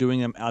people were doing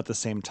them at the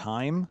same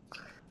time.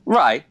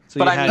 Right. So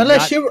but you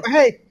Unless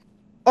hey,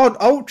 on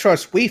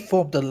Ultras, we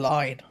formed a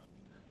line.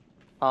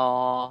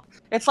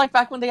 It's like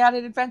back when they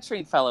added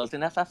Adventuring Fellows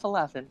in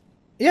FF11.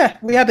 Yeah,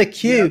 we had a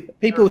queue.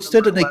 People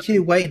stood in the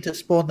queue waiting to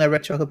spawn their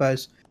Red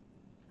Chocobos.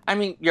 I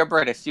mean, you're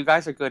British. You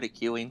guys are good at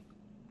queuing.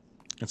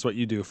 That's what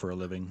you do for a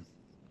living.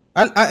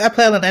 I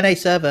play on an NA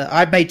server.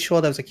 I made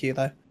sure there was a queue,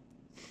 though.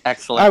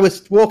 Excellent. I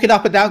was walking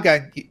up and down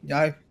going,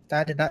 no,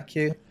 stand in that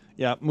queue.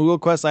 Yeah, Moogle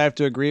Quest, I have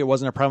to agree, it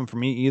wasn't a problem for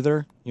me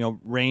either.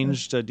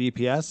 Range to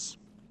DPS,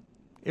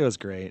 it was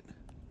great.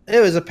 It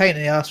was a pain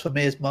in the ass for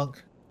me as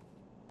Monk.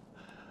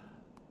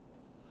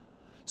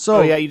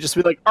 So you just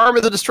be like, arm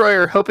of the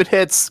destroyer, hope it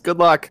hits, good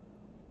luck.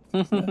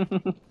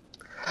 But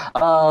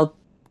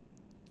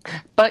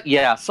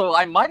yeah, so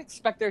I might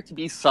expect there to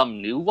be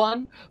some new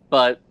one,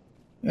 but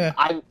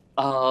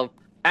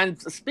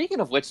and speaking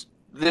of which,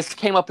 this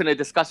came up in a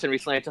discussion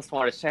recently I just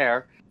want to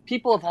share.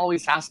 People have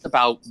always asked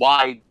about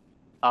why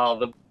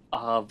the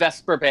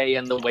Vesper Bay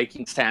and the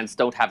Waking Sands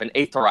don't have an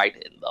Aetheryte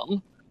in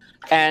them.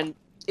 And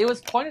it was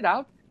pointed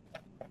out,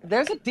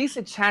 there's a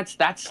decent chance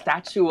that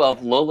statue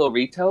of Lolo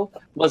Rito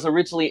was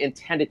originally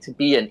intended to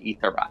be an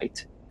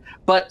Aetheryte.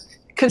 But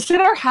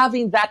consider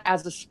having that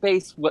as a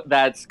space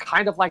that's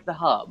kind of like the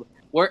hub,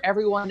 where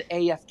everyone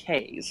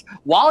AFKs,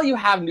 while you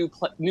have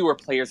newer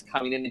players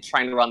coming in and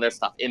trying to run their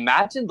stuff.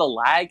 Imagine the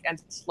lag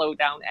and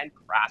slowdown and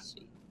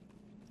crashing.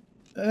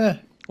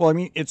 Well, I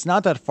mean, it's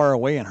not that far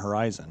away in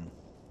Horizon.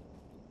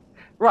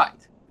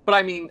 Right. But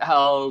I mean,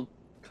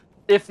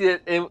 if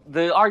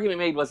the argument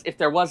made was if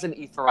there was an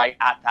Aetheryte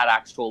at that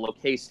actual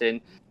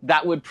location,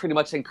 that would pretty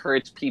much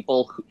encourage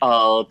people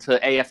to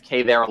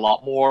AFK there a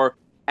lot more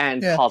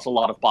and cause a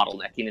lot of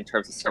bottlenecking in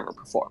terms of server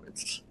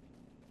performance.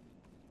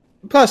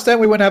 Plus, then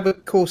we wouldn't have a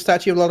cool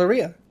statue of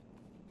Loteria.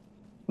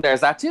 There's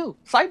that too.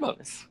 Side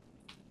bonus.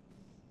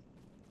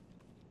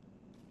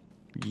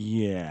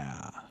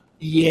 Yeah.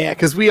 Yeah,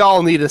 because we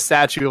all need a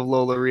statue of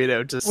Lola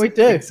Rito just We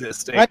do.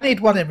 existing. I need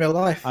one in real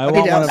life. I want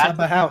need it one outside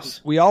my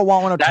house. We all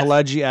want one of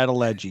Teleji at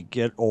Aleji.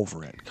 Get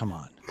over it. Come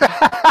on.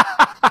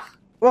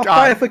 Well,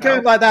 fine, if we're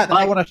going like that, then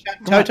I want a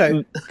Shan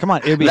Toto. Come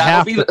on. It'd be That'll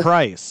half be the the-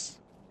 price.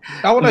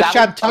 I want a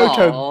Shan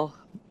Toto.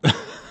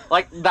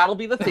 Like, that'll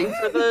be the thing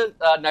for the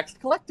next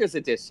collector's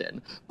edition.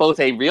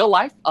 Both a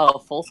real-life,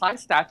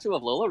 full-size statue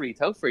of Lola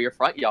Rito for your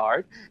front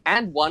yard,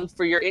 and one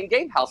for your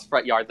in-game house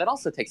front yard that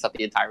also takes up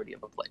the entirety of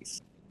the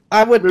place.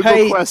 I would Moogle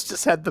pay. Quest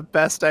just had the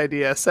best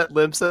idea. Set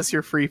Limsa as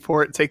your free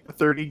port, take the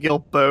 30 gil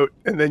boat,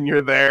 and then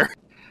you're there.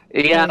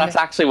 Yeah, that's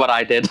actually what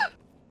I did.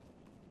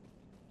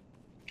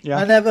 Yeah.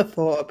 I never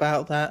thought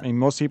about that. I mean,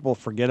 most people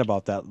forget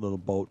about that little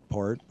boat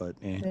port, but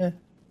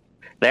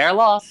Their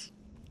loss.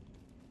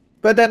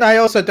 But then I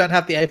also don't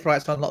have the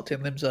Aetherites unlocked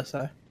in Limsa,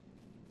 so.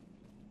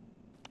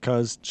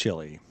 Because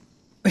chilly.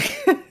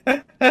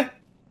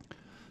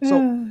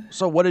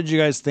 So what did you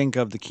guys think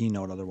of the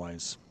keynote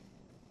otherwise?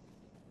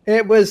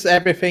 It was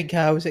everything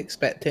I was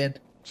expecting.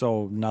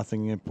 So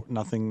nothing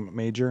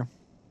major?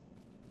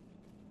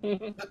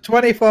 The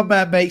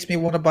 24-man makes me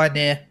want to buy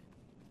Nier.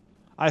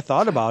 I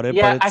thought about it,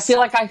 Yeah, but I feel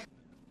like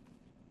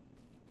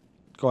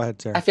Go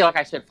ahead, Sarah. I feel like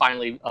I should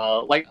finally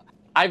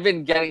I've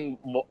been getting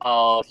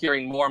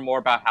hearing more and more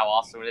about how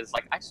awesome it is.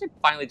 Like, I should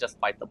finally just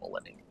bite the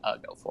bullet and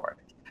go for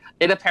it.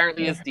 It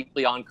apparently is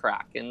deeply on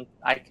crack, and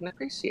I can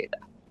appreciate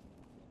that.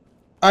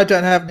 I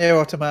don't have Nier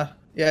Automata.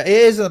 Yeah, it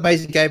is an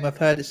amazing game. I've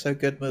heard it's so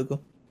good, Moogle.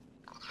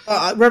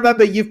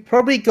 Remember, you've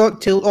probably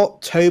got till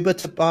October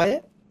to buy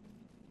it,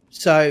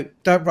 so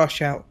don't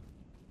rush out.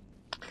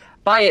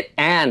 Buy it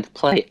and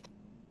play it.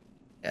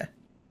 Yeah.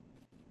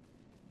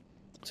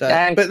 So,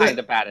 I'm but kind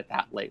of bad at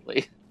that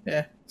lately.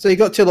 yeah. So you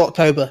got till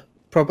October,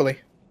 probably.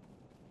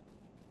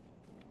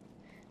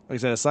 Like I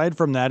said, aside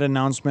from that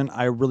announcement,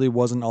 I really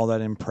wasn't all that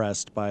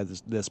impressed by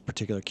this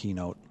particular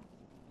keynote.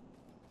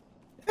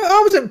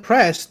 I was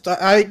impressed.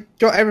 I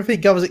got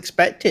everything I was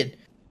expecting.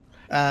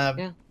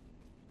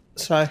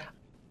 So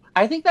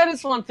I think that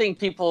is one thing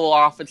people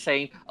are often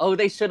saying, oh,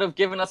 they should have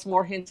given us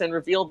more hints and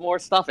revealed more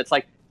stuff. It's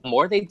like, the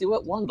more they do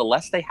at one, the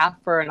less they have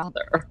for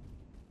another.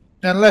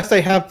 unless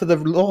they have for the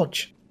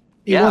launch,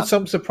 you want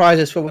some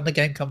surprises for when the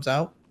game comes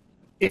out.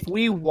 If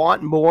we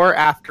want more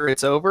after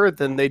it's over,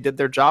 then they did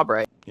their job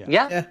right.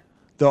 Yeah.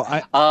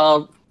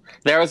 Though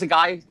there was a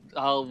guy,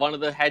 one of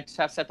the head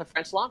chefs at the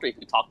French Laundry,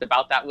 who talked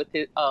about that with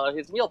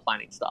his meal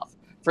planning stuff.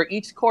 For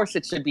each course,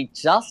 it should be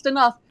just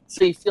enough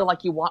so you feel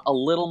like you want a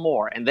little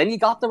more, and then you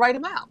got the right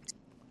amount.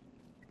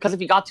 Because if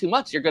you got too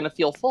much, you're going to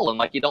feel full and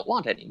like you don't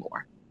want any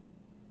more.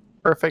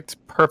 Perfect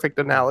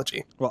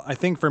analogy. Well, I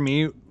think for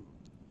me,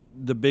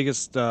 the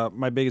biggest,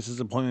 my biggest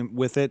disappointment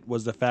with it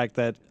was the fact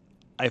that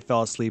I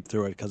fell asleep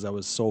through it because I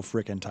was so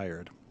freaking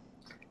tired.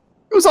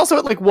 It was also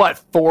at like what,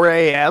 4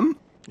 a.m.?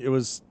 It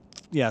was,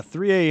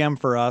 3 a.m.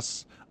 for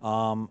us.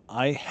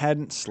 I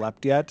hadn't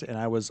slept yet, and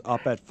I was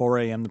up at 4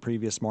 a.m. the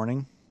previous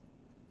morning.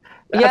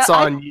 That's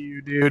on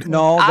you, dude.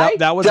 No,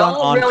 that was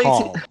on really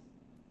call.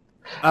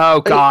 Oh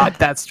God,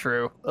 that's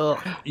true. Ugh.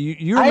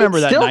 You remember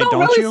that night, don't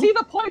don't really you? see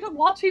the point of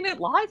watching it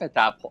live at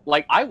that point.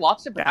 Like, I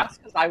watched it because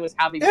I was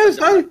having. Yes,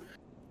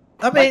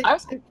 I mean, I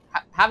was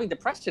having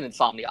depression,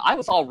 insomnia. I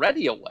was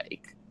already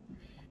awake.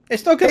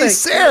 it's not gonna. Hey,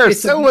 Sarah,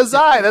 so was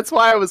I. That's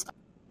why I was.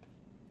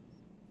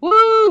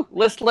 Woo!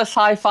 Listless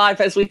high five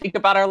as we think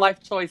about our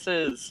life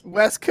choices.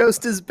 West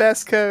Coast is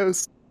best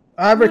coast.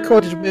 I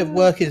recorded with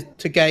working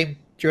to game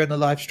during the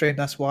live stream.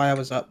 That's why I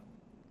was up.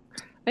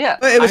 Yeah,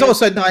 But it was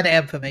also 9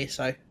 a.m. for me,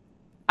 so.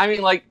 I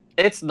mean, like,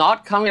 it's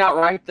not coming out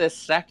right this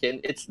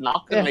second. It's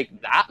not going to Yeah.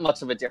 make that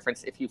much of a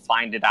difference if you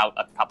find it out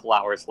a couple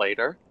hours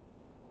later.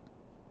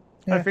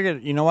 I Yeah.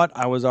 figured, you know what?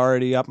 I was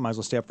already up. Might as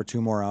well stay up for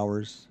 2 more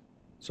hours.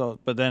 So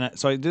I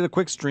did a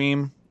quick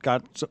stream.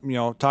 Got some,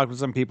 talked with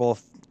some people.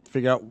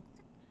 Figure out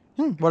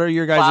what are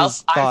your guys' Well,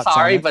 thoughts? I'm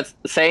sorry, on it? but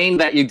saying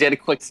that you did a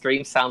quick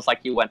stream sounds like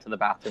you went to the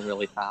bathroom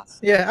really fast.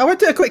 Yeah, I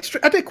did a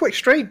quick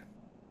stream.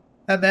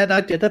 And then I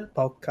did a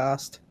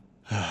podcast.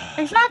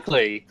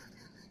 Exactly.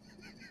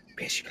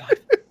 Bitch, you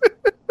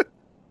like-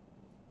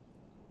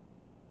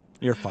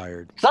 You're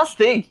fired Just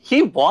think,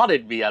 he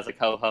wanted me as a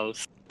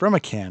co-host. from a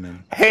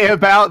cannon. Hey,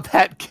 about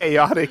that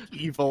chaotic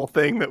evil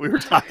thing that we were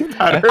talking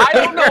about earlier. I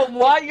don't know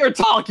what you're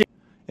talking.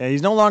 Yeah,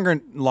 he's no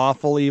longer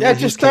lawful evil. Yeah,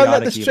 he's just don't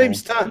let chaotic the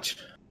streams evil. touch.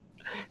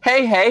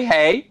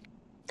 Hey.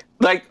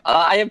 Like,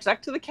 I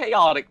object to the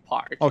chaotic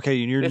part.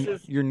 Okay, This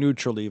is- you're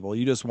neutral evil.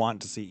 You just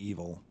want to see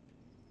evil.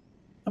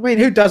 I mean,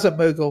 who doesn't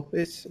Moogle?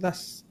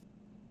 That's.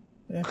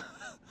 Yeah.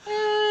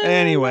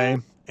 Anyway,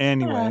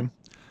 then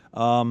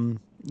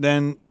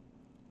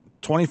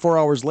 24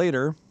 hours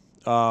later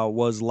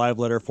was Live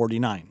Letter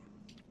 49.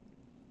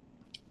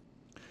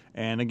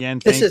 And again,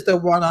 This is the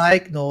one I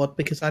ignored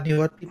because I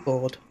knew I'd be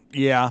bored.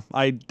 yeah,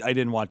 I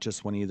didn't watch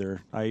this one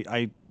either.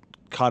 I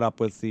caught up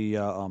with the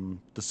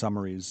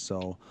summaries.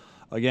 So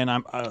again,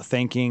 I'm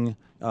thanking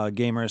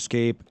Gamer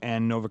Escape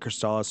and Nova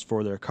Crystallis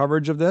for their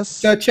coverage of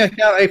this. Go check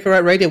out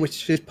A4 Radio,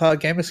 which is part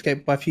of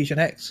Gamerscape by Fusion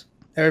X.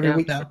 They're every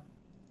week now.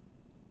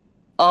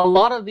 A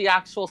lot of the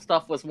actual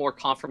stuff was more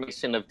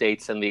confirmation of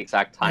dates and the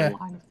exact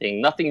timeline of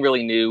thing. Nothing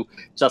really new,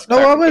 just No,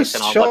 I was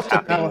clarification on what's shocked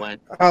happening about when.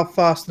 how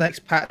fast the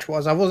next patch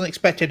was. I wasn't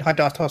expecting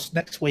Hydatos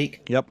next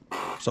week. Yep.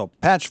 So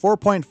patch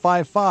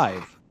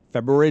 4.55,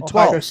 February Or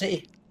Hydro 12th,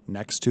 City.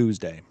 next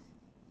Tuesday.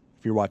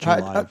 If you're watching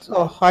live.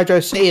 Or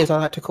Hydro City, as I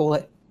like to call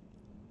it.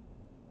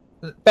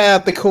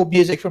 Better the cool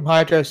music from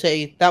Hydro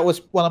City. That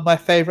was one of my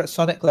favourite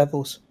Sonic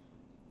levels.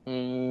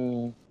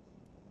 Mm,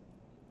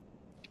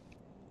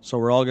 So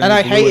we're all going And to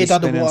I hated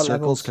spin in underwater circles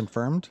levels.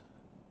 confirmed.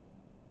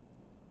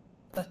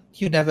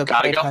 You never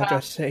Gotta played go Hydro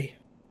fast. City.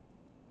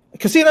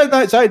 Casino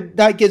Nights,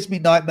 that gives me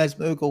nightmares,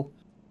 Moogle.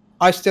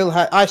 I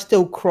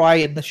still cry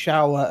in the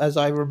shower as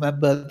I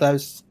remember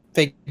those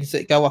things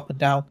that go up and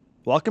down.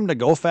 Welcome to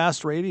Go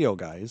Fast Radio,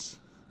 guys.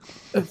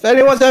 If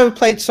anyone's ever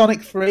played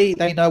Sonic 3,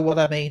 they know what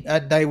I mean,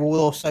 and they will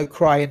also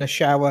cry in the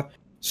shower,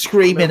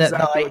 screaming Know at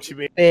exactly night. what you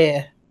mean.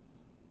 Fear.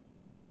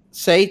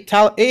 See,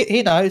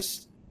 he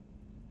knows.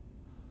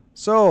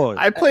 So,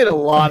 I played a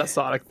lot of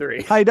Sonic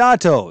 3.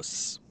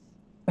 Hydatos.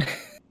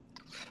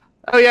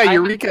 Oh yeah,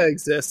 Eureka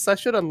exists. I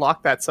should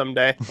unlock that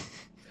someday.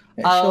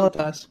 It sure Um,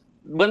 does.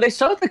 when they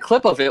showed the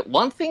clip of it,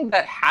 one thing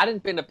that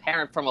hadn't been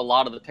apparent from a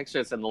lot of the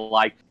pictures and the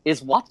like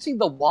is watching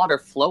the water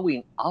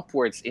flowing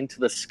upwards into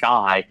the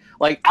sky.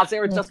 Like, as they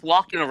were just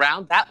walking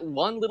around, that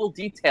one little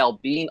detail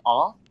being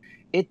off,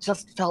 it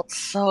just felt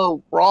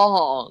so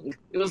wrong.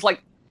 It was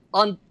like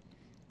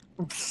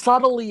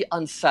subtly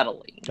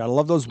unsettling. Gotta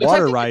love those Which I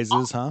water think is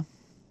rises, huh?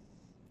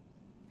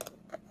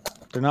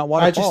 They're not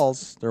I just-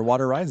 waterfalls, they're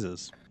water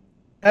rises.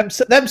 Them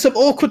some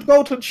awkward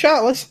golden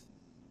showers.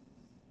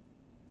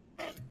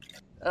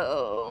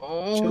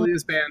 Oh.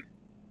 Julia's band.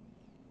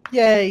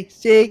 Yay!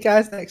 See you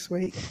guys next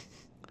week.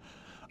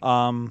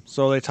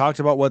 So they talked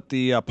about what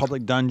the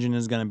public dungeon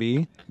is going to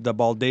be. The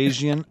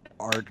Baldasian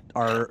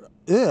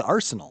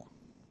Arsenal.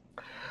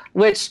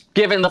 Which,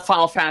 given the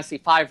Final Fantasy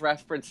V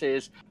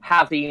references,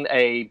 having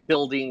a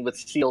building with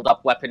sealed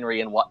up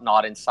weaponry and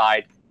whatnot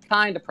inside,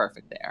 kind of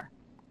perfect there.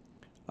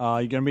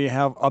 You're going to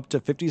have up to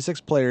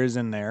 56 players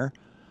in there.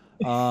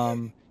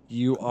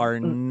 You are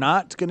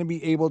not going to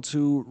be able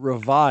to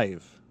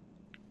revive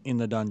in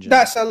the dungeon.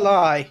 That's a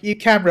lie. You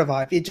can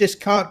revive. You just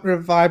can't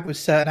revive with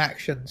certain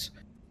actions.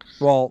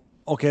 Well,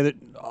 okay, the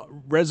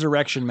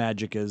resurrection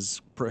magic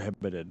is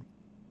prohibited.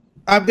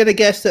 I'm going to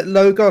guess that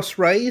Logos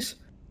Rays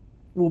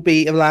will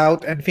be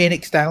allowed, and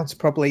Phoenix Downs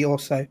probably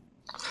also.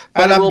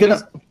 But And it I'm will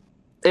gonna.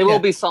 It Yeah. will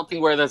be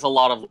something where there's a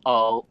lot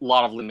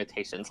of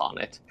limitations on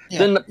it. Yeah,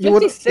 Then the you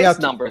would- 56 yeah.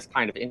 number is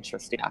kind of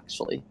interesting,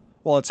 actually.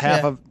 Well, it's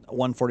half Yeah. of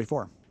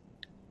 144.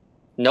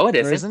 No, it Or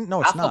isn't. isn't?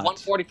 No, it's Half not. of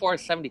 144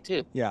 is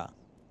 72. Yeah.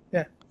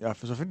 Yeah.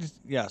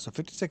 Yeah. So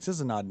 56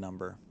 is an odd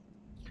number.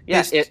 Yeah,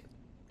 It's-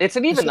 it's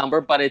an even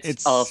number, but it's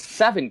it's-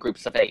 7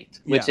 groups of 8,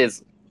 which Yeah.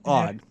 is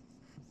Odd.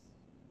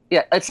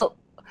 yeah. It's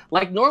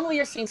like normally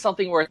you're seeing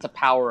something where it's a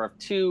power of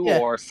 2 Yeah.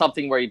 or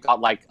something where you've got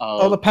like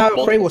the power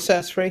of 3 will set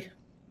us free.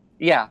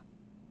 Yeah.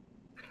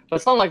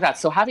 But something like that.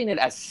 So having it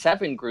as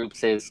 7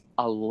 groups is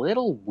a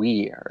little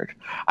weird.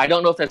 I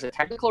don't know if there's a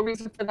technical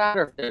reason for that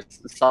or if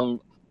there's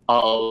some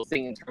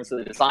thing in terms of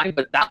the design,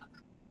 but that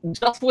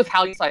just with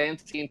how I am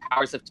seeing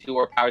powers of 2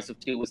 or powers of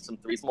 2 with some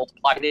 3s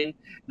multiplied in,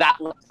 that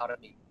leapt out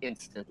at me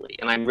instantly.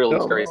 And I'm really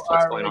curious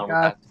what's going on with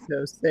that.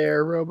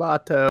 There,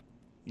 Roboto.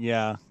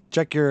 Yeah.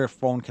 Check your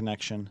phone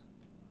connection.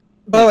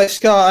 By the way,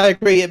 Scott, I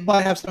agree. It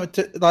might have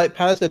something to, like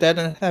Powers of Dead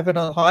and Heaven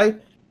on High,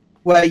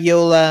 where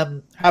you'll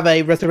have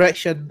a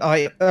resurrection,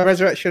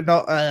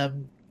 not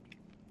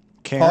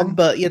Karen?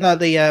 but you know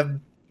the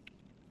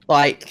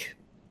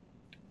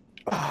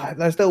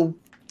those little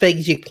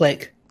things you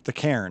click. The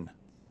Cairn.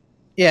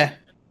 Yeah.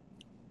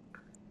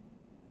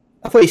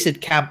 I thought you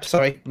said camp.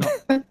 Sorry.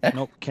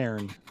 Nope,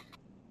 Karen.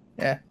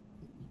 Yeah.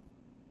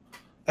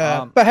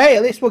 Um, But hey,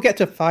 at least we'll get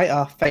to fight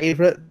our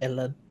favorite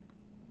villain.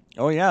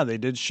 Oh yeah, they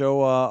did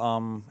show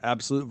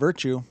Absolute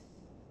Virtue.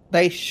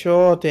 They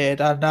sure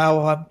did, and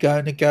now I'm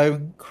going to go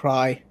and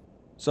cry.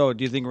 So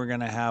do you think we're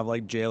gonna have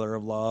like Jailer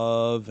of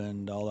Love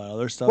and all that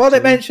other stuff? Well, they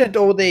too? mentioned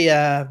all the.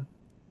 I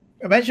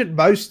mentioned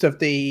most of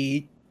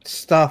the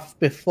stuff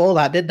before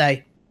that, didn't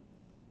they?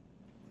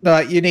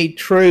 Like you need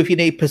truth, you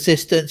need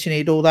persistence, you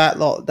need all that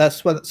lot.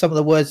 That's what some of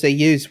the words they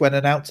used when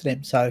announcing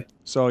him. So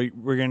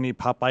we're gonna need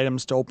pop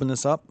items to open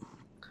this up.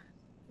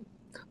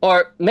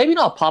 Or maybe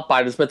not pop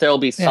items, but there'll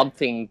be Yeah.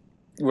 something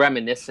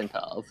reminiscent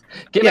of.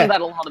 Given Yeah.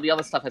 that a lot of the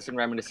other stuff has been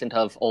reminiscent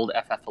of old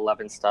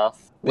FF11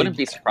 stuff, wouldn't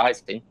be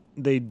surprising.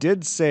 They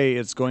did say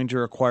it's going to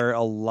require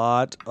a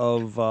lot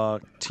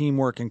of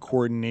teamwork and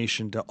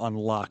coordination to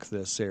unlock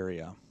this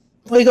area.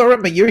 well, you got to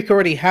remember, Eureka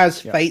already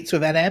has Yeah. fates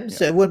with NMs,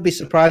 so it wouldn't be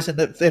surprising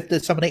that if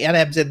there's some of the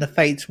NMs in the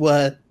fates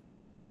were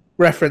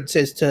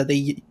references to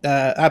the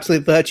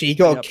Absolute Virtue, you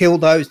got to Yep. kill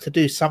those to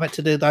do something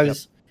to do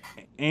those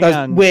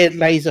And weird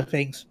laser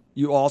things.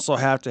 you also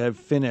have to have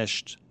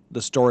finished the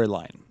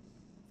storyline.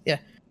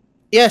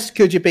 Yes,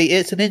 could you be?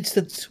 It's an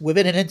instance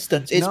within an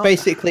instance. It's No.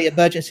 basically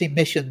emergency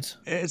missions.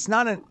 It's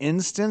not an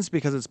instance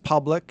because it's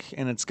public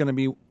and it's going to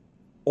be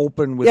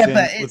open within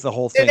but with the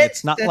whole an thing.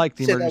 It's not like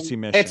the instance, emergency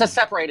mission. It's a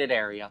separated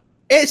area.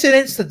 It's an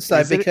instance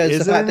though, because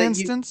is the it fact an that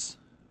instance?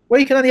 well,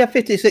 you can only have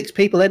 56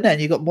 people in there, and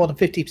you've got more than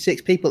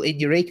 56 people in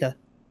Eureka.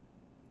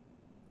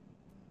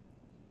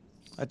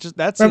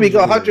 That's Remember, you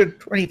got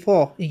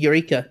 124 in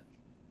Eureka.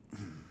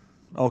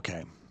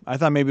 Okay. I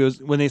thought maybe it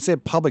was when they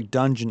said public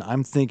dungeon.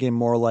 I'm thinking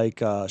more like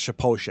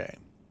Shapoche.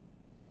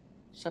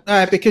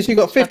 No, because you've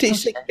got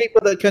 56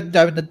 people that can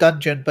go in the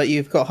dungeon, but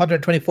you've got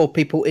 124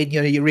 people in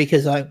your Eureka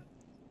zone.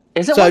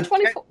 Is it So-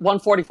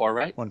 144,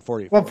 right?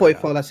 144.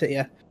 144, that's it,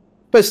 yeah.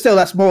 But still,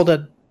 that's more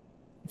than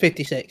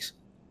 56.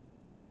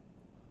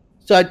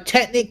 So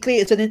technically,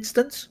 it's an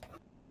instance.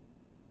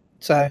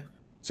 So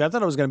So I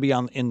thought it was going to be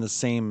in the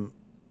same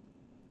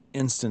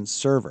instance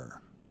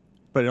server,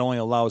 but it only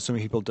allows so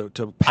many people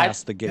to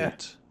pass the yeah.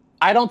 gate.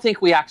 I don't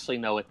think we actually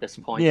know at this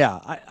point. Yeah,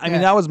 I mean Yeah.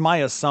 that was my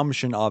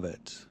assumption of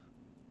it.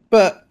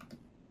 but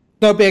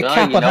there'll be a Well,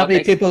 cap you on know, how many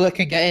they- people that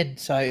can get in.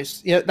 So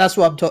that's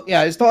what I'm talking.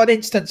 Yeah, it's not an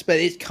instance, but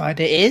it kind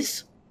of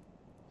is.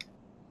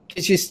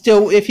 Because you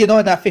still, if you're not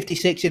in that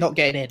 56, you're not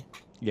getting in.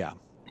 Yeah.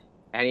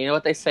 And you know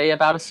what they say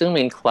about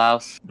assuming,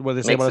 Klaus? What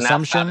they say Makes about an ass out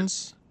of it.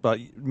 assumptions, but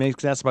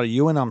makes that's about a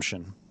you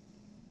assumption.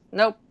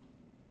 Nope.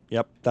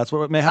 Yep, that's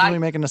what may have I- to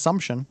make an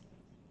assumption.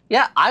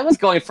 Yeah, I was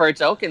going for a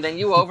joke, and then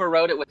you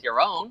overrode it with your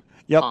own.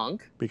 Yep,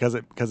 Punk. because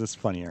it's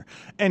funnier.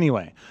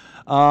 Anyway,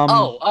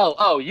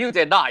 Oh, you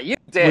did not. You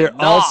did we're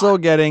not. also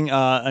getting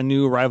a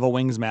new Rival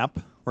Wings map.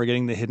 We're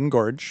getting the Hidden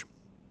Gorge.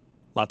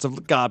 Lots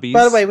of gobbies.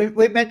 By the way,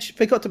 we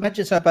forgot to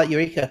mention something about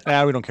Eureka.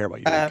 we don't care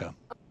about Eureka.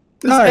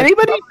 Does No.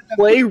 anybody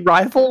play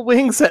Rival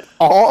Wings at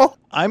all?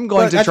 I'm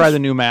going Look, to I try just- the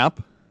new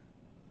map.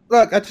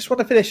 Look, I just want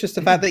to finish just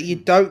the fact that you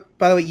don't,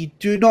 by the way, you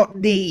do not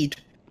need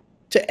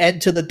to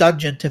enter the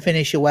dungeon to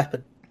finish your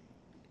weapon.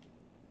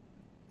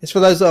 It's for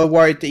those that are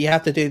worried that you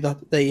have to do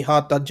the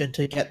hard dungeon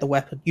to get the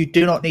weapon. You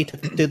do not need to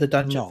do the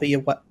dungeon No. for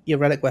your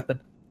relic weapon.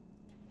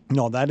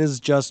 No, that is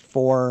just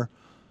for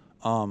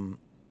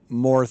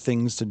more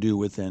things to do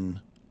within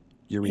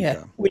Eureka.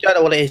 Yeah, we don't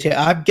know what it is yet.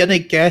 I'm gonna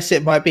guess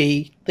it might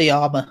be the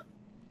armor.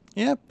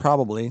 Yeah,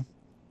 probably.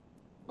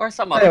 Or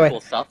some other Anyway.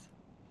 cool stuff.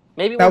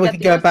 Maybe Now we'll we get can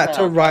the go Earth back to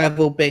Bell.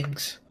 rival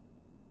Bings.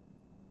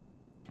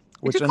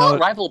 Would Which you call it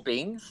rival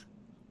beings?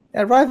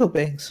 Yeah, rival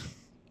Bings.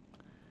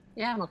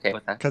 Yeah, I'm okay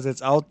with that. because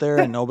it's out there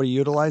and nobody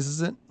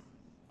utilizes it.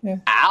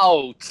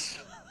 Out.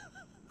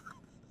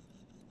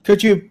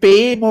 Could you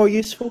be more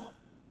useful?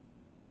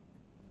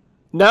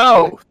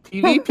 No,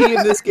 PvP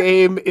in this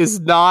game is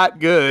not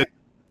good.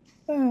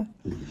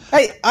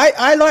 Hey,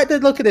 I like the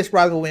look of this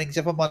Rival Wings,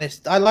 if I'm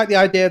honest. I like the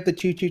idea of the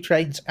choo-choo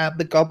trains and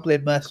the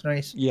Goblin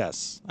mercenaries.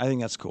 Yes, I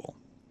think that's cool.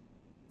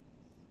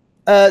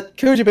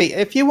 Kujabi,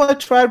 if you want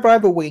to try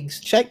Rival Wings,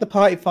 check the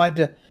Party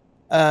Finder.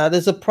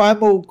 There's a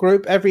primal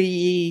group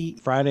every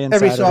Friday and so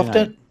Saturday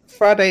often. night.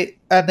 Friday,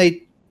 and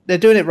they're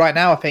doing it right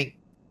now, I think.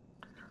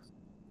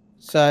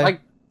 So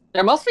Like,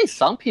 there must be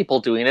some people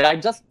doing it. I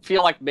just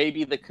feel like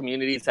maybe the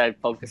communities that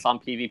focus on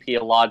PvP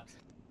a lot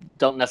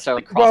don't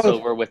necessarily cross Well-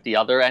 over with the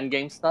other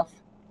endgame stuff.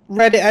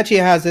 Reddit actually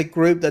has a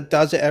group that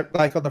does it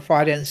like on the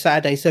Friday and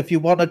Saturday. So if you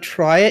want to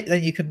try it,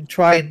 then you can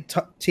try and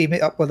team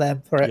it up with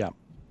them for it. Yeah.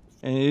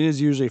 And it is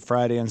usually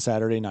Friday and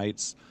Saturday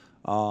nights.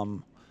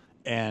 And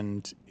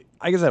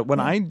like I said, when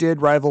I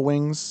did Rival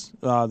Wings,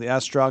 the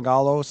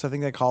Astragallos, I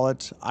think they call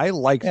it, I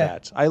like Yeah.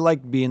 that. I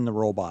like being the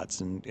robots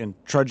and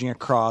trudging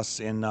across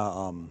in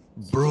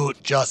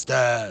brute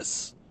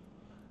justice.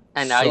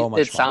 And now So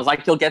much it sounds fun.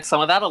 like you'll get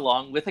some of that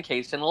along with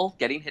occasional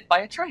getting hit by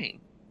a train.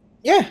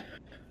 Yeah.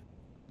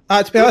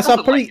 To be Who honest, I'm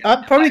doesn't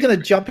like probably it? going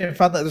to jump in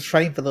front of the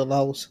train for the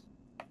lulz.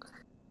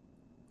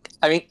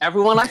 I mean,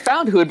 everyone I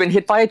found who had been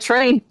hit by a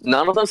train,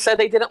 none of them said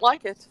they didn't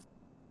like it.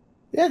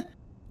 Yeah,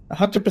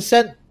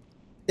 100%.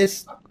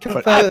 It's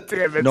confirmed.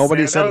 Damn it,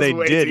 Nobody Sam, said that was they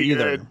way did too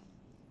either. good.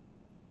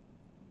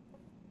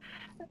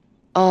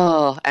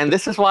 Oh, and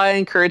this is why I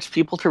encourage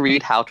people to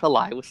read How to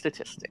Lie with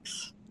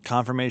Statistics.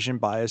 Confirmation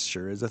bias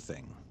sure is a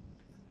thing.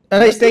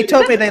 And they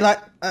told me they like.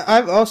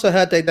 I've also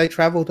heard they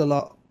traveled a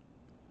lot.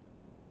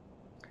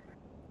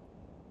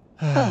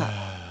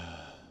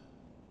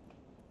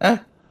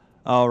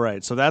 All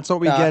right, so that's what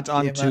we God get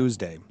on damn it.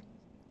 Tuesday.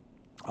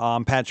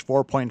 Patch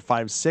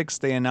 4.56,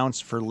 they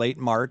announced for late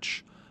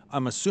March.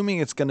 I'm assuming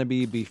it's going to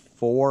be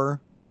before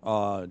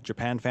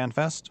Japan Fan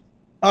Fest.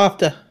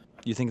 After,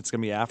 You think it's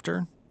going to be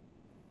after?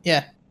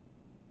 yeah,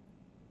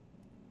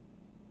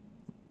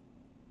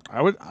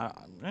 I would.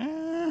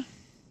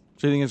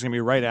 So you think it's going to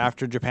be right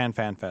after Japan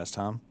Fan Fest,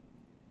 huh?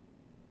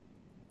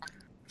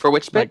 For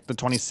which bit? Like the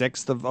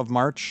 26th of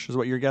March is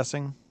what you're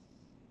guessing?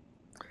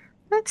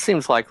 That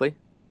seems likely.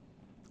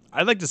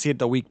 I'd like to see it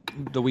the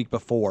week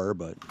before,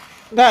 but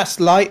that's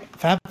light.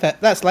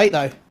 That's late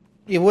though.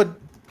 You would.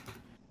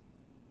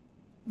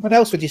 What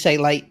else would you say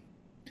late?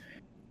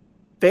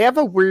 They have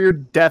a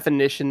weird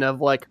definition of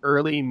like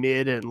early,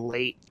 mid, and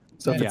late.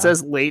 So if Yeah. it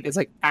says late, it's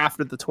like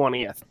after the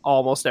 20th,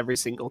 almost every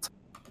single time.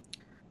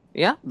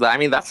 Yeah, I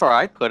mean, that's where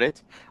I'd put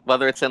it.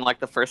 Whether it's in like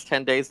the first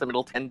 10 days, the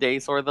middle 10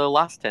 days, or the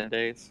last 10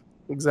 days.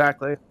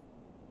 Exactly.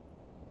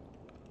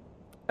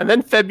 And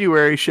then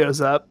February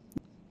shows up.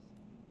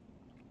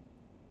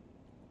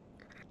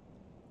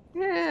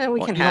 Yeah, we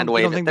Well, can you hand don't,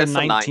 wave you don't it. think There's the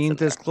some nines in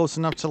 19th is there. close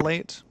enough to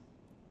late?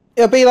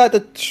 It'll be like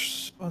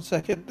the 1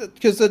 second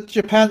because the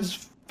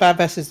Japan's Fan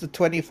Fest is the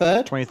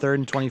 23rd. 23rd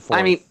and 24th.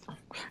 I mean,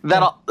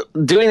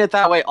 doing it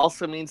that way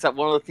also means that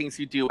one of the things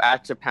you do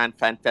at Japan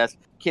Fan Fest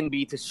can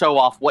be to show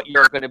off what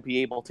you're going to be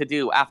able to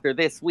do after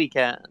this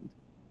weekend.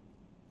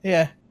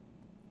 Yeah.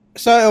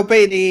 So it'll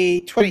be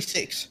the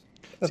 26th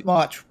of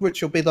March,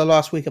 which will be the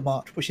last week of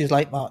March, which is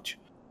late March.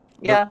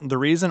 Yeah, The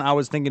reason I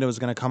was thinking it was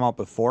going to come out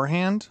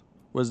beforehand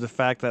was the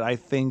fact that I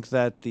think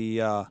that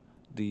the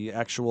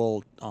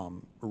actual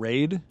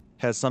raid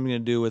has something to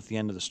do with the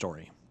end of the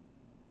story.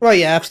 Well,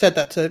 yeah, I've said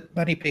that to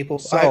many people.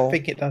 So- I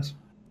think it does.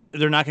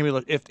 They're not going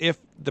to be able if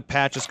the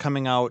patch is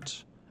coming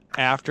out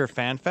after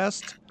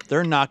FanFest,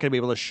 they're not going to be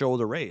able to show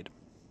the raid.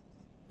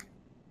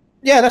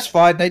 Yeah, that's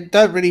fine. They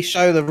don't really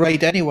show the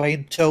raid anyway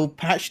until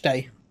patch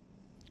day.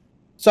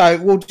 So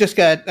we'll just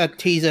get a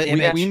teaser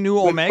image. We knew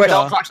with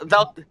Omega.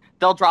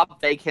 they'll drop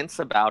vague hints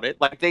about it.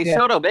 Like they Yeah.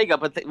 showed Omega,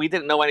 but we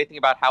didn't know anything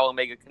about how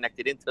Omega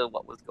connected into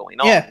what was going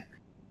on. Yeah,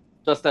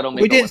 Just that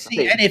Omega we didn't was a see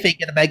thing. anything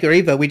in Omega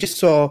either. We just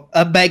saw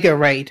a Mega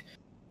raid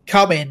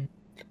come in,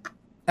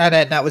 and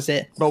then that was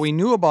it. But we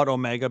knew about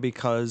Omega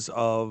because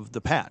of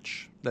the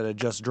patch that had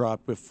just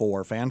dropped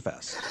before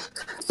FanFest.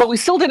 But we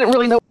still didn't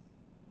really know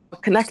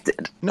what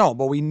connected. No,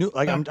 but we knew.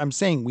 Like I'm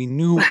saying, we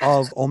knew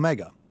of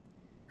Omega.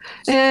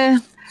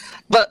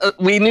 But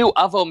we knew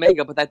of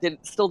Omega, but that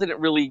still didn't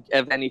really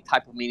have any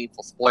type of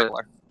meaningful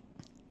spoiler.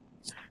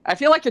 I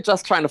feel like you're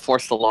just trying to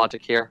force the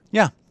logic here.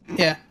 Yeah,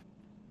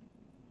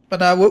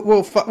 but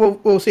we'll see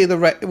we'll see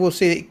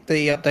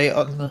the update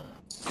on the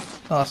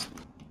last.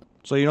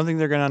 So you don't think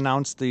they're going to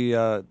announce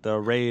the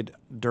raid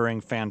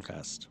during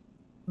FanFest?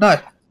 No,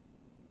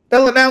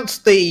 they'll announce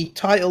the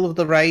title of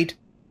the raid,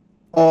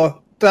 or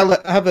they'll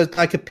have a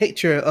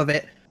picture of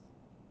it,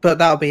 but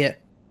that'll be it.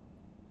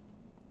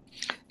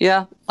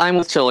 Yeah, I'm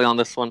with Chili on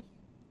this one.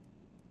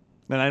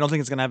 Then I don't think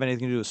it's going to have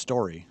anything to do with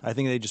story. I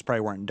think they just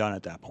probably weren't done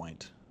at that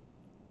point.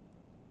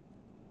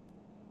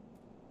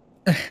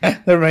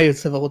 The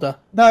Raids of Order.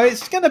 No,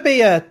 it's gonna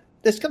be a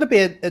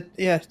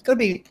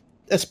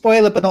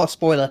spoiler, but not a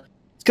spoiler.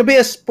 It's gonna be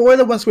a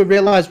spoiler once we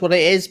realize what it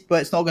is,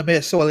 but it's not gonna be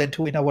a spoiler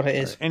until we know what it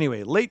is.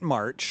 Anyway, late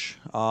March,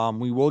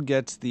 we will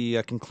get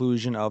the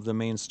conclusion of the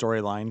main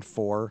storyline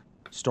for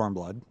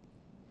Stormblood.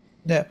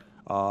 Yeah.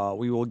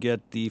 We will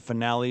get the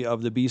finale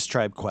of the Beast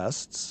Tribe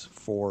quests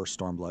for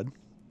Stormblood.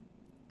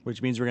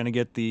 which means we're going to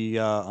get the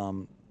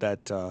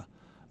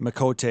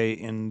Makote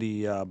in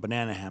the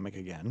banana hammock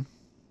again.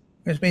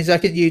 Which means I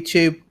can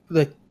YouTube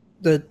the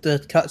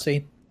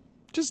cutscene.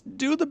 Just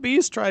do the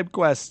Beast Tribe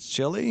quests,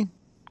 Chili.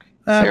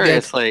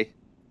 Seriously.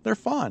 They're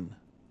fun.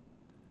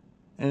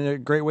 And a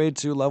great way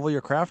to level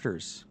your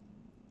crafters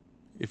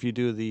if you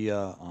do the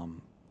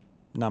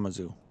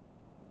Namazu.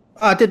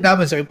 Oh, I did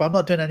Namazu, but I'm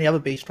not doing any other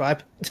Beast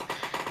Tribe.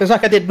 It's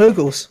like I did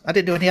Moogles. I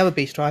didn't do any other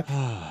Beast Tribe.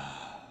 I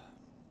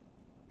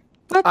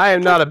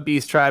am not a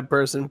Beast Tribe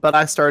person, but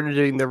I started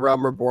doing the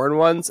Realm Reborn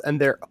ones, and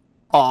they're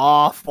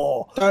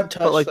awful. Don't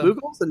touch But like them.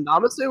 Moogles and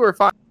Namazu are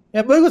fine.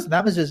 Yeah, Moogles and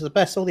Namazu is the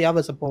best. All the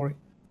others are boring.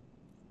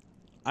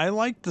 I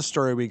like the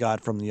story we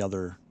got from the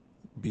other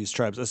Beast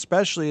Tribes,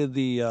 especially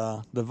the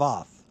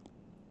Voth.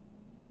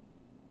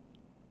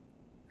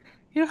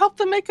 You helped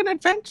them make an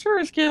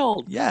adventurers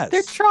guild. Yes.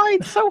 They're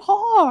trying so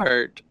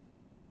hard.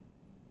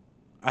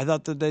 I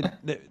thought that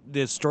the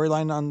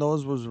storyline on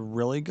those was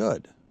really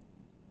good.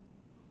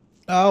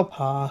 I'll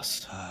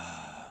pass.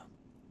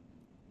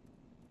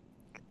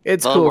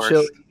 It's The cool, worst.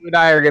 Chili. You and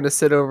I are going to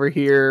sit over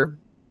here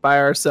by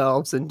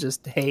ourselves and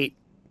just hate.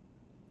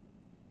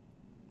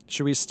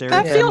 Should we stare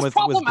That at them feels with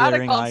problematic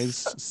glaring on-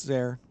 eyes,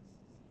 stare?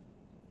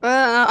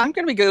 I'm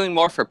going to be going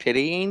more for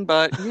pitying,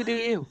 but you do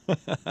you.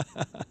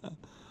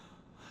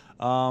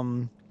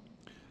 And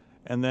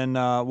then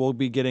we'll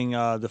be getting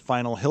the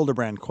final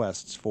Hildebrand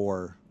quests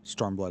for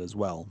Stormblood as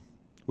well,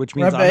 which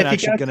means Remember, I'm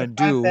if you actually go going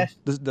to to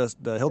do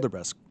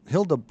the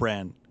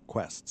Hildebrand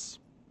quests.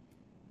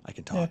 I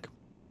can talk.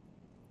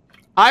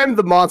 I'm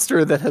the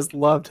monster that has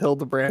loved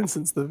Hildebrand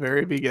since the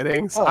very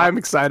beginning, so Oh. I'm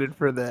excited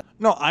for that.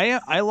 No,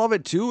 I love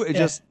it too. It Yeah.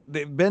 just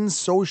they've been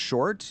so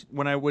short.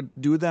 When I would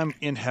do them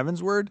in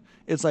Heavensward,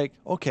 it's like,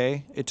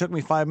 okay, it took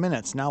me 5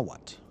 minutes. Now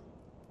what?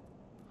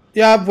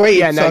 Yeah, I'm waiting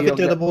Yeah, so now I can you'll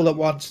do get- them all at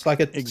once, like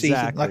a season,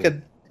 Exactly. like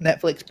a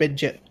Netflix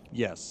binge it.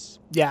 Yes.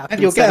 Yeah,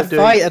 And you'll instead get a of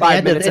doing fight at the 5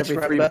 end of minutes this, every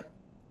 3 remember?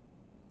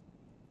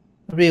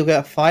 Maybe you'll get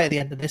a fight at the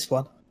end of this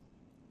one.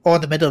 Or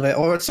in the middle of it,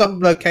 or at some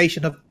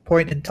location of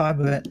point in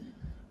time of it.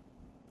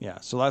 Yeah.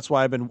 So that's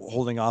why I've been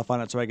holding off on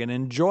it so I can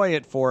enjoy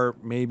it for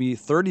maybe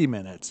 30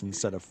 minutes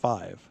instead of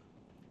 5.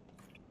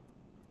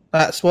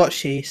 That's what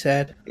she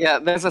said. Yeah,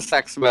 there's a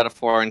sex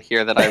metaphor in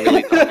here that I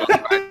really don't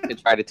want to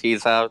try to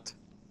tease out.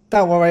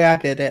 Don't worry, I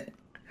did it.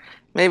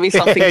 Maybe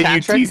something you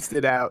tantric. teased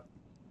it out.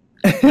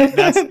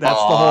 That's the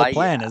whole Aw,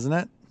 plan, yeah. isn't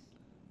it?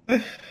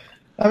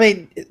 I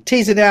mean,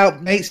 teasing it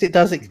out makes it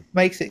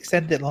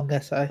extend it longer.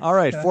 So All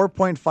right, yeah.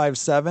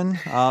 4.57.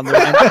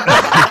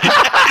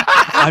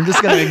 I'm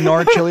just going to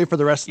ignore Chili for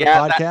the rest of the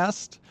Yeah, that-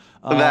 podcast.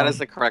 That is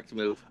the correct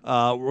move.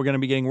 We're going to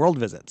be getting world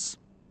visits.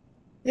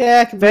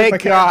 Yeah, I can move my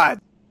Thank character.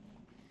 God.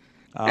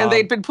 And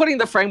they've been putting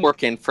the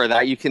framework in for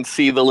that. You can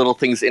see the little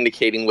things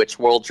indicating which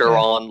world you're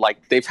on.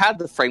 Like, they've had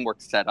the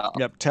framework set up.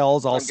 Yep,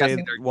 tells. I'll I'm say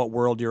guessing they're- what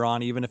world you're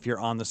on, even if you're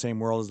on the same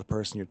world as the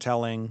person you're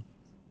telling.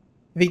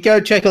 If you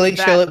go check a link,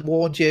 That- Shell, it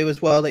warns you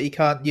as well that you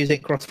can't use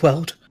it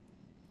cross-world.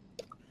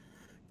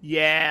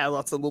 Yeah,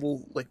 lots of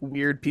little like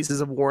weird pieces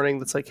of warning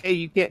that's like, hey,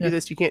 you can't Yeah. do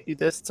this, you can't do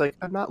this. It's like,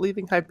 I'm not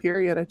leaving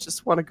Hyperion, I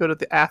just want to go to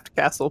the Aft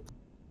Castle.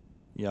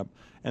 Yep.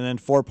 And then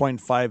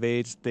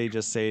 4.58, they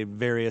just say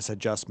various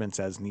adjustments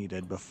as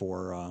needed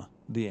before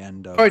the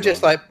end of. Or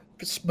just like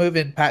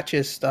smoothing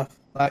patches stuff.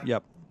 Like,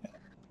 Yep.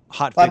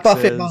 Hot Like fixes.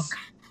 Buffett Monk.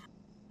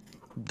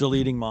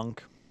 Deleting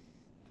Monk.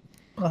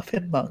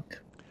 Muffin Monk.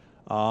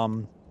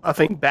 I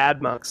think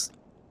bad monks.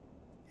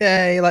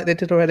 Yeah, like they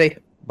did already.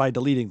 By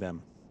deleting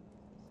them.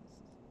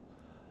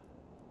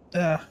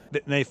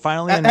 They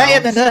finally Hey, and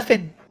the announced.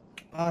 nerfing.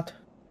 God.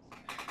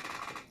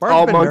 Bard's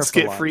All been monks nerfed a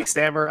get lot. free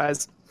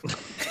samurais.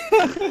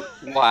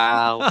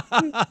 Wow.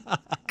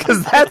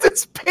 Because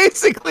it's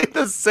basically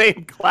the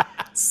same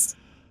class.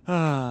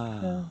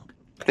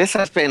 This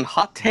has been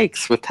Hot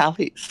Takes with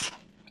Tallies.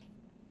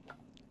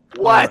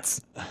 What?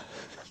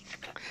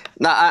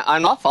 No,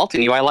 I'm not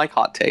faulting you. I like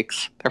hot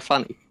takes. They're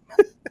funny.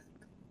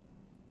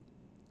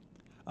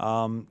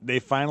 They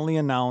finally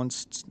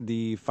announced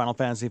the Final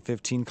Fantasy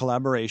 15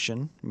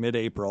 collaboration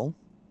mid-April,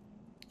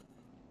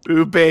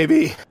 Ooh,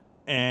 baby.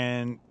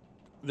 and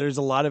there's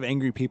a lot of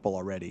angry people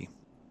already.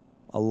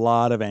 A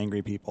lot of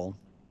angry people.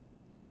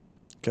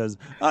 Because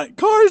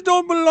cars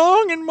don't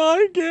belong in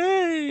my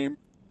game.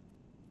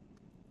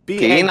 Be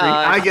Be angry.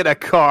 nice. I get a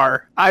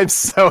car. I'm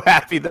so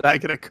happy that I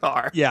get a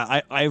car.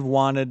 Yeah, I've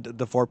wanted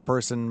the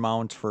 4-person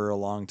mount for a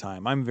long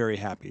time. I'm very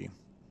happy.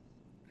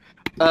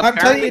 I'm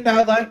telling you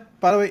now, though.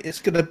 By the way,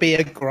 it's going to be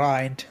a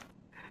grind.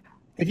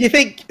 If you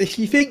think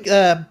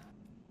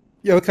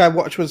Yokai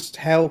Watch was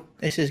hell,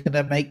 this is going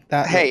to make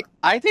that. Hey,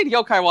 I did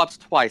Yokai Watch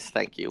twice,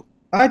 thank you.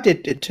 I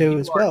did it too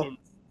as You are well.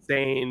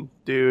 Insane,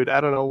 dude. I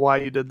don't know why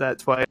you did that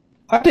twice.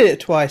 I did it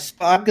twice,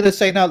 but I'm going to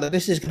say now that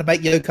this is going to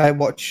make Yokai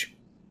Watch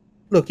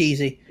look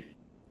easy.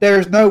 There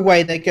is no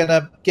way they're going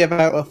to give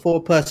out a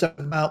 4-person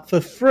mount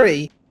for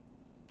free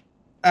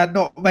and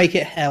not make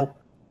it hell.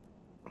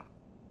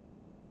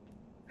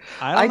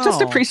 I don't just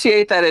know.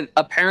 appreciate that it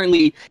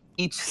apparently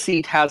each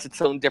seat has its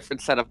own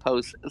different set of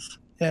poses.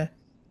 Yeah.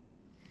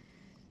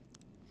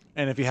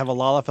 And if you have a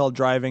Lalafell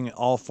driving,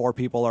 all 4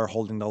 people are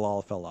holding the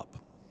Lalafell up.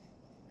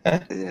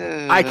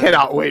 I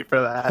cannot wait for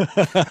that.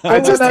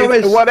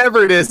 All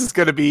Whatever it is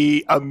going to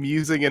be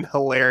amusing and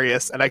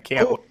hilarious, and I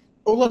can't wait.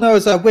 All I know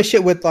is I wish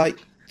it would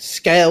like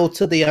scale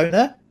to the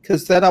owner,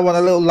 because then I want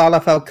a little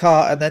Lalafell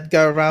cart and then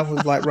go around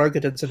with like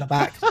Rogadins in the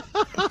back.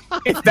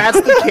 If that's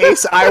the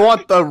case, I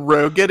want the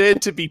Rogadin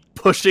to be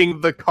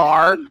pushing the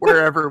car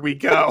wherever we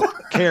go.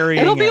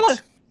 Carrying It'll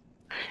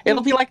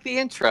be like the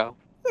intro.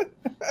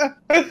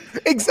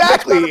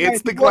 Exactly.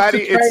 It's the Watch the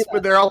gladiator. It's trailer.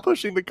 when they're all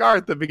pushing the car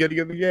at the beginning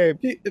of the game.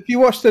 If you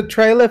watch the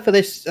trailer for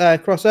this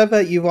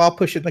crossover, you are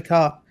pushing the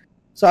car.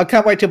 So I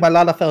can't wait till my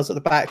Lalafell's at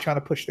the back trying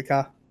to push the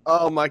car.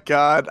 Oh my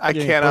god, I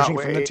Getting cannot pushing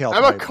from the wait. tailpipe.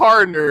 I'm a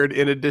car nerd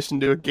in addition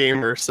to a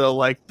gamer, so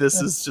like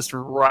this is just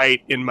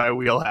right in my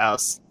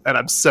wheelhouse, and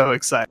I'm so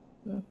excited.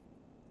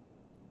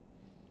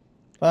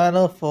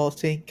 Final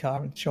 14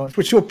 car insurance,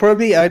 which will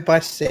probably be owned by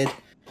Sid.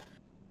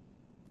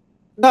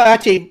 No,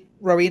 actually,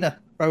 Rowena.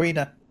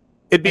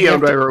 It'd be And you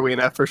owned by have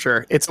Rowena for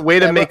sure. It's a way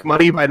to Yeah, make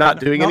money by not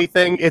doing No.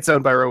 anything. It's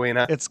owned by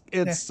Rowena. It's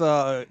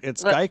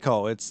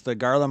Geico. It's the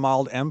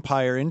Garlemald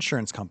Empire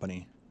Insurance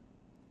Company.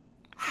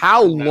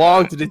 How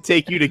long did it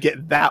take you to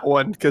get that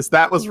one? Because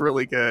that was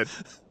really good.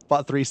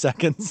 About 3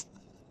 seconds.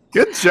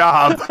 Good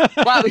job.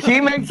 Wow, he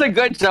makes a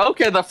good joke,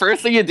 and the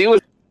first thing you do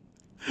is,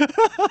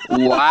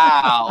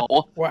 wow.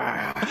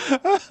 Wow.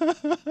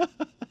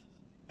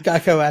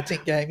 Geico ads in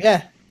game.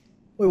 Yeah,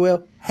 we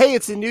will. Hey,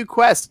 it's a new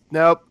quest.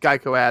 Nope,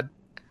 Geico ad.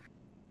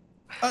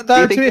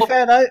 Though, Do to you be think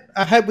fair, though,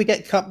 I hope we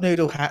get cup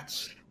noodle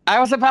hats. I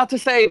was about to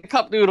say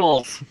cup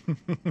noodles.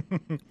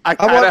 I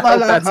kind of my hope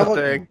lad- that's I a want-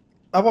 thing.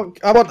 I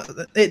want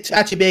it to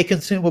actually be a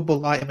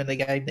consumable item in the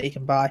game that you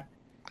can buy.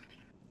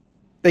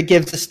 That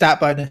gives a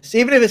stat bonus,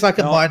 even if it's like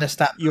a No, minor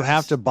stat. You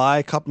have to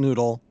buy Cup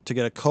Noodle to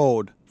get a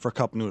code for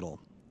Cup Noodle.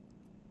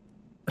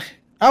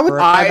 I would.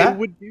 buy I that.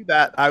 would do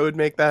that. I would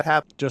make that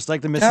happen. Just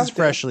like the Mrs. Count it.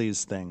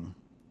 Freshly's thing.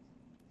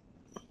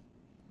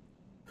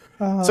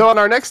 So on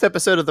our next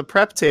episode of the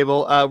Prep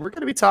Table, we're going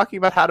to be talking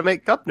about how to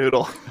make cup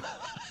noodle.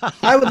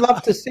 I would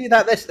love to see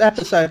that this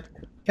episode.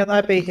 Can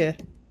I be here?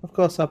 Of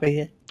course, I'll be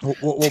here.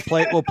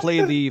 We'll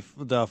play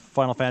the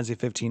Final Fantasy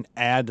 15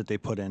 ad that they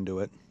put into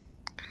it.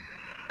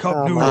 Cup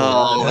Oh, Noodle.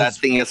 Oh, that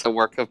thing is a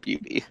work of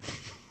beauty.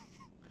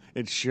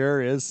 It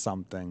sure is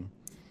something.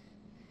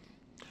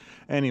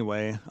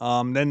 Anyway,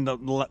 then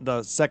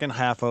the second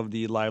half of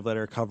the live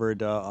letter covered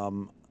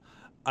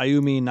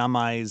Ayumi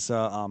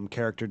Namai's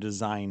character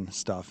design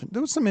stuff.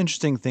 There was some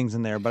interesting things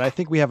in there, but I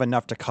think we have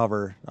enough to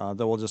cover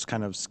that we'll just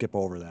kind of skip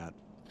over that.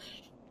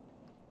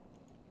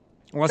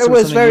 Unless It there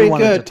was was something very you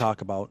wanted to good.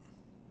 talk about.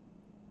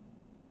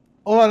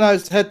 All I know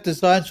is her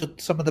designs were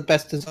some of the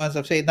best designs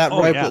I've seen. That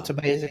Oh, robe yeah. looked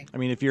amazing. I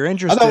mean, if you're I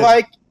interested, don't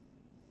like.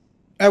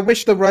 I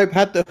wish the robe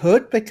had the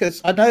hood because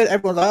I know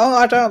everyone's like, "Oh,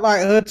 I don't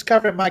like hoods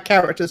covering my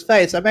character's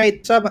face." I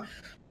made some.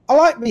 I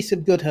like me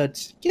some good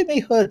hoods. Give me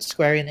hoods,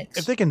 Square Enix.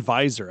 if they can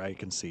visor, I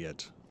can see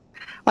it.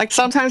 Like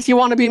sometimes you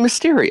want to be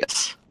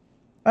mysterious.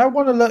 I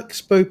want to look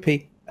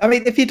spoopy. I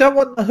mean, if you don't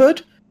want the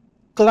hood,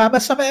 glamour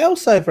something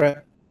else over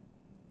it.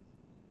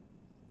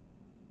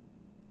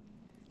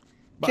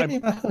 But Give me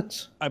my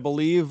hoods. I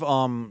believe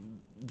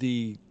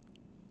the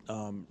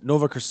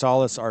Nova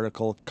Chrysalis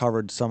article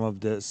covered some of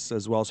this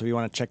as well. So if you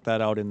want to check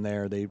that out in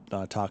there, they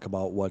talk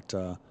about what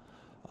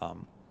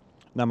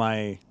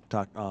Namai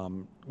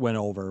went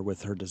over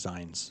with her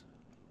designs.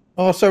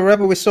 Also,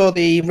 remember we saw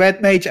the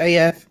Red Mage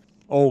AF,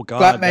 Oh God,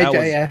 Black Mage that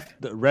was AF.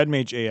 the Red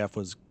Mage AF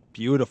was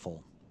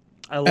beautiful.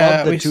 I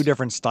love the we two s-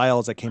 different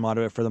styles that came out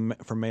of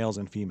it for males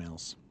and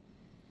females.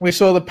 We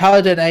saw the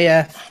Paladin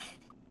AF.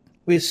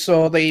 We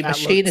saw the That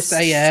Machinist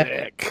looks AF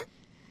sick.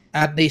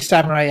 and the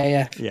Samurai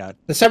AF. Yeah,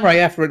 The Samurai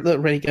AF looked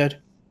really good.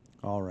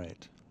 all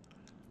right.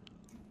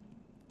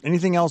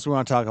 Anything else we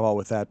want to talk about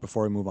with that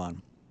before we move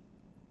on?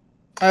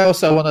 I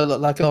also want to look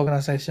like an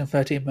Organization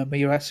 13 member,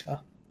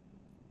 Ureska.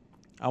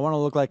 I want to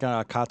look like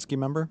a Akatsuki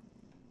member.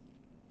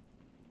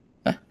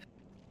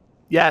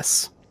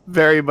 Yes,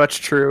 very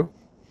much true.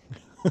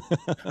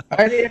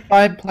 Only if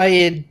I'm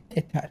playing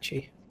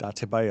Itachi.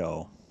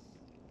 Datebayo.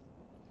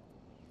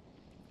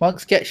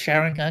 Monks get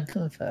Sharingan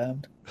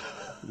confirmed.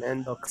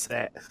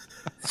 Mendoxe.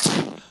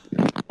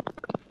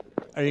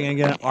 Are you gonna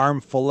get an arm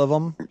full of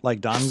them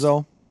like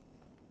Danzo?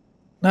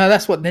 No,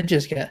 that's what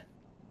ninjas get.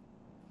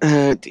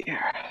 Oh dear.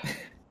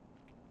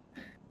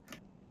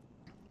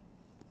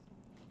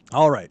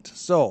 All right.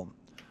 So,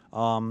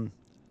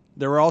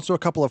 there were also a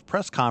couple of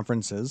press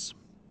conferences.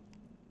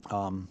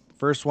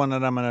 First one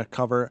that I'm going to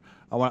cover,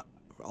 I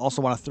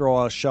also want to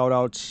throw a shout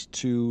out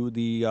to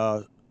the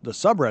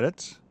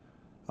subreddit.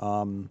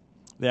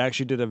 They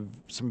actually did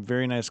some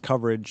very nice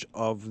coverage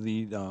of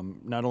the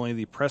not only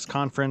the press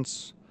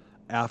conference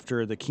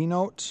after the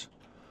keynote,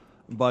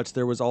 but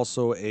there was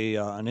also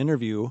an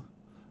interview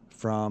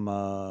from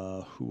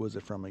who was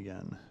it from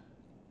again?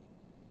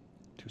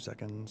 2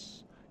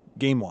 seconds.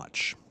 Game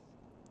Watch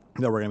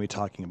that we're going to be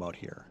talking about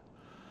here.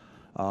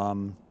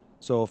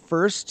 So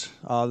first,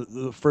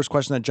 the first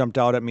question that jumped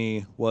out at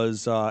me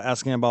was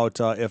asking about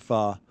if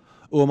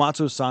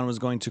Uematsu-san was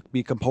going to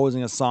be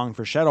composing a song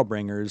for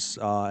Shadowbringers,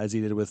 as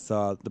he did with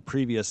the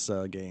previous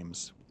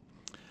games.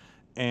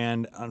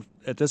 And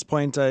at this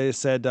point, I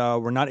said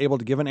we're not able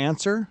to give an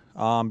answer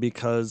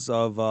because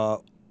of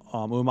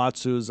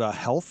Uematsu's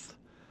health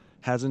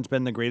hasn't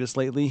been the greatest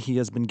lately. He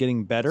has been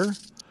getting better,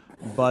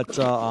 but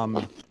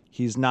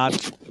he's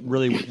not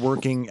really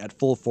working at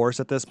full force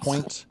at this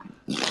point.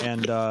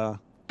 And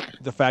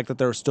the fact that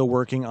they're still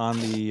working on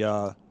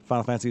the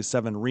Final Fantasy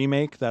VII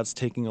Remake, that's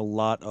taking a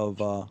lot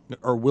of,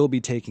 or will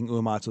be taking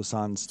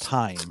Uematsu-san's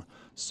time.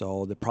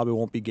 So they probably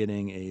won't be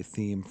getting a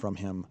theme from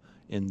him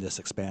in this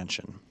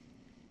expansion.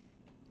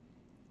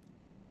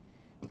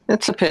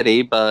 It's a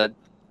pity, but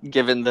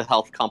given the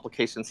health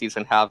complications he's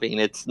been having,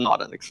 it's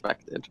not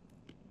unexpected.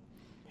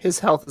 His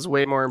health is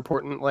way more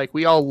important. Like,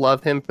 we all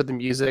love him for the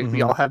music.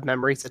 We all have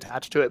memories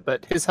attached to it,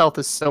 but his health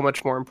is so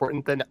much more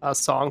important than a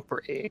song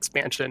for a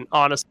expansion,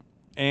 honestly.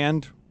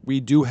 And we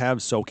do have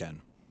Soken.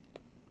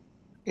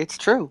 It's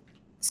true.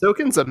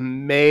 Soken's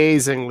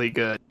amazingly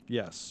good.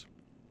 Yes.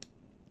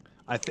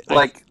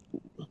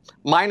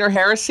 Minor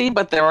heresy,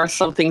 but there are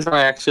some things where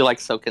I actually like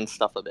Soken's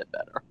stuff a bit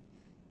better.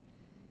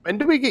 When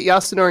do we get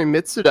Yasunori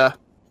Mitsuda?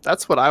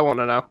 That's what I want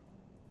to know.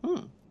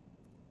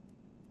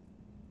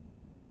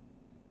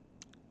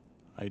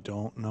 I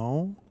don't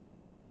know.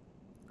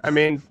 I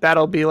mean,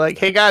 that'll be like,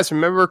 hey guys,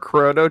 remember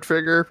Chrono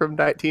Trigger from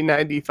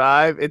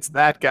 1995? It's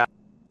that guy.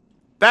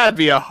 That'd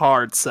be a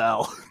hard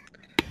sell.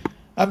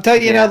 I'm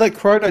telling you now that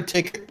Chrono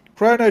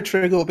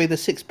Trigger will be the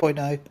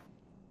 6.0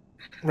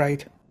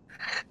 raid.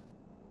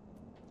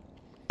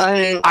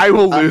 I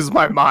will lose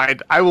my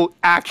mind. I will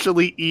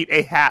actually eat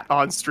a hat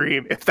on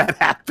stream if that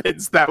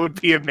happens. That would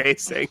be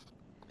amazing.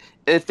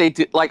 If they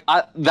do,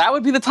 that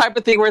would be the type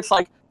of thing where it's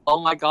like, oh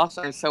my gosh,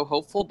 I'm so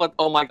hopeful, but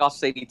oh my gosh,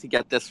 they need to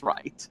get this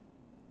right.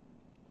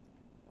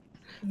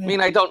 I mean,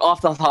 I don't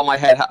off the top of my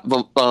head have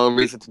a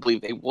reason to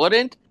believe they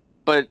wouldn't,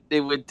 but it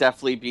would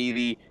definitely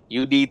be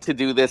you need to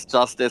do this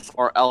justice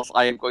or else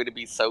I am going to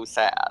be so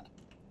sad.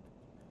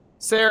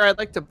 Sarah, I'd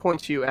like to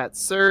point you at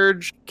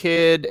Surge,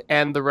 Kid,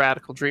 and the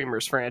Radical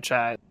Dreamers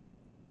franchise.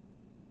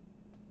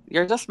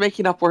 You're just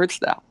making up words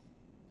now.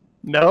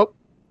 Nope.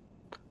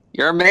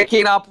 You're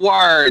making up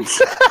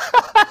words.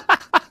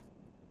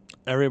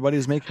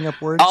 Everybody's making up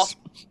words.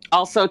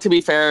 Also, to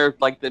be fair,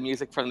 the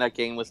music from that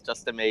game was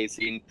just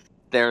amazing.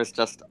 There's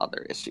just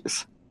other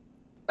issues.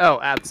 Oh,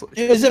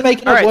 absolutely. Is it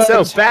making up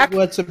words? So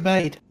words are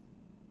made.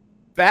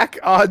 Back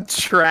on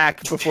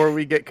track before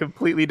we get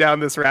completely down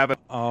this rabbit.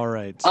 All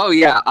right. Oh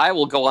yeah, I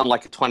will go on a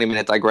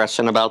 20-minute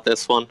digression about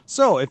this one.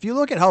 So, if you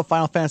look at how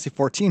Final Fantasy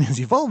XIV has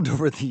evolved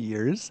over the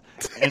years,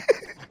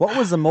 what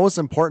was the most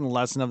important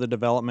lesson of the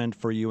development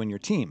for you and your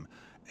team?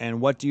 And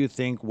what do you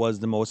think was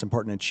the most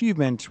important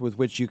achievement with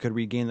which you could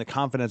regain the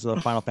confidence of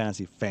the Final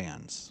Fantasy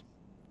fans?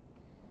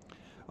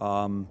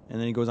 And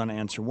then he goes on to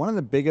answer, one of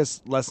the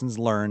biggest lessons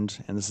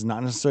learned, and this is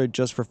not necessarily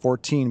just for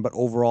 14, but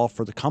overall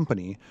for the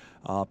company,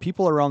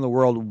 people around the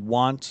world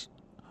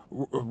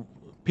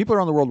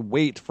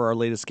wait for our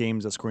latest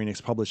games that Square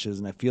Enix publishes,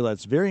 and I feel that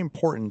it's very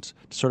important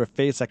to sort of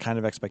face that kind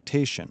of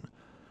expectation,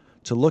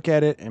 to look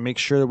at it and make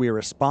sure that we are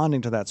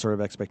responding to that sort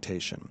of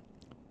expectation,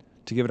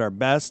 to give it our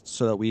best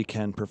so that we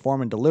can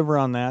perform and deliver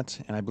on that.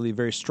 And I believe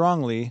very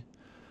strongly,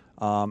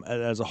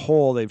 as a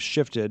whole, they've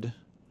shifted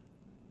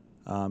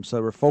so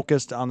that we're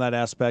focused on that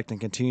aspect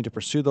and continue to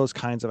pursue those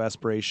kinds of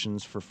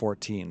aspirations for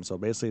 14. So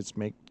basically, it's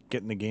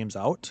getting the games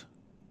out.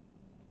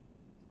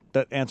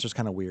 That answer's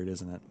kind of weird,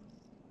 isn't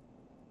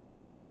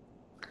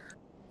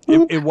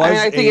it? It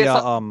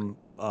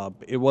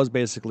was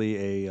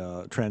basically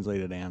a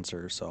translated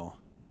answer. So,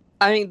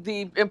 I mean,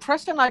 the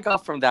impression I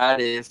got from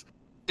that is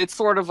it's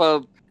sort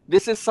of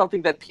this is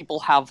something that people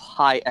have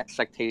high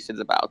expectations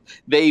about.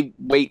 They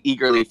wait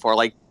eagerly for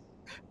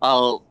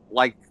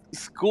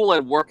school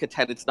and work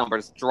attendance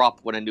numbers drop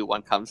when a new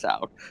one comes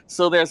out.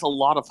 So there's a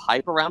lot of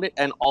hype around it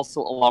and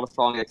also a lot of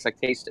strong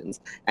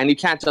expectations. And you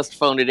can't just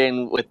phone it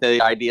in with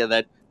the idea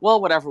that, well,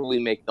 whatever we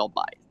make, they'll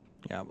buy it.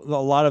 Yeah, a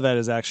lot of that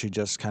is actually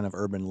just kind of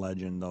urban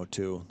legend, though,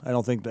 too. I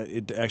don't think that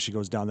it actually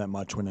goes down that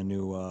much when a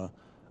new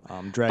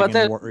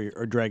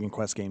Dragon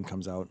Quest game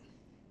comes out.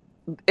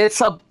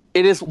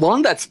 It is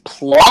one that's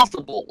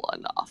plausible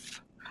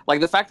enough.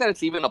 The fact that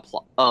it's even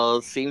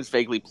seems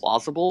vaguely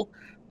plausible,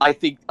 I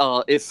think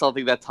is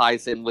something that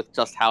ties in with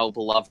just how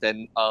beloved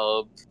and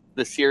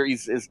the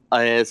series is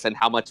and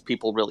how much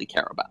people really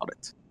care about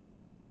it.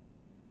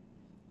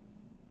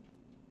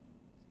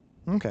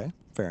 Okay,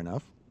 fair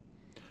enough.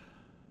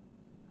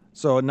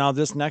 So now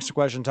this next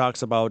question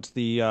talks about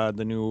the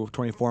new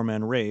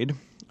 24-man raid.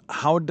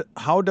 How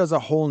does a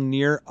whole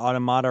Nier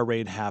Automata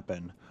raid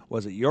happen?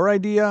 Was it your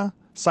idea,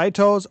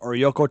 Saito's, or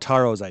Yoko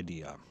Taro's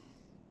idea?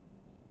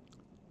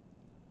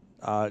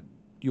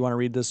 You want to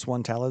read this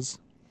one, Talaz?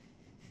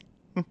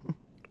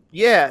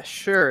 Yeah,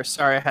 sure.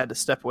 Sorry, I had to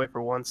step away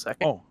for 1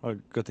 second. Oh,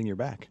 good thing you're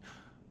back.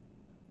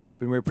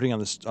 We were putting on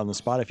the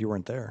spot if you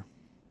weren't there.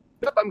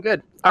 Yep, I'm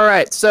good. All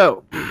right,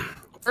 so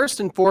first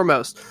and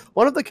foremost,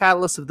 one of the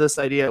catalysts of this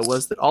idea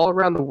was that all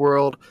around the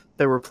world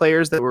there were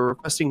players that were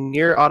requesting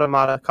Nier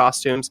Automata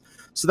costumes,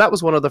 so that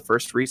was one of the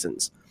first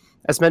reasons.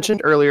 As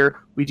mentioned earlier,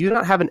 we do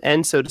not have an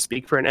end, so to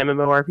speak, for an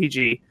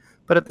MMORPG,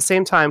 but at the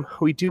same time,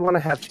 we do want to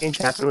have change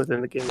happen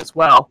within the game as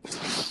well.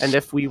 And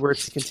if we were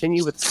to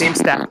continue with the same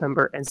staff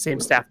member and same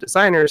staff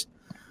designers,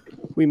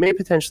 we may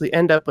potentially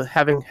end up with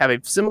have a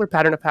similar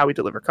pattern of how we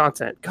deliver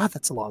content. God,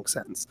 that's a long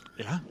sentence.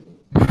 Yeah.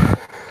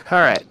 All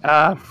right.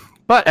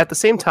 But at the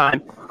same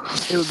time,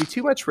 it would be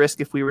too much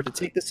risk if we were to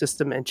take the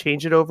system and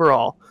change it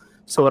overall.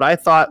 So what I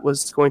thought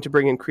was going to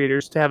bring in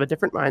creators to have a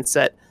different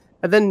mindset,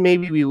 and then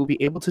maybe we will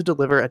be able to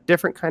deliver a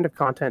different kind of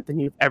content than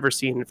you've ever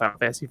seen in Final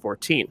Fantasy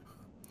XIV.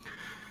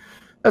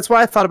 That's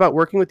why I thought about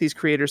working with these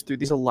creators through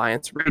these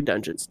Alliance raid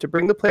dungeons, to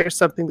bring the players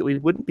something that we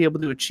wouldn't be able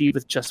to achieve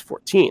with just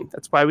 14.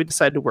 That's why we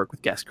decided to work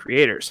with guest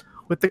creators.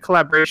 With the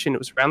collaboration, it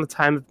was around the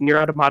time of Nier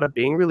Automata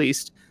being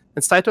released,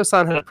 and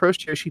Saito-san had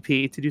approached Yoshi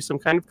P to do some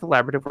kind of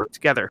collaborative work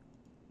together.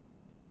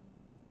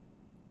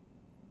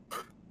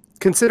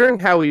 Considering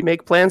how we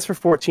make plans for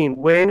 14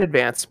 way in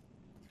advance,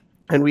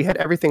 and we had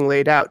everything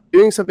laid out,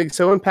 doing something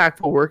so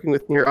impactful working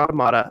with Nier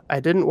Automata, I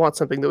didn't want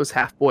something that was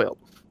half-boiled.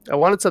 I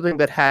wanted something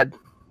that had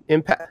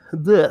impact,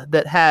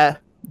 that had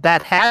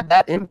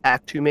that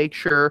impact to make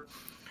sure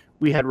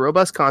we had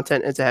robust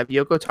content and to have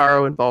Yoko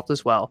Taro involved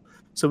as well,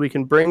 so we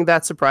can bring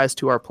that surprise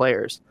to our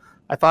players.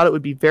 I thought it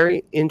would be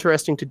very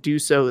interesting to do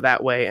so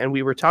that way, and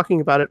we were talking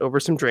about it over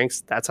some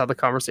drinks. That's how the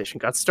conversation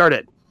got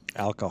started.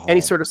 Alcohol.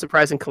 Any sort of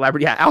surprising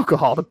collaborative... Yeah,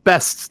 alcohol, the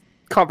best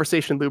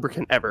conversation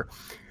lubricant ever.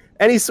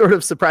 Any sort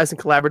of surprising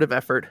collaborative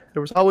effort,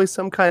 there was always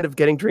some kind of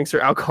getting drinks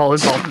or alcohol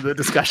involved in the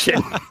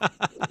discussion.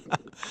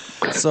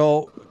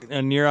 So,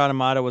 Nier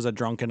Automata was a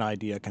drunken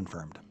idea,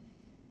 confirmed.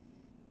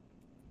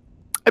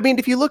 I mean,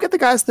 if you look at the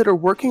guys that are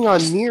working on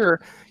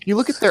Nier, you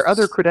look at their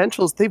other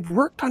credentials, they've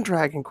worked on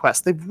Dragon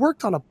Quest, they've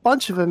worked on a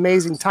bunch of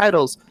amazing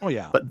titles. Oh,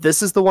 yeah. But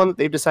this is the one that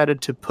they've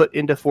decided to put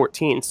into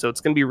 14, so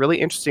it's going to be really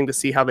interesting to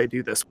see how they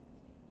do this.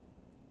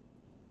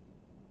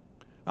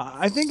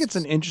 I think it's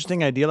an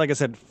interesting idea. Like I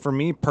said, for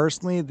me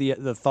personally,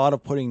 the thought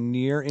of putting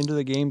Nier into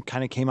the game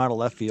kind of came out of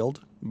left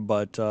field.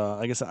 But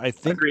like I said, I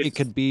think Agreed. it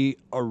could be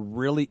a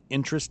really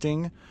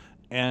interesting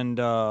and,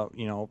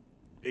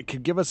 it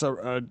could give us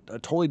a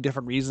totally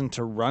different reason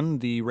to run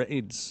the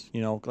raids.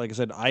 Like I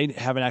said, I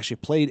haven't actually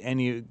played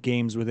any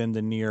games within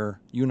the Nier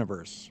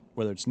universe,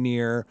 whether it's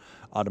Nier,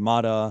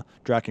 Automata,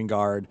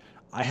 Drakengard.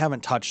 I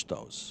haven't touched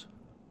those.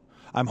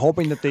 I'm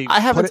hoping that they...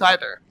 I haven't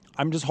either.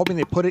 I'm just hoping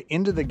they put it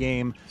into the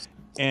game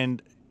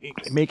and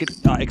make it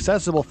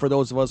accessible for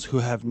those of us who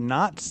have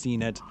not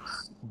seen it.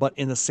 But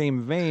in the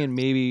same vein,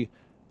 maybe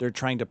they're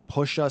trying to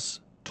push us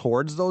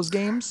towards those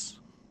games.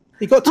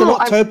 You got till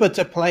October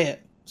to play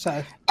it.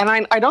 So,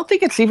 and I don't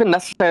think it's even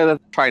necessarily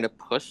trying to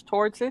push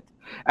towards it,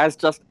 as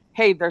just,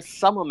 hey, there's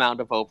some amount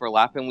of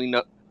overlap, and we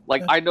know,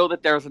 I know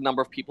that there's a number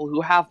of people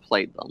who have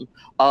played them.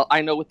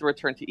 I know with the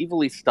Return to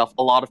Evil stuff,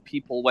 a lot of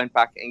people went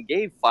back and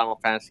gave Final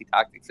Fantasy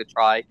Tactics a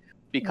try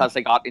because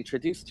they got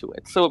introduced to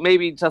it. So it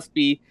maybe just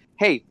be,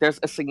 hey, there's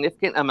a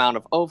significant amount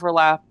of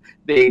overlap.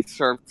 They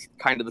serve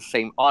kind of the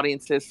same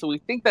audiences, so we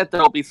think that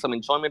there'll be some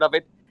enjoyment of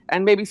it,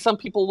 and maybe some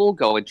people will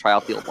go and try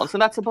out the old ones,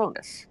 and that's a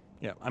bonus.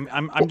 Yeah,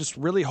 I'm just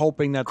really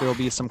hoping that there will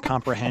be some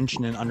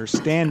comprehension and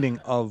understanding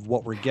of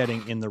what we're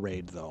getting in the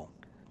raid, though.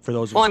 For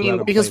those of us who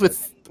haven't because played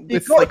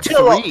with got like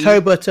till 3,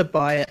 October to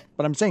buy it.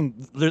 But I'm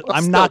saying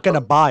I'm not going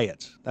to buy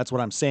it. That's what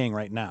I'm saying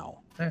right now.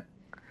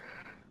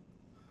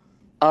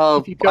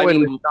 If you go in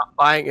with not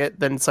buying it,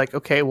 then it's like,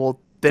 okay, well,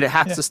 then it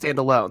has to stand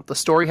alone. The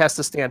story has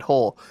to stand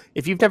whole.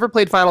 If you've never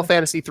played Final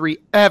Fantasy 3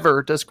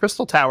 ever, does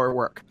Crystal Tower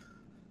work?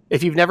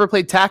 If you've never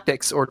played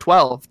Tactics or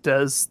 12,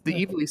 does the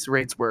Evilise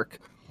raids work?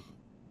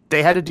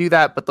 They had to do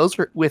that, but those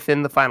were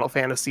within the Final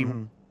Fantasy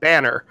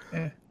banner.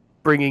 Yeah.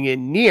 Bringing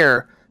in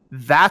Nier,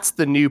 that's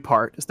the new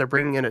part, is they're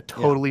bringing in a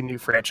totally new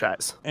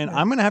franchise. And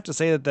I'm going to have to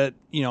say that,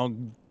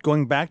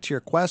 going back to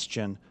your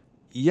question,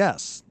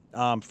 yes,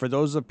 for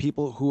those of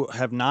people who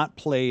have not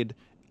played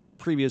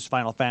previous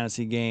Final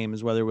Fantasy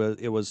games, whether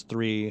it was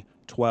 3,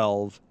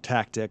 12,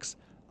 Tactics,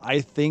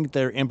 I think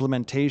their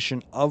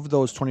implementation of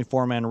those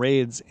 24-man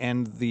raids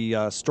and the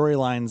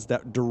storylines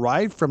that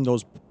derived from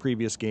those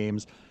previous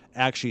games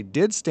actually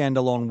did stand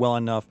alone well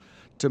enough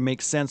to make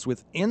sense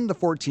within the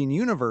 14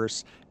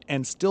 universe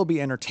and still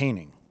be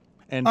entertaining.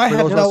 And I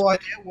had no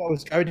idea what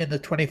was going in the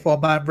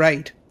 24-man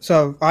raid,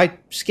 so I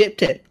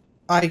skipped it.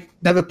 I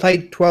never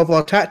played 12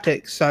 or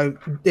Tactics, so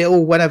it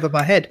all went over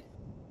my head.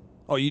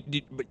 Oh, you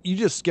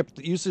just skipped.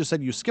 You just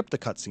said you skipped the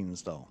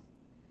cutscenes, though.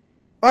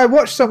 I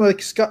watched some of the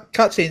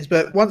cutscenes,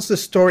 but once the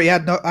story I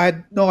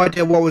had no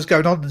idea what was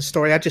going on in the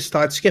story. I just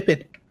started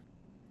skipping.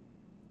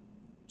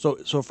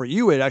 So for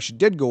you, it actually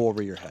did go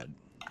over your head,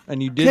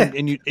 and you didn't,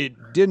 and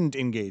it didn't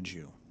engage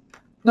you.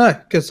 No,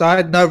 because I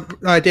had no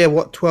idea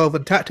what 12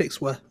 and Tactics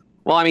were.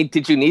 Well, I mean,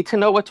 did you need to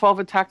know what 12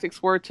 and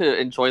Tactics were to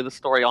enjoy the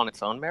story on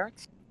its own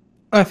merits?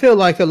 I feel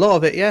like a lot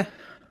of it, yeah.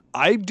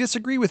 I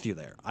disagree with you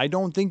there. I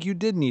don't think you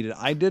did need it.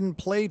 I didn't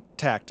play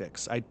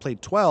Tactics. I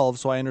played 12,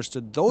 so I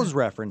understood those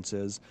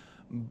references.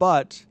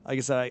 But like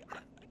I said,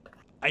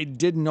 I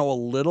did know a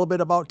little bit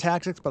about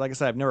tactics, but like I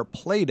said, I've never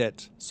played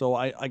it. So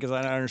I guess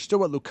I understood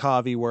what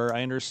Lucavi were.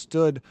 I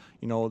understood,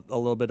 a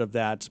little bit of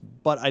that,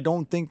 but I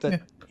don't think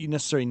that you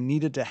necessarily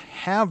needed to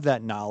have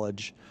that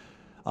knowledge.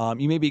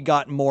 You maybe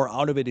got more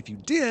out of it if you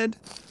did,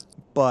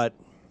 but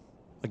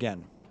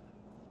again,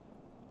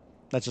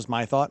 that's just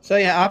my thought. So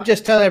yeah, I'm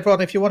just telling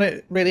everyone, if you want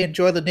to really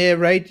enjoy the Nier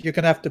raid, you're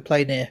going to have to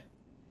play Nier.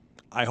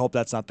 I hope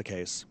that's not the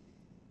case.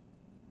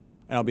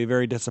 And I'll be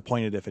very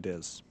disappointed if it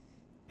is.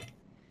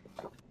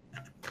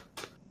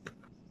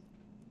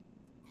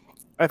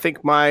 I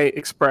think my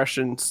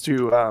expressions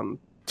to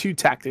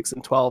Tactics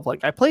in 12,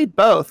 like I played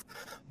both,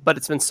 but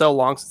it's been so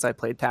long since I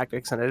played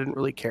Tactics and I didn't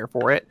really care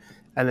for it.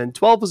 And then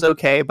 12 was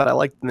okay, but I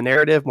liked the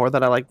narrative more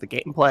than I liked the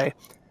gameplay.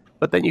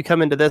 But then you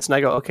come into this and I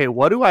go, okay,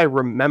 what do I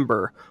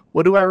remember?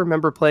 What do I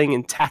remember playing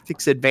in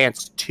Tactics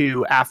Advanced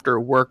 2 after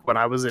work when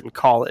I was in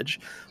college?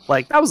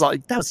 That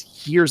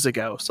was years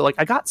ago. So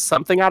I got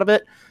something out of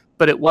it,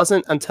 but it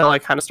wasn't until I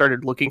kind of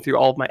started looking through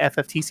all of my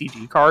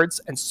FFTCG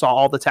cards and saw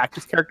all the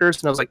Tactics characters,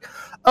 and I was like,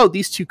 oh,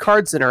 these two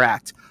cards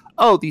interact.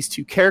 Oh, these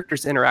two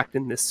characters interact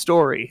in this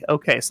story.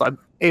 Okay, so I'm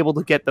able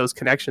to get those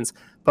connections.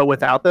 But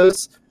without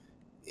those,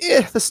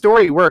 the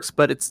story works,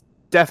 but it's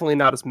definitely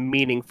not as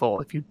meaningful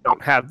if you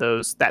don't have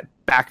that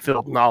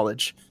backfilled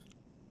knowledge.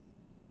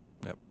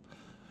 Yep.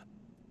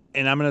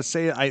 And I'm going to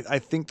say, I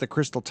think the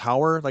Crystal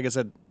Tower, like I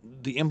said,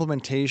 the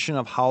implementation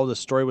of how the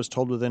story was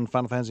told within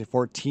Final Fantasy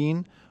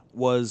XIV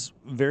was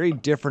very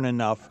different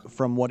enough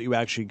from what you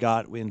actually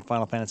got in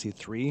Final Fantasy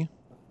III.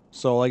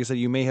 So, like I said,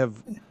 you may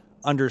have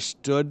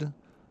understood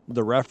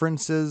the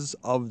references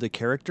of the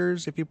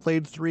characters if you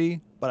played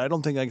 3, but I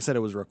don't think, like I said, it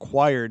was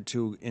required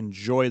to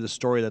enjoy the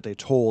story that they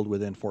told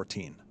within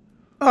 14.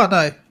 Oh,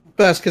 no.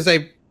 But that's because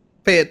they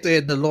fit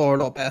in the lore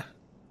a lot better.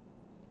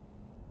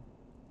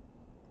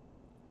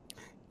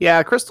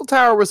 Yeah, Crystal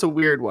Tower was a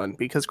weird one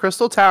because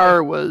Crystal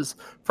Tower was,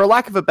 for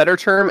lack of a better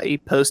term, a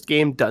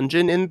post-game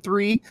dungeon in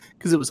 3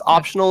 because it was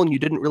optional and you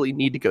didn't really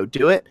need to go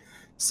do it.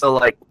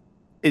 So,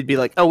 it'd be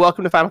like, oh,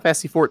 welcome to Final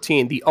Fantasy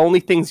XIV. The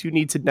only things you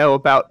need to know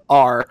about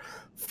are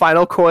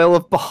Final Coil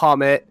of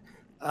Bahamut,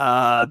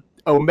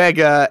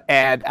 Omega,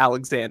 and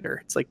Alexander.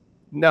 It's like,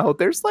 no,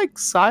 there's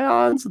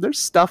Scions, there's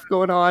stuff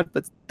going on,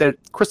 but the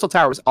Crystal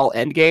Tower was all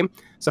endgame.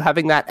 So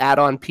having that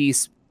add-on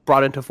piece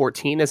brought into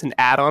 14 as an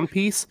add-on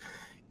piece,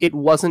 it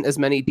wasn't as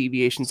many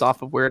deviations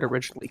off of where it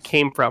originally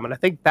came from, and I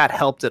think that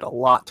helped it a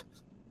lot.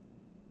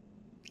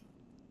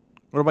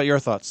 What about your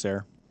thoughts,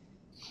 Sarah?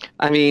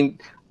 I mean,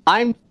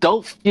 I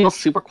don't feel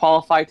super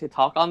qualified to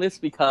talk on this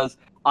because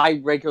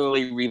I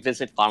regularly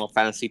revisit Final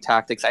Fantasy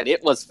Tactics, and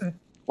it was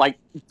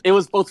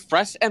both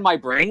fresh in my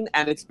brain,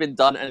 and it's been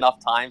done enough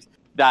times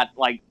that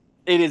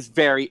it is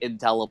very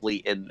indelibly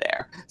in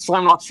there. So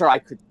I'm not sure I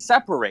could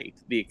separate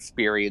the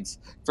experience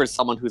for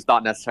someone who's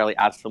not necessarily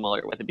as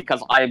familiar with it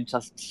because I am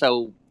just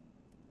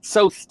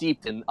so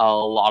steeped in a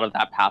lot of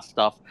that past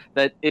stuff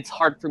that it's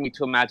hard for me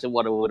to imagine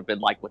what it would have been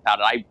like without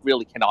it. I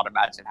really cannot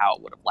imagine how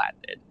it would have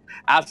landed.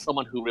 As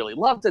someone who really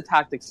loved the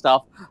tactic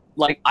stuff,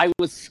 I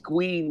was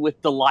squealing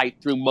with delight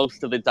through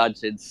most of the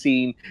dungeons,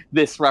 seeing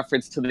this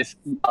reference to this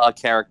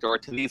character or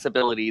to these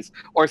abilities,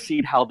 or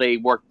seeing how they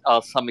worked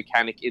some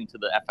mechanic into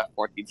the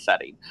FF14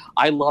 setting.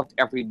 I loved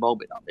every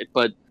moment of it,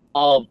 but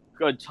a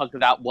good chunk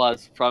of that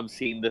was from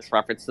seeing this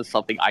reference to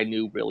something I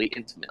knew really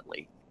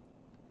intimately.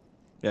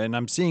 Yeah, and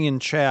I'm seeing in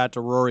chat,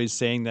 Rory's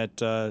saying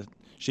that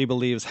she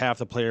believes half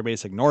the player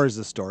base ignores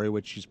the story,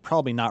 which she's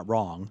probably not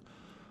wrong.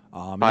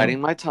 Biting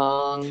my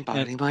tongue.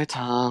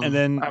 And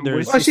then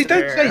there's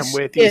I'm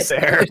with you,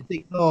 Sarah.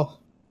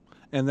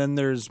 And then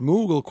there's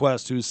Moogle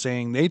Quest, who's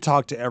saying they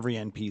talk to every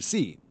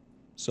NPC.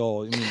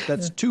 So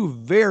that's two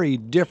very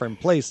different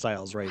play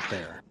styles right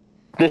there.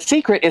 The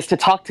secret is to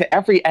talk to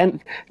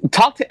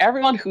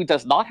everyone who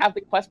does not have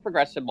the quest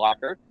progression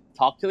marker.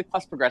 Talk to the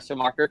quest progression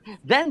marker,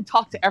 then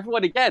talk to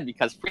everyone again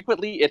because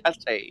frequently it has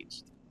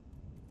changed.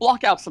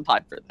 Block out some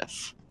time for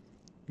this.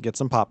 Get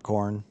some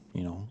popcorn,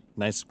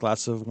 nice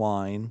glass of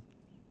wine.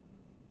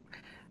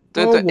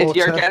 If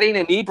you're getting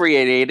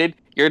inebriated,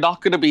 you're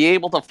not going to be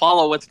able to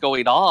follow what's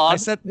going on. I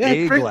said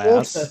a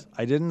glass. Water.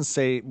 I didn't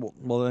say.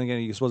 Well, then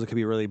again, you suppose it could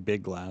be a really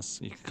big glass.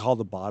 You could call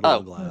the bottle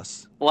a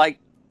glass.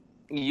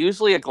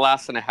 Usually a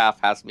glass and a half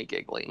has me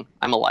giggling.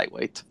 I'm a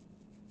lightweight.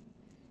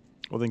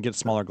 Well, then get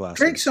smaller glasses.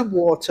 Drink some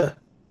water.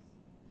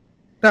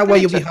 That way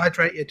you'll be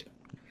hydrated.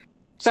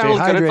 Stay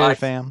hydrated,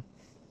 fam.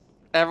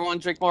 Everyone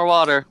drink more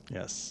water.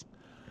 Yes.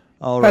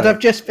 All right. But I've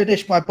just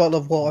finished my bottle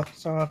of water,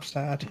 so I'm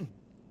sad.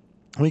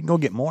 We can go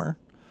get more.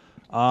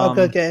 I'll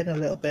go get in a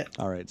little bit.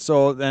 All right.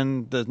 So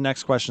then the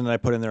next question that I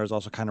put in there is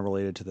also kind of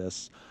related to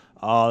this.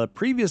 The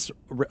previous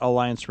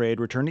Alliance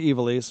raid, Return to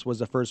Ivalice, was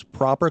the first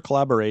proper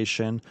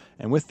collaboration,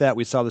 and with that,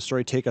 we saw the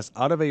story take us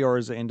out of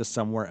Eorza into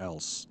somewhere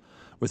else.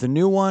 With a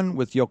new one,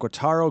 with Yoko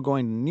Taro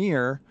going to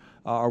Nier,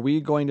 are we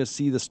going to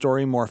see the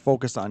story more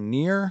focused on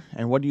Nier?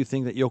 And what do you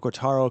think that Yoko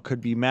Taro could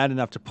be mad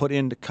enough to put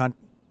into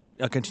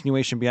a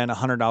continuation beyond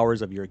 100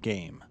 hours of your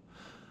game?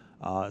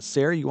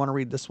 Sarah, you want to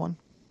read this one?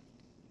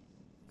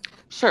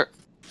 Sure.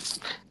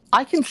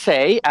 I can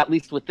say, at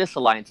least with this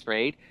Alliance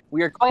raid,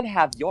 we are going to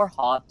have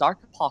Yorha Dark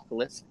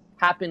Apocalypse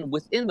happen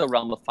within the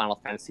realm of Final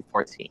Fantasy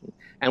XIV,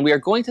 and we are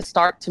going to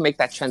start to make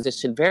that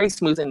transition very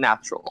smooth and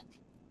natural.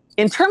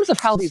 In terms of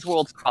how these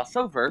worlds cross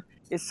over,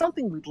 is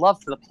something we'd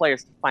love for the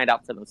players to find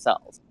out for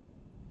themselves.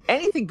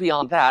 Anything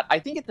beyond that, I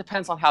think it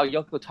depends on how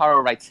Yoko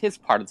Taro writes his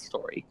part of the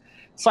story.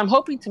 So I'm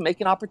hoping to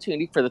make an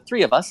opportunity for the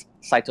three of us,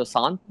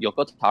 Saito-san,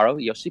 Yoko Taro,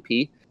 Yoshi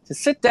P, to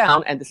sit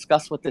down and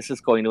discuss what this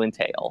is going to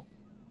entail.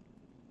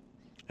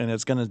 And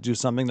it's going to do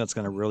something that's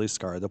going to really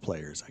scar the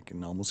players. I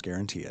can almost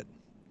guarantee it.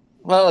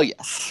 Well,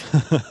 yes.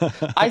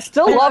 I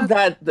still love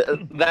that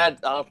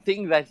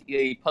thing that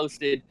he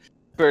posted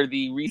for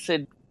the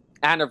recent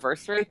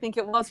anniversary, I think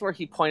it was, where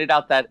he pointed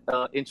out that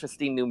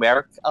interesting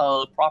numeric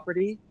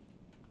property.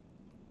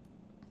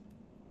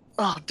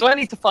 Oh, do I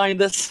need to find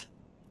this?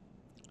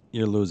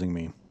 You're losing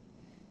me.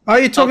 Are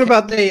you talking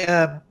about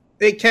the?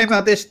 It came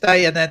out this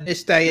day, and then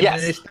this day, and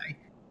then this day.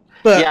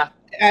 But yeah,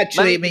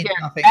 actually, it means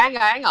nothing.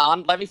 Hang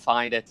on, let me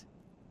find it.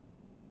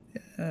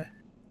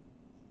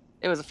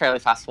 It was a fairly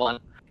fast one.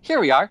 Here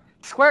we are.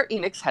 Square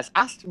Enix has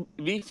asked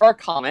me for a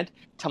comment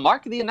to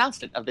mark the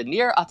announcement of the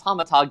Nier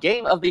Automata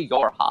Game of the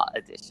Yorha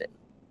edition.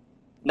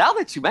 Now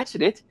that you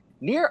mention it,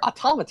 Nier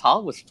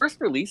Automata was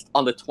first released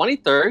on the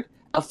 23rd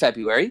of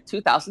February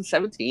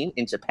 2017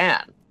 in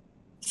Japan,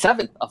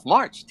 7th of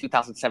March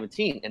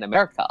 2017 in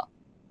America,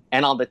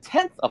 and on the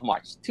 10th of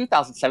March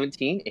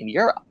 2017 in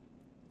Europe.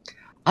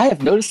 I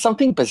have noticed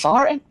something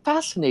bizarre and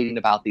fascinating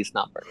about these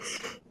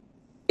numbers.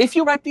 If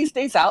you write these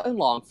days out in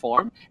long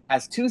form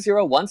as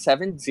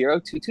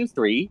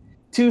 20170223,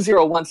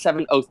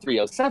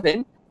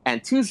 20170307,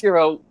 and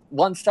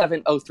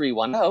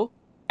 20170310,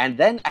 and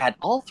then add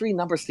all three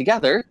numbers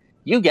together,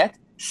 you get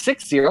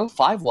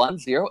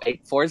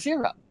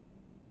 60510840.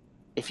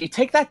 If you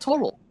take that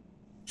total,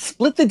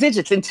 split the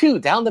digits in two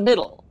down the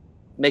middle,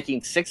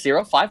 making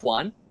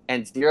 6051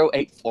 and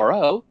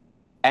 0840,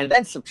 and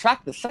then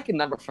subtract the second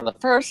number from the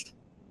first,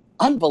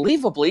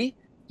 unbelievably,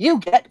 you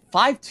get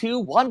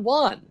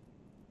 5211.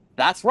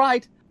 That's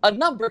right, a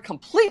number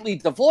completely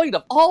devoid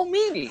of all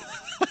meaning.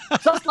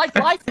 Just like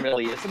life,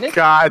 really, isn't it?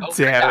 God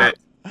damn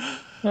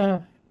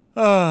it.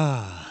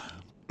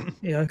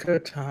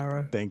 Yoko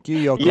Taro. Thank you,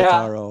 Yoko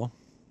Taro.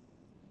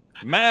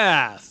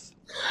 Math!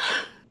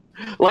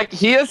 Like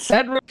he has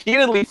said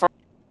repeatedly for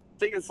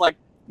things like,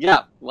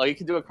 yeah, well, you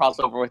can do a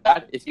crossover with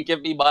that. If you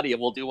give me money,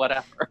 we'll do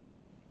whatever.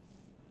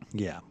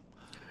 Yeah.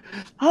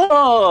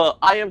 Oh,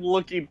 I am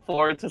looking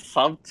forward to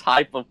some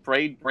type of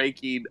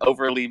brain-breaking,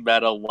 overly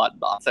meta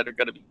whatnots that are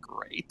going to be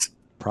great.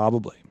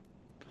 Probably.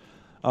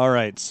 All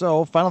right,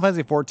 so Final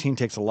Fantasy XIV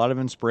takes a lot of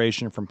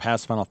inspiration from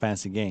past Final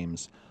Fantasy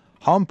games.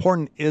 How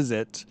important is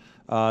it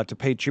to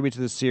pay tribute to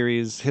the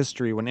series'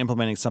 history when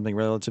implementing something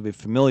relatively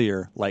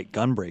familiar like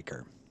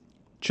Gunbreaker?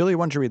 Chili,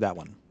 why don't you read that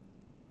one?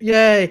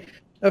 Yay!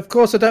 Of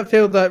course, I don't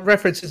feel that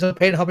references and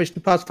paying homage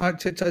to past Final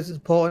Fantasy is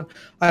important.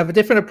 I have a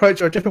different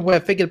approach or a different way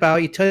of thinking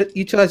about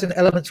utilizing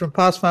elements from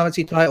past Final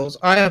Fantasy titles.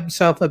 I am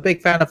myself a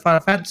big fan of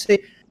Final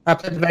Fantasy. I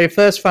played the very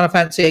first Final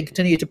Fantasy and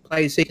continue to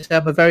play, so you can say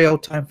I'm a very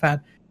old-time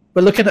fan.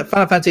 But looking at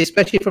Final Fantasy,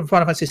 especially from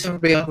Final Fantasy 7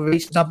 Beyond, with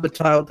each numbered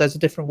title, there's a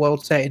different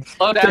world setting,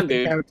 Slow down,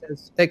 dude.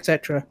 characters,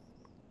 etc.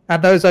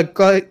 And those are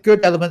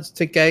good elements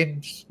to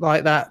games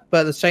like that, but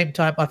at the same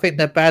time, I think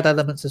they're bad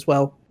elements as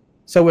well.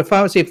 So with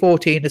Final Fantasy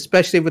 14,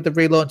 especially with the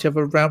relaunch of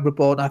A Realm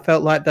Reborn, I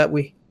felt like that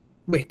we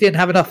didn't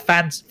have enough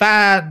fan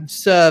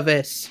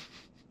service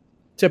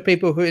to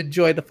people who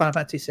enjoy the Final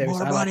Fantasy series.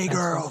 More bunny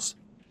girls.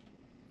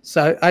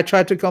 So I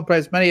tried to incorporate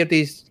as many of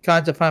these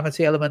kinds of Final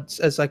Fantasy elements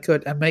as I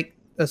could and make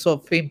a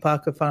sort of theme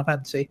park of Final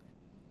Fantasy.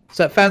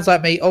 So fans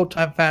like me,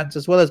 old-time fans,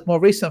 as well as more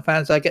recent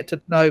fans, I get to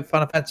know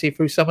Final Fantasy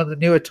through some of the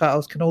newer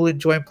titles, can all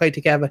enjoy and play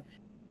together.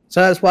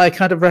 So that's why I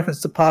kind of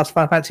reference the past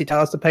Final Fantasy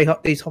titles to pay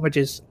these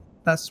homages.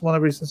 That's one of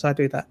the reasons I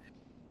do that.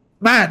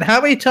 Man, how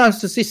many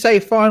times does he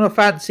say Final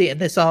Fantasy in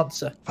this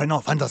answer?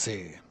 Final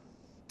Fantasy.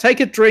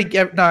 Take a drink.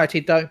 No,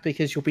 actually don't,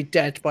 because you'll be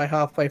dead by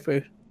halfway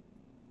through.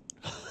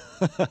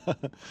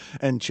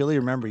 And Chili,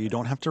 remember, you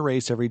don't have to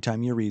race every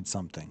time you read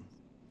something.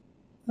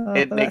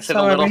 It makes it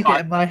how a little I read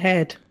hard. it in my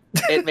head.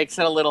 It makes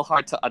it a little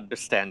hard to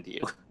understand you.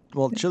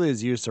 Well, Chili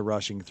is used to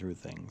rushing through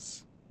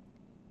things.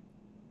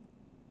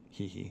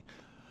 Hee hee.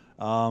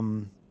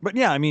 But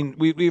yeah, I mean,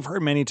 we've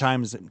heard many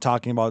times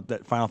talking about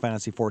that Final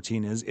Fantasy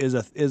XIV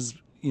is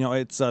you know,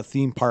 it's a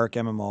theme park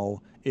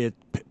MMO. It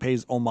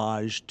pays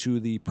homage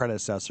to the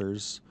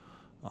predecessors,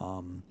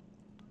 and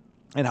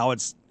how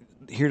it's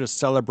here to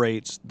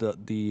celebrate the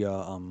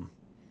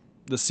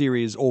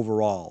series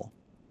overall.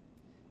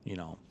 You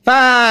know,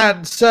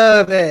 Fan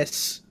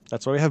service.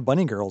 that's why we have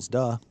bunny girls.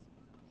 Duh.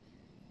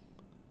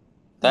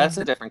 That's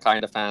a different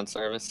kind of fan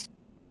service.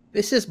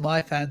 This is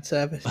my fan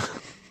service.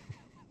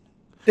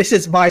 This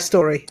is my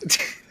story.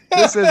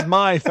 This is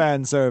my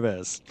fan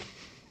service.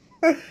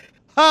 Ha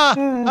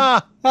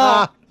ha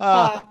ha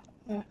ha.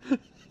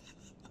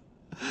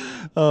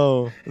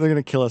 Oh, they're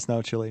gonna kill us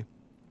now, Chili.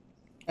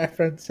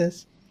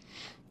 References.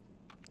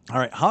 All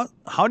right.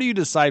 How do you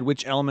decide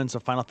which elements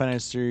of Final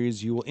Fantasy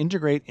series you will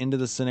integrate into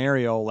the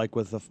scenario, like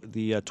with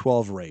the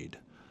 12 raid?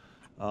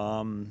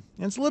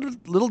 It's a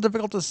little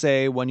difficult to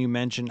say when you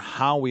mention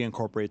how we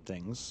incorporate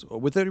things.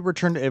 With the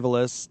Return to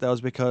Ivalice, that was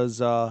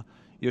because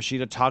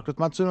Yoshida talked with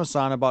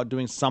Matsuno-san about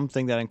doing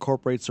something that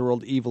incorporates the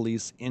world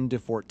Ivalice into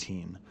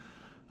 14.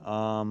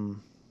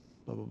 Talking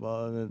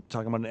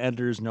about an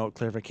editor's note,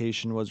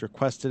 clarification was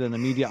requested, and the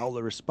media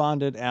outlet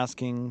responded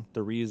asking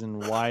the reason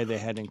why they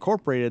had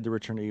incorporated the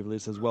Return to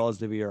Ivalice as well as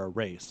the Viera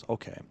race.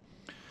 Okay.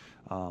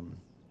 Like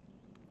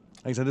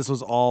I said, this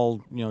was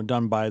all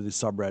done by the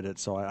subreddit,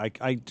 so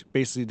I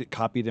basically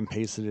copied and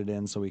pasted it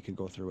in so we could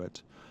go through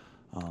it.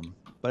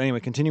 But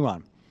anyway, continue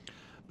on.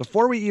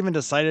 Before we even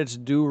decided to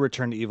do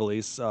Return to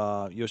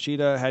Ivalice,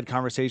 Yoshida had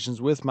conversations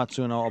with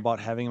Matsuno about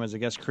having him as a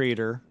guest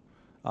creator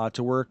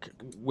to work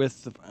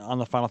on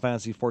the Final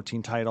Fantasy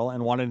XIV title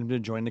and wanted him to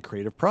join the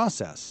creative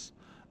process.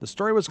 The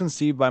story was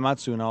conceived by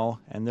Matsuno,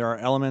 and there are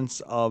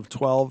elements of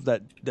 12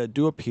 that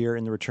do appear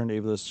in the Return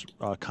to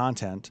Ivalice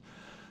content,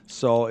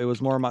 so it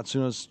was more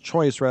Matsuno's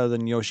choice rather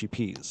than Yoshi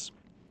P's.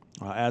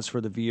 As for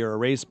the Viera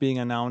race being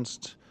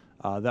announced,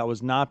 that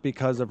was not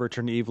because of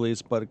Return to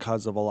Ivalice, but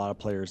because of a lot of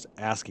players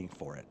asking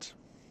for it.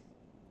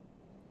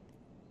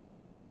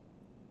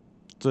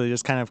 So they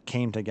just kind of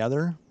came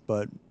together,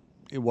 but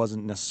it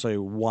wasn't necessarily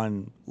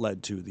one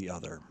led to the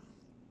other.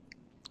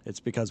 It's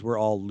because we're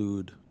all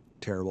lewd,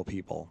 terrible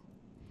people.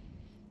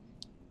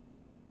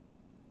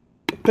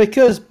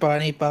 Because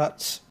bunny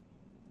butts.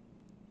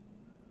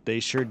 They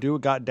sure do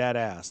got dad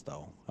ass,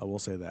 though. I will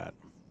say that.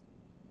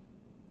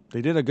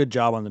 They did a good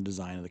job on the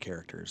design of the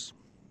characters.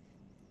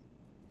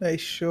 They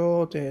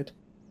sure did.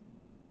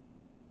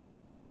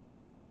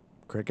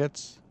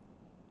 Crickets?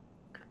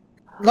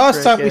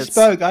 Last time we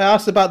spoke, I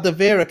asked about the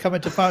Viera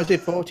coming to Final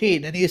Fantasy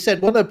 14, and you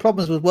said one of the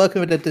problems was working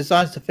with the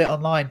designs to fit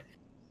online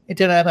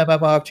into an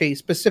MMORPG,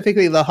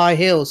 specifically the high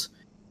heels.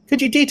 Could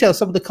you detail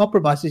some of the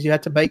compromises you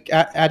had to make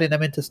adding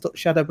them into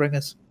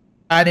Shadowbringers?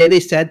 I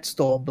nearly said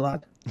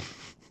Stormblood.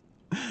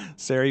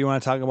 Sarah, you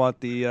want to talk about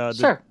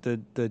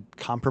the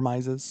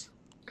compromises?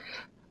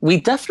 We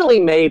definitely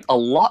made a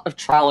lot of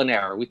trial and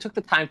error. We took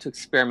the time to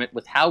experiment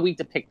with how we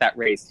depict that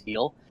raised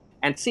heel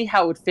and see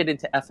how it would fit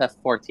into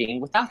FF14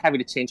 without having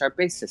to change our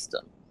base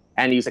system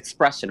and use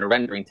expression or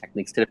rendering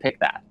techniques to depict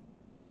that.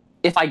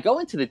 If I go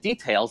into the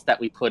details that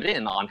we put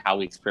in on how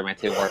we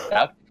experimented and worked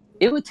out,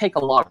 it would take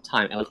a lot of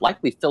time and would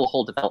likely fill a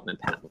whole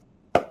development panel.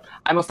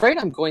 I'm afraid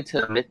I'm going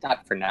to omit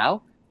that for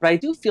now, but I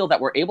do feel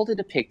that we're able to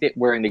depict it.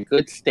 We're in a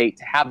good state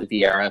to have the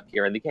Viera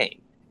appear in the game,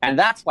 and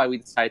that's why we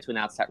decided to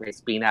announce that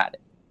race being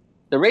added.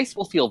 The race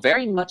will feel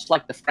very much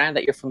like the Fran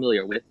that you're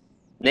familiar with,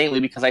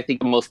 namely because I think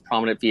the most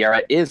prominent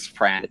Viera is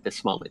Fran at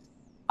this moment.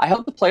 I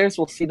hope the players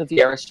will see the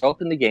Viera show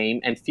up in the game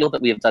and feel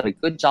that we have done a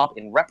good job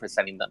in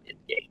representing them in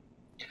the game.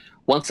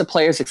 Once the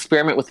players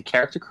experiment with the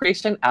character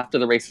creation after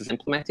the race is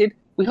implemented,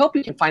 we hope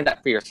you can find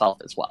that for yourself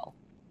as well.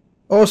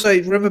 Also,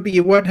 remember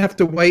you won't have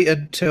to wait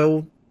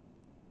until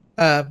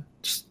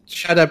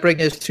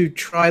Shadowbringers to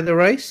try the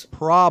race?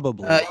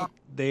 Probably.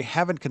 They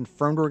haven't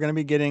confirmed we're going to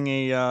be getting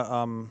a...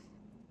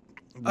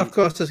 of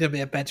course, there's going to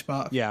be a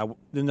benchmark. Yeah,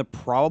 then they're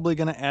probably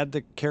going to add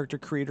the character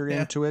creator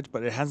into it,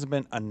 but it hasn't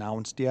been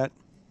announced yet.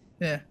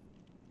 Yeah.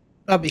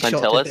 I'll be shocked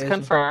until if it's it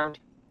confirmed.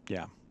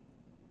 Yeah.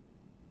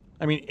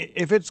 I mean,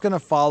 if it's going to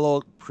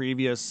follow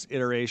previous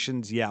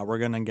iterations, yeah, we're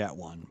going to get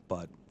one,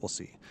 but we'll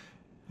see.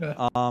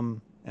 Yeah.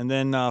 And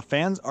then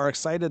fans are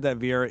excited that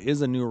Viera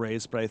is a new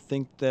race, but I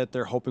think that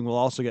they're hoping we'll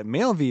also get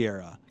male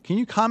Viera. Can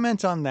you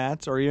comment on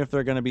that, or even if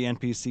they're going to be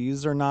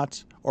NPCs or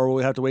not, or will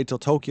we have to wait till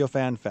Tokyo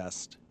Fan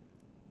Fest?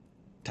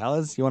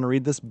 Talez, you want to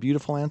read this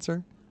beautiful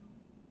answer?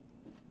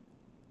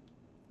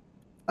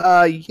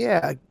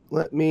 Yeah.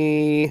 Let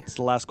me. It's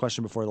the last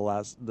question before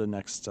the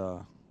next.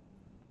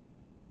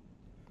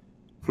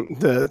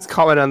 The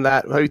comment on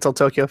that. Wait till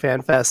Tokyo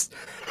Fan Fest.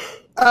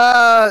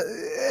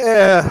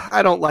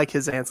 I don't like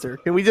his answer.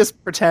 Can we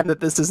just pretend that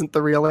this isn't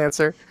the real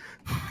answer?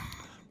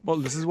 Well,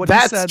 this is what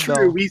That's he said, true.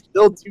 though. We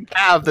still do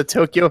have the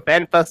Tokyo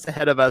Fan Fest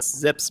ahead of us.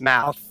 Zip's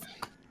mouth.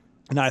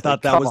 And I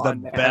thought that was the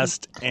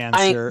best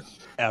answer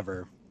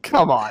ever.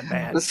 Come on,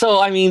 man.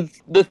 So, I mean,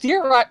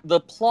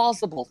 the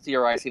plausible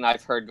theorizing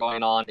I've heard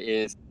going on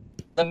is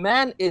the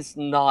man is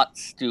not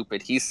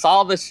stupid. He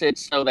saw the shit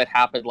show that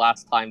happened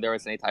last time there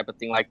was any type of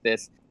thing like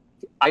this.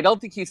 I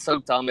don't think he's so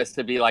dumb as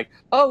to be like,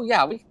 oh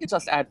yeah, we can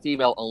just add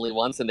female-only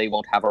ones and they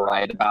won't have a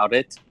riot about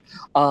it.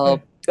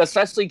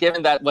 Especially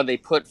given that when they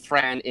put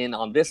Fran in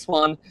on this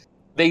one,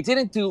 they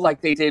didn't do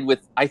like they did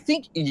with, I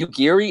think,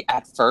 Yugiri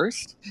at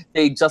first.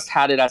 They just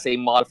had it as a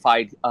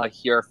modified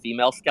here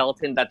female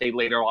skeleton that they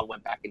later on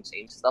went back and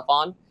changed stuff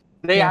on.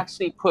 They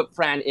actually put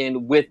Fran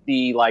in with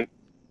the like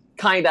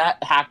kind of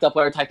hacked up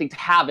type thing to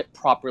have it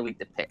properly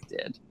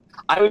depicted.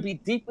 I would be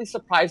deeply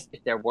surprised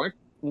if there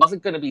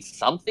wasn't going to be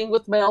something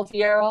with male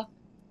Viera,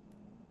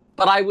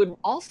 but I would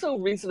also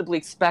reasonably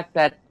expect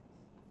that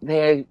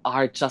they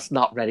are just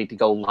not ready to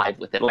go live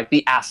with it. Like,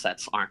 the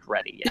assets aren't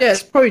ready yet. Yeah,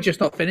 it's probably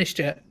just not finished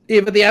yet.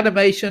 Either the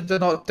animations are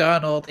not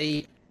done or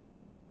the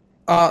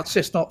art's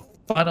just not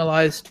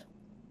finalized.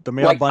 The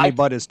male Like, bunny I-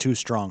 butt is too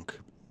strong.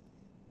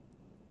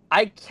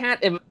 I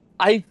can't.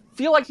 I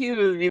feel like he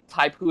would be the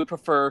type who would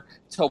prefer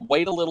to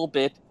wait a little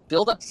bit,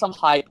 build up some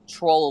hype,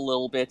 troll a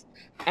little bit,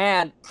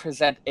 and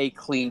present a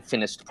clean,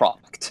 finished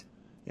product.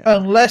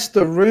 Unless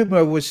the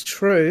rumor was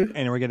true.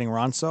 And we're getting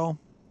Ronso.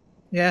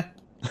 Yeah.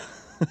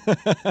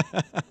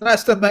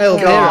 That's the male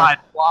Vera. God,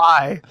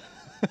 why?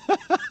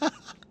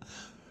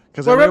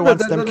 Because Well, everybody remember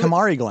wants the- them the-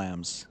 Kamari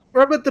glams.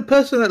 Remember the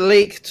person that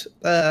leaked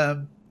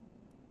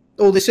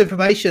all this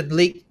information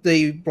leaked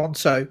the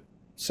Ronso.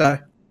 So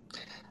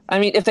I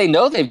mean, if they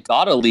know they've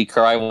got a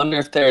leaker, I wonder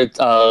if they're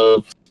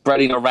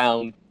spreading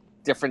around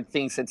different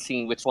things and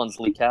seeing which ones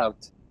leak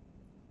out.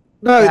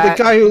 no, That-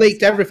 the guy who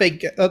leaked everything,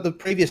 the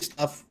previous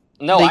stuff.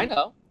 No, Leak- I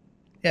know.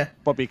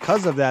 But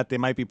because of that, they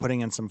might be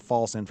putting in some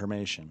false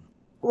information.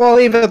 Well,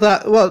 either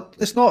that. Well,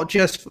 it's not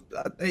just.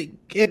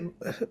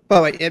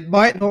 It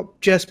might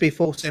not just be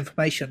false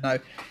information, though.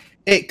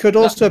 It could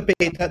also be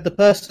that the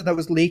person that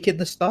was leaking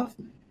the stuff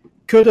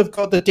could have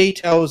got the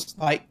details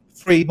like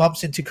 3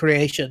 months into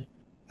creation,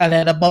 and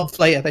then a month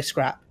later they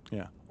scrap.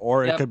 Yeah.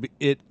 Or Yep.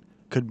 it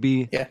could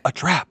be Yeah. a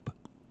trap.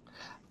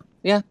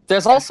 Yeah,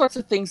 there's all sorts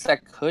of things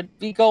that could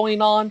be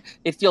going on.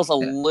 It feels a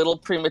Yeah. little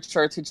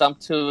premature to jump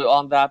to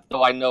on that,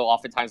 though I know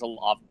oftentimes a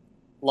lot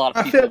of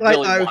I people feel like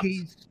really though want.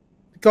 he's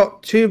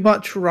got too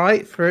much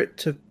right for it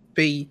to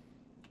be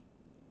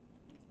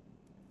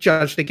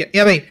judged again.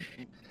 I mean,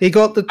 he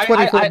got the I-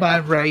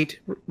 24-man raid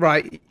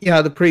right,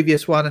 the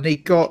previous one, and he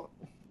got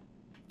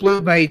Blue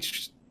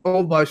Mage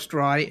almost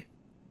right.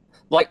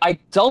 Like, I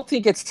don't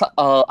think it's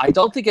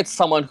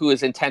someone who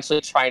is intentionally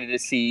trying to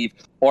deceive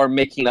or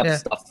making up Yeah.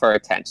 stuff for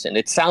attention.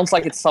 It sounds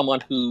like it's someone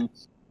who,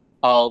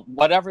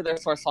 whatever their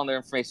source on their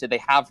information, they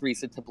have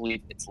reason to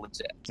believe it's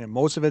legit. And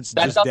most of it's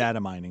That just doesn't- data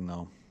mining,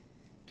 though.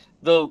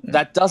 Though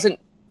that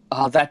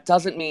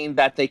doesn't mean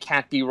that they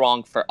can't be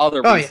wrong for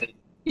other Oh, yeah. reasons,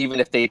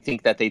 even if they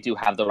think that they do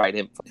have the right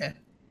info.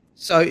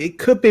 So it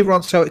could be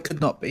Ronso, it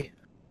could not be.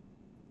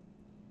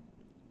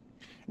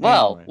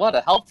 Well, Anyway. what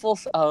a helpful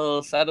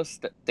set of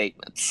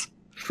statements.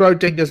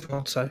 Schrodinger's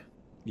Ronso.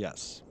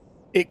 Yes.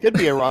 It could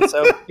be a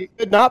Ronso. It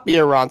could not be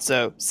a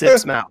Ronso.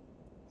 Sip's mouth.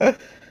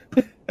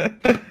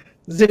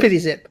 Zippity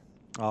zip.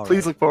 All Please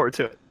right. look forward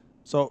to it.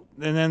 So,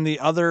 and then the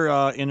other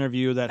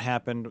interview that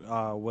happened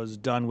was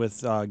done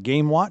with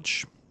Game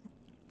Watch.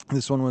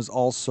 This one was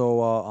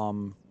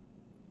also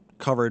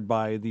covered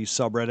by the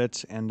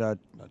subreddit and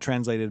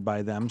translated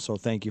by them, so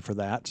thank you for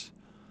that.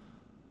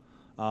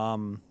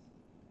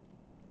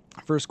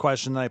 First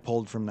question that I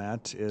pulled from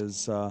that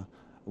is, I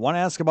want to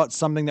ask about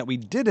something that we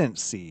didn't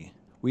see.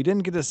 We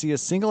didn't get to see a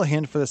single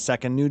hint for the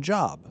second new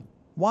job.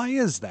 Why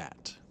is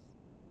that?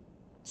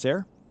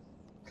 Sarah?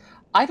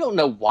 I don't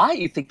know why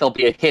you think there'll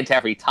be a hint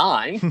every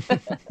time.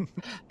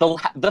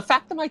 The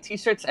fact that my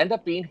t-shirts end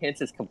up being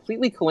hints is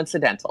completely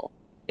coincidental.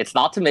 It's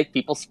not to make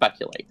people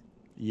speculate.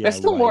 Yeah, There's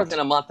still more right. than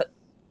a month.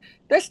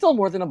 There's still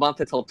more than a month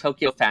until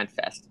Tokyo Fan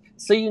Fest,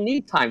 so you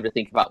need time to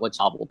think about what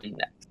job will be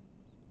next.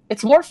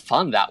 It's more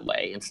fun that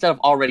way, instead of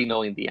already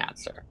knowing the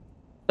answer.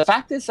 The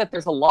fact is that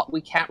there's a lot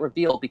we can't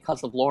reveal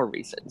because of lore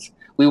reasons.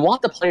 We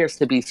want the players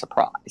to be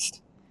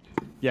surprised.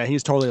 Yeah,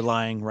 he's totally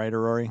lying, right,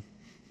 Rory?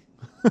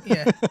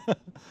 Yeah.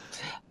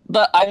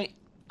 But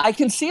I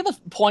can see the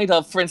point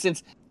of, for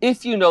instance,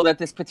 if you know that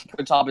this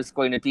particular job is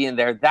going to be in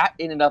there, that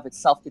in and of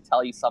itself could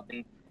tell you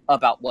something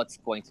about what's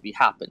going to be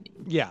happening.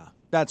 Yeah,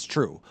 that's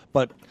true.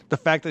 But the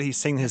fact that he's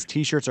saying his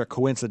t-shirts are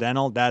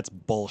coincidental, that's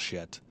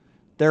bullshit.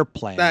 They're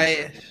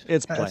planned.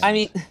 It's planned. I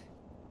mean,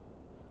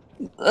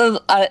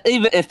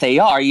 even if they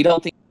are, you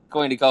don't think they're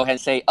going to go ahead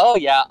and say, oh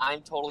yeah,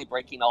 I'm totally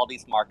breaking all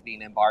these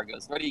marketing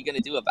embargoes. What are you going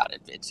to do about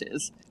it,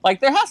 bitches? Like,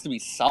 there has to be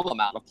some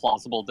amount of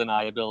plausible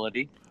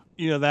deniability.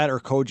 Either that or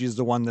Koji's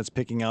the one that's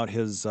picking out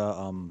his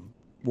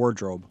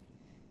wardrobe.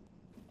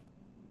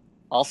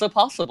 Also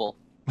possible.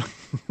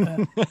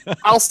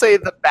 I'll say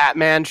the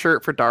Batman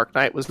shirt for Dark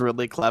Knight was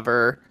really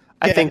clever.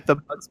 I Yeah. think the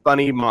Bugs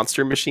Bunny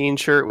Monster Machine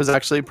shirt was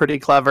actually pretty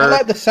clever. I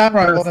like the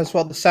Samurai one as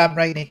well, the Sam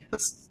Raimi.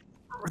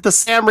 The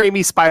Sam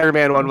Raimi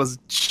Spider-Man one was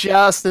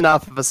just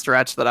enough of a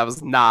stretch that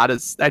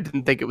I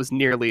didn't think it was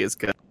nearly as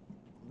good.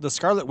 The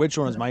Scarlet Witch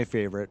one was my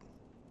favorite.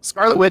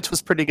 Scarlet Witch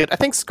was pretty good. I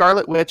think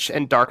Scarlet Witch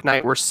and Dark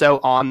Knight were so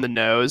on the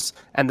nose,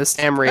 and the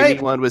Sam Raimi Hey.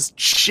 one was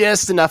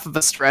just enough of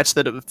a stretch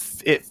that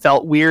it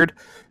felt weird.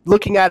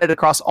 Looking at it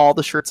across all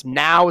the shirts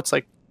now, it's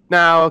like,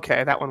 no,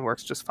 okay, that one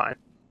works just fine.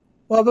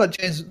 What about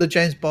the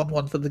James Bond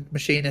one for the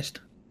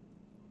Machinist?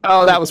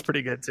 Oh, that was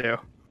pretty good too.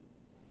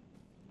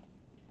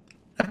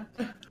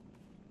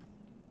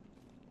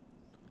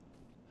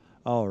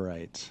 All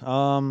right.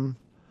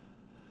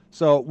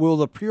 So will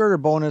the pre-order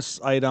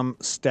bonus item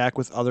stack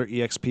with other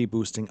EXP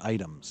boosting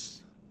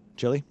items?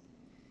 Chili?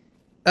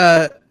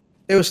 It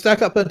will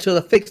stack up until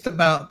a fixed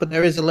amount, but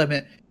there is a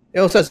limit. It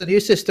also has a new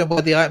system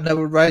where the item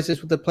level rises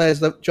with the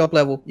player's job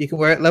level. You can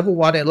wear it level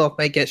 1 and lock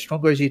may get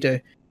stronger as you do.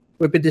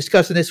 We've been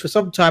discussing this for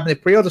some time, and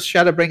if pre-order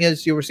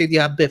Shadowbringers, you'll receive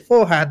the item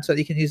beforehand so that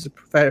you can use it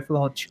for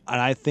launch.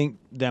 And I think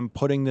them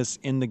putting this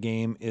in the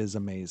game is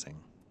amazing.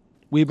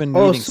 We've been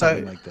needing Also-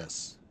 something like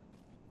this.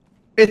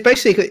 It's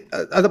basically.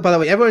 By the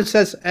way, everyone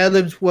says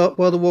Heirlooms World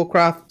of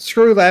Warcraft.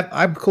 Screw them.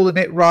 I'm calling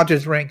it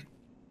Rogers Ring.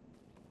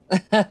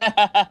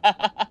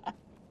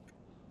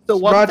 So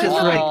one Roger's thing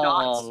I'm right.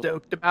 not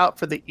stoked about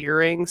for the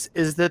earrings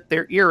is that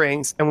they're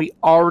earrings, and we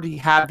already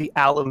have the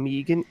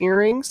Alamegan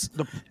earrings,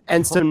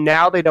 and so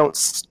now they don't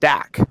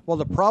stack. Well,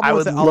 the problem I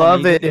with would the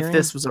love Alamegan it if earring-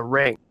 this was a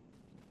ring.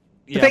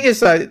 The thing is,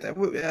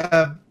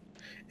 though,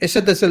 it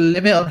said there's a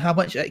limit on how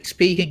much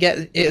XP you can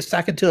get. It's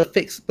stack until it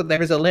fixed, but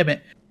there is a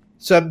limit.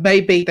 So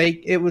maybe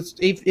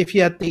if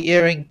you had the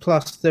earring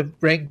plus the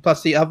ring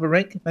plus the other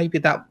ring, maybe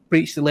that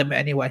reached the limit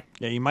anyway.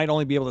 Yeah, you might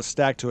only be able to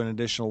stack to an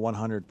additional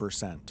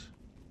 100%.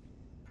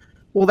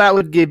 Well, that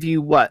would give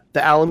you what?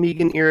 The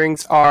Alamegan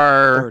earrings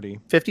are 30.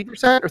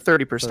 50% or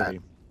 30%? 30.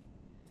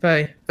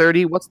 Very,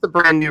 30. What's the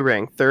brand new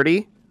ring?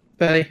 30?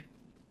 very.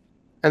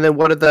 And then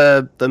what are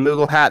the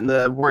Moogle hat and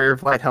the Warrior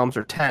of Light helms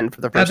are 10 for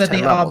the And first then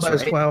 10 the levels, armor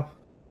right? as well.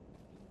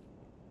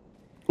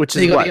 Which So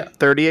is you got what?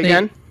 30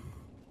 again?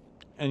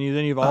 And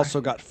then you've also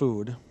got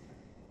food.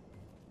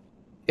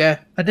 Yeah,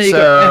 and then you So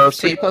got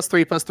 3 FC. plus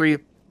 3 plus 3.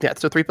 Yeah,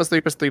 so 3 plus 3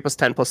 plus 3 plus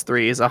 10 plus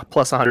 3 is a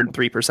plus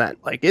 103%.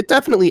 Like, it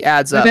definitely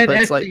adds up, And but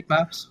then it's FC like,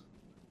 buffs.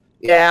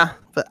 yeah,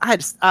 but I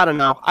don't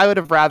know. I would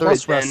have rather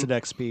Plus it been, rested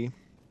XP.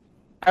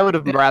 I would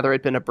have rather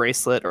it been a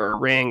bracelet or a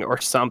ring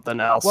or something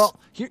else. Well,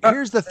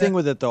 here's the thing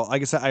with it, though.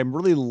 Like I said, I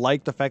really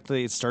like the fact that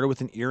it started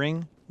with an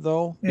earring,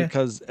 though, Yeah.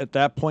 because at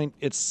that point,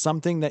 it's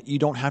something that you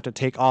don't have to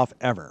take off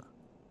ever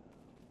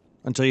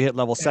until you hit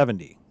level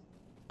 70.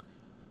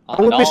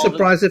 I wouldn't be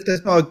surprised if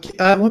there's more.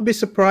 I wouldn't be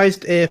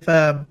surprised if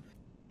the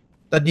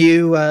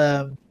new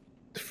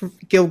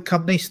guild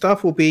company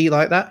stuff will be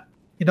like that.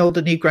 You know,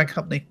 the new Grand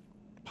Company.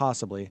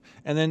 Possibly.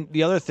 And then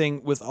the other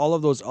thing with all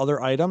of those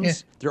other items, Yeah.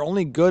 they're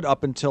only good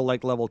up until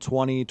like level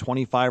 20,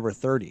 25, or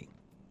 30.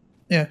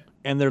 Yeah.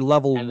 And they're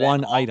level And then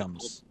 1 all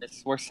items.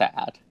 This were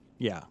sad.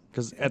 Yeah.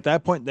 Because at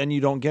that point, then you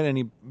don't get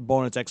any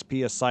bonus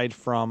XP aside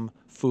from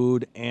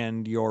food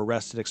and your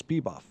rested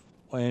XP buff.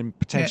 And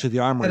potentially the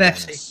armor and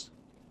FC. bonus.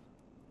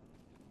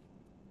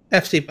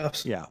 FC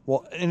buffs. Yeah.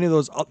 Well, any of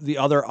those, the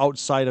other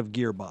outside of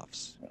gear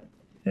buffs.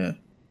 Yeah.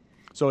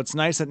 So it's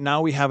nice that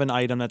now we have an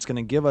item that's going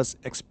to give us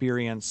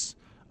experience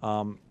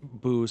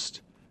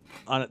boost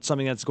on it,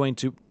 something that's going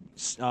to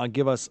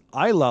give us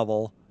eye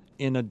level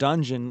in a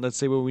dungeon. Let's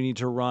say where we need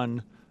to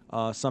run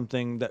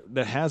something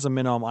that has a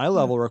minimum eye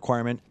level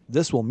requirement.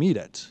 This will meet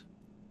it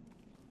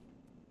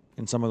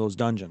in some of those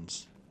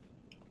dungeons.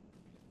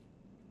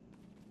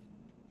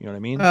 You know what I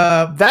mean?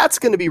 That's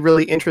going to be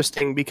really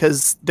interesting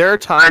because there are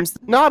times,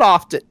 not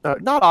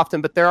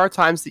often, but there are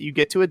times that you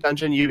get to a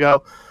dungeon, you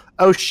go,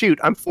 oh shoot,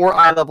 I'm 4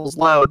 eye levels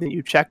low, then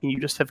you check and you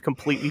just have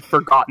completely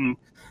forgotten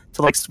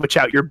to like switch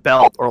out your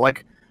belt, or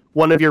like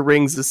one of your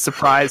rings is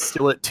surprised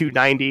still at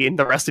 290 and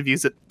the rest of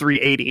you's at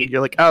 380, and you're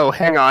like, oh,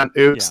 hang on,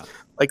 oops. Yeah.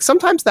 Like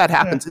sometimes that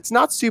happens. It's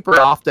not super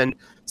often,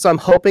 so I'm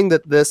hoping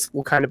that this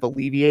will kind of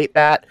alleviate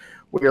that,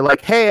 where you're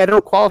like, hey, I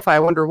don't qualify, I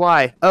wonder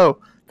why. Oh,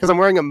 because I'm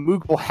wearing a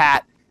Moogle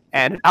hat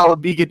and an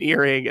Alamegan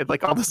earring and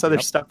like all this other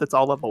stuff that's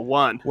all level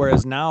 1.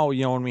 Whereas now,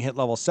 when we hit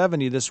level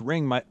 70, this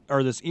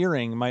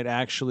earring might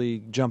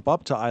actually jump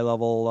up to eye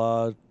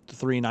level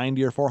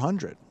 390 or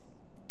 400.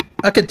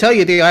 I can tell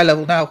you the eye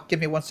level now.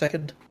 Give me 1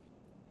 second.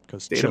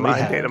 Because Data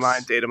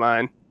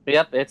mine.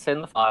 Yep, it's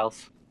in the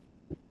files.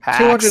 Hacks.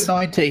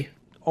 290.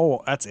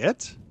 Oh, that's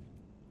it?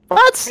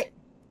 What?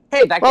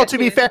 Hey, that Well, gets to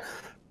be you- fair,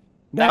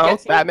 no,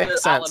 gets you that into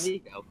makes sense.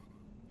 Alamigo.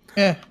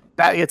 Yeah.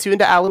 That gets you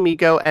into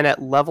Alamigo, and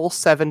at level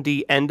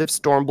 70, end of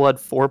Stormblood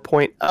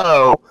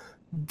 4.0,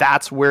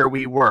 that's where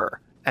we were.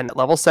 And at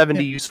level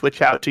 70, you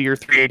switch out to your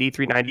 380,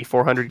 390,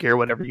 400 gear,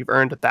 whatever you've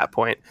earned at that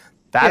point.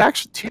 That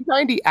actually,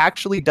 290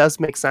 actually does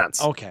make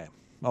sense. Okay.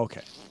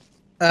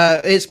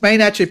 Its main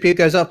attribute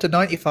goes up to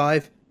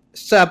 95.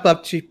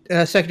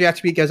 Secondary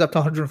attribute goes up to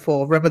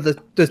 104. Remember,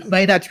 the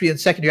main attribute and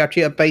secondary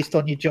attribute are based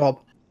on your job.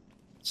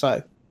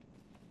 So,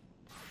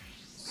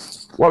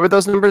 What were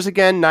those numbers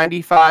again?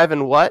 95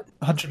 and what?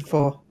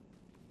 104.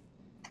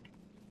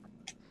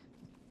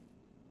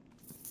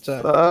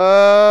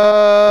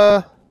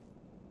 So,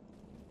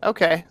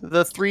 Okay.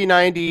 The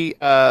 390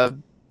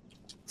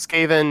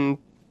 Skaven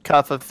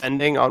Cuff of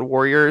Fending on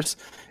Warriors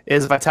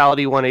is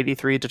Vitality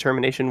 183,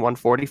 Determination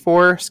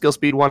 144, Skill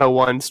Speed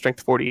 101,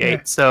 Strength 48. Yeah.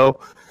 So,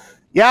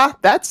 yeah,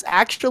 that's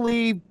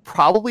actually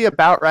probably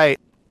about right.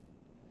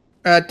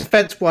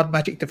 defense 1,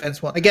 magic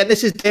defense 1. Again,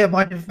 this is data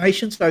mine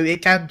information, so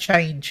it can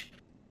change.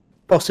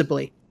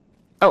 Possibly.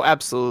 Oh,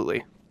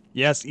 absolutely.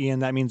 Yes, Ian,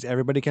 that means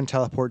everybody can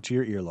teleport to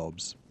your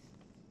earlobes.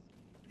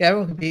 Yeah,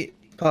 everyone can be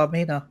part of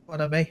me now.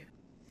 One of me.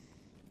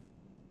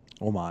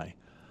 Oh my.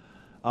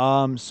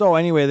 So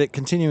anyway,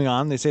 continuing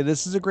on, they say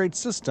this is a great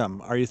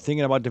system. Are you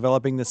thinking about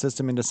developing the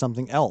system into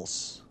something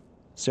else?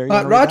 Sarah, you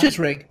wanna read Rogers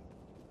that? ring.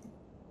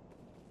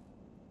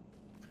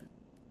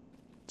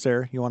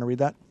 Sarah, you want to read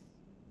that?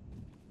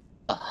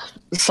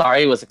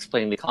 Sorry, I was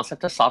explaining the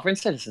concept of sovereign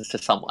citizens to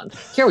someone.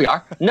 Here we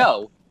are.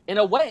 No, in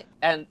a way,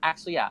 and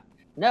actually, yeah.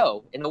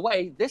 No, in a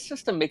way, this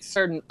system makes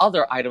certain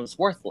other items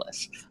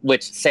worthless,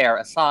 which,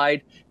 Sarah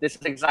aside, this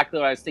is exactly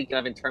what I was thinking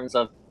of in terms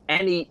of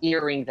any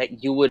earring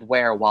that you would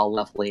wear while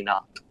leveling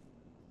up.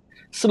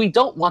 So we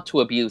don't want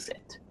to abuse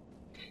it.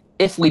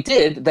 If we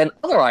did, then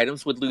other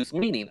items would lose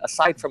meaning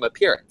aside from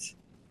appearance.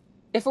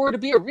 If it were to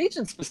be a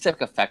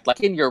region-specific effect, like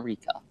in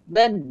Eureka,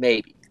 then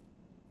maybe.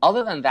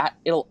 Other than that,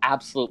 it'll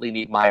absolutely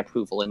need my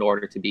approval in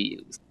order to be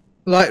used.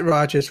 Like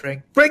Raja's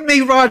ring. Bring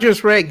me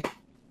Raja's ring!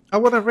 I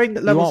want a ring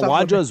that You levels want up.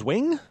 Waja's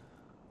wing?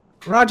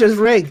 Raja's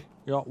ring.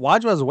 You want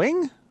Waja's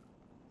wing?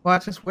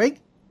 Raja's wing?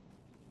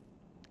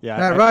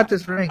 Yeah.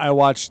 Raja's ring. I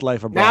watched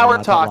Life of Now Brian we're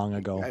not that talking. long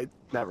ago.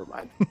 Never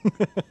mind.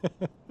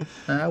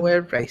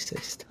 We're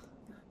racist.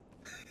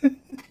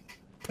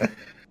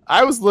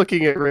 I was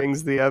looking at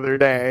rings the other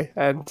day,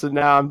 and so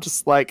now I'm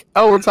just like,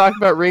 oh, we're talking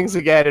about rings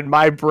again, and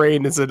my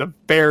brain is in a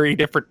very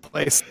different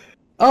place.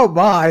 Oh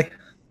my.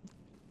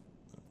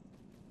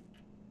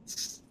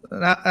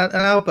 An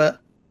Albert.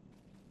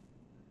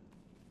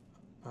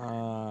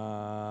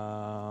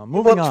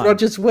 Moving What's on.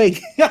 Roger's wing?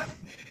 Yeah.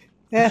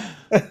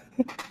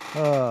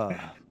 Uh,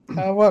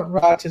 I want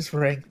Roger's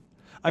ring.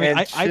 I mean,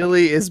 And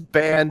Chili is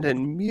banned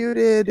and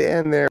muted,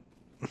 and they're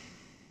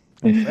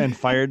and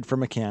fired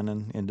from a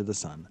cannon into the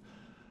sun.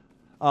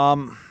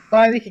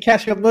 Finally, you can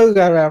catch a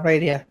Mooga around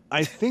radio.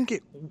 I think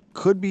it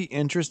could be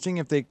interesting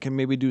if they can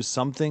maybe do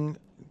something.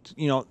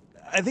 You know,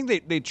 I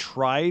think they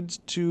tried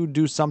to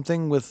do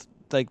something with,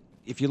 like,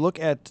 if you look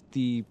at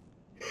the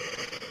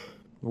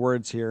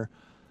words here,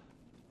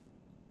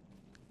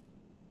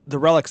 the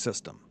relic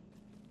system.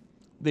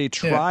 They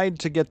tried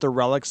to get the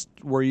relics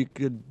where you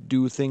could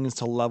do things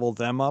to level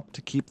them up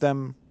to keep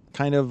them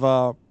kind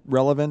of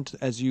relevant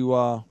as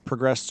you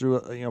progress through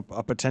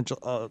a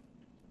potential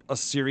a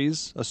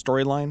series, a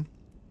storyline.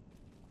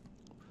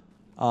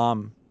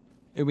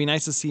 It'd be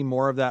nice to see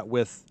more of that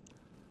with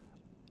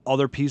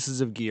other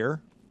pieces of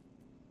gear.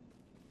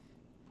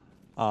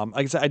 Like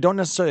I said, I don't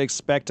necessarily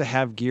expect to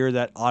have gear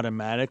that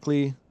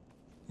automatically,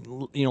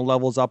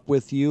 levels up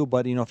with you.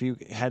 But if you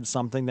had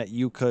something that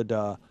you could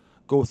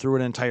go through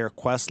an entire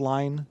quest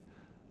line,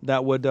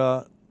 that would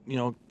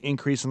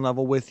increase in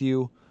level with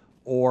you,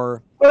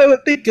 or Well, it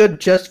would be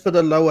good just for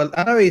the lower.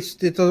 I know it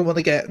doesn't want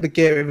to get the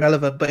gear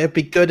irrelevant, but it'd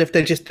be good if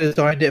they just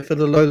designed it for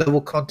the low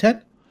level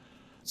content.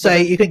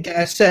 Say you can get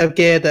a set of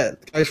gear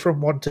that goes from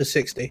 1 to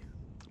 60.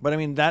 But I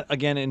mean, that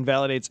again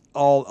invalidates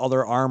all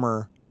other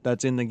armor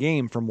that's in the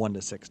game from 1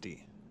 to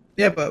 60.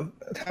 Yeah, but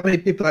how many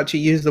people actually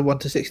use the 1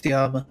 to 60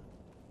 armor?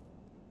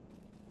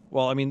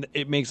 Well, I mean,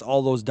 it makes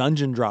all those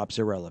dungeon drops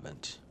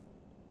irrelevant.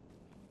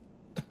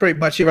 They're pretty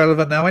much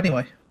irrelevant now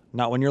anyway.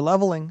 Not when you're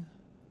leveling.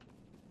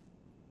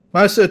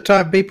 Most of the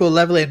time, people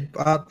leveling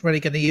aren't really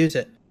going to use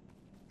it.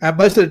 And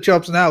most of the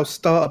jobs now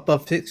start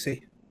above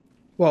 60.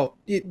 Well,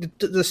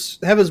 the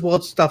Heaven's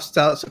Ward stuff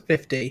starts at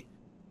 50.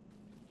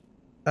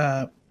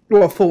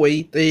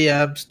 40. The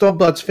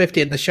Stormblood's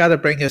 50 and the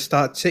Shadowbringers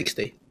start at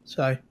 60.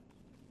 So,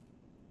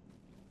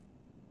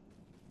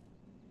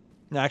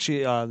 Actually,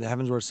 the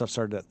Heavensward stuff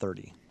started at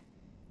 30.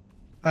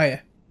 oh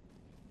yeah.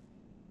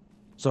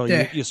 So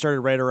Yeah. you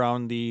started right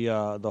around the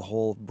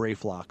whole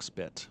Brayflocks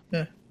bit.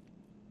 Yeah.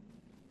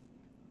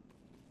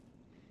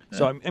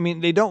 So I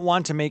mean, they don't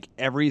want to make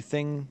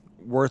everything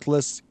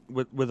worthless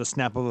with a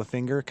snap of a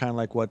finger, kind of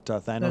like what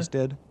Thanos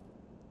did.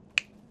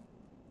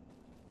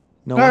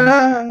 No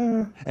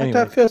one? Anyway.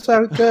 That feels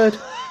so good.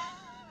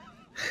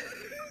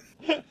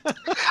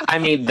 I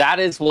mean, that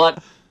is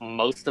what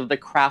most of the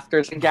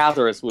crafters and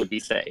gatherers would be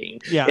saying.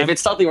 Yeah. If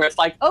it's something where it's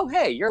like, oh,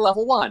 hey, you're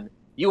level 1.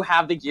 You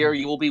have the gear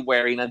you will be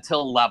wearing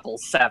until level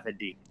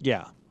 70.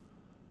 Yeah.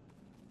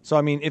 So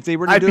I mean, if they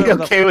were to I'd do be it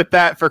with okay with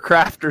that for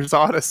crafters,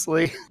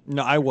 honestly.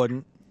 no, I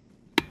wouldn't.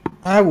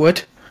 I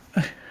would.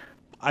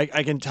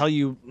 I can tell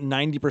you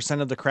 90%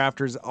 of the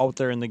crafters out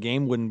there in the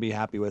game wouldn't be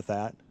happy with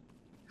that.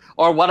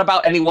 Or what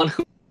about anyone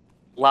who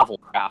level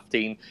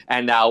crafting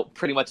and now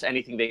pretty much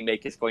anything they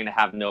make is going to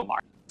have no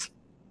mark?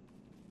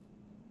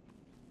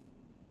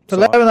 To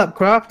level up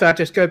craft, I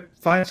just go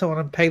find someone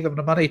and pay them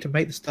the money to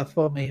make the stuff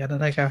for me, and then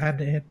they go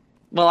hand it in.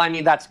 Well, I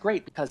mean, that's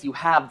great because you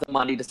have the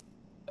money to do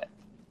it.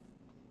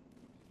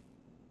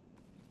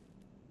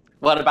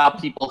 What about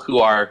people who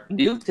are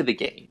new to the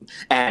game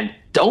and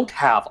don't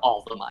have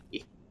all the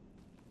money?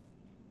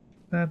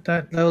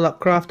 Don't level up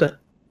crafter.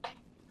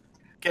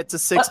 Get to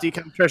 60,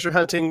 come treasure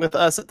hunting with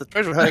us at the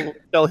treasure hunting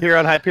hotel here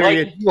on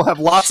Hyperion. You'll have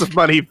lots of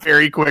money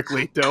very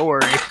quickly. Don't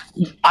worry.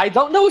 I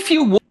don't know if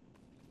you would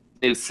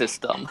new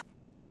system.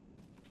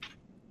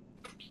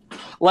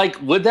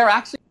 Like, would there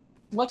actually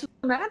be much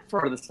demand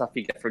for the stuff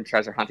you get from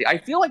treasure hunting? I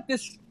feel like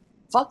this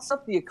fucks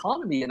up the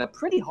economy in a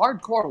pretty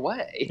hardcore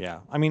way. Yeah.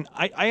 I mean,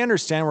 I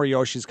understand where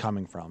Yoshi's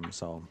coming from,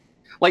 so.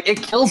 Like,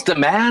 it kills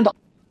demand.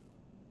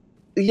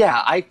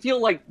 Yeah, I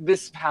feel like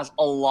this has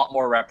a lot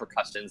more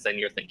repercussions than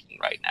you're thinking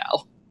right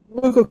now.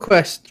 Google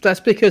Quest.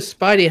 That's because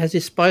Spidey has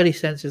his Spidey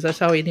senses. That's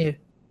how he knew.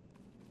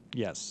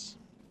 Yes.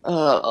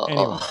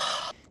 Anyway.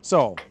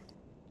 So,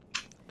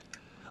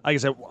 like I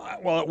said,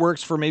 while it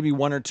works for maybe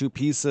 1 or 2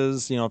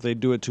 pieces, if they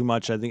do it too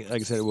much, I think,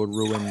 like I said, it would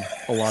ruin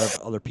a lot of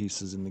other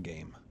pieces in the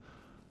game.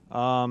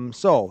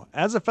 So,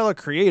 as a fellow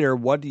creator,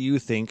 what do you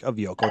think of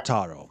Yoko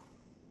Taro?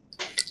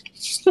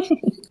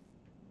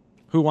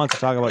 Who wants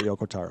to talk about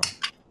Yoko Taro?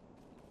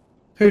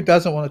 Who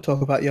doesn't want to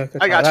talk about Yoko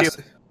Taro? I got you.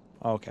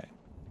 Okay.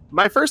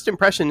 My first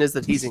impression is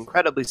that he's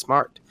incredibly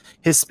smart.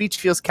 His speech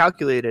feels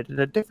calculated in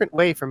a different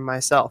way from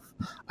myself.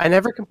 I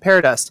never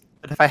compared us,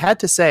 but if I had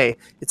to say,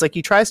 it's like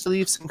he tries to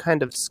leave some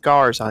kind of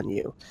scars on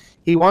you.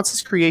 He wants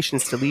his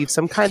creations to leave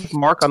some kind of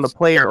mark on the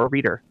player or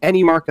reader,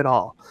 any mark at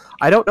all.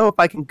 I don't know if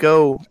I can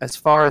go as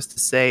far as to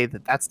say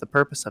that that's the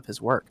purpose of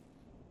his work.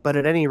 But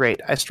at any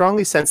rate, I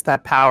strongly sense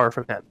that power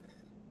from him.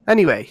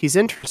 Anyway, he's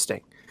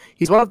interesting.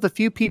 He's one of the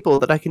few people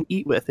that I can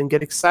eat with and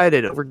get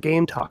excited over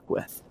game talk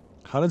with.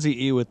 How does he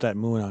eat with that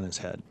moon on his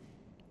head?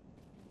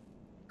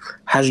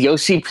 Has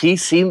Yoshi P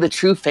seen the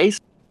true face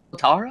of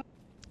Taro?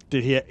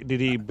 Did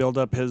he build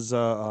up his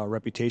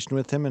reputation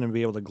with him and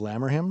be able to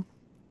glamour him?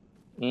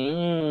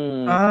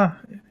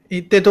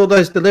 He did all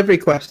those delivery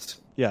quests.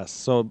 Yes.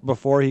 So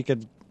before he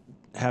could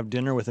have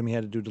dinner with him, he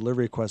had to do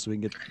delivery quests so he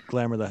could get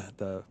glamour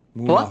the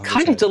moon off What his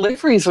kind of head.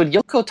 deliveries would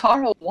Yoko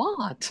Taro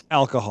want?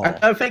 Alcohol. I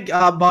don't think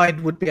our mind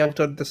would be able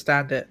to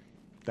understand it.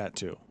 That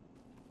too.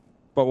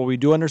 But what we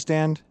do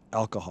understand,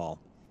 alcohol.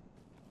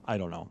 I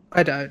don't know.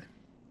 I don't.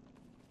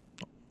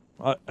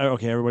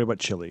 Okay, everybody but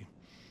Chili.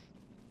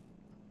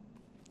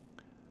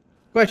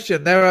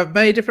 Question. There are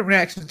many different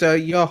reactions to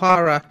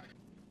Yohara,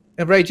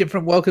 ranging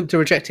from welcome to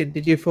rejecting.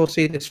 Did you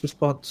foresee this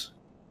response?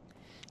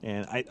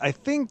 And I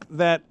think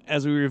that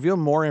as we reveal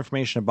more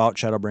information about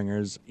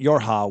Shadowbringers,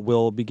 Yorha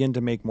will begin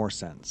to make more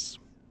sense.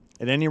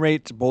 At any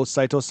rate, both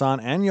Saito-san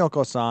and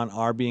Yoko-san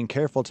are being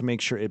careful to make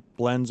sure it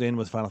blends in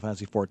with Final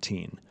Fantasy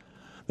XIV.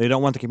 They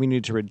don't want the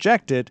community to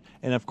reject it,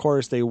 and of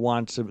course they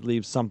want to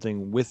leave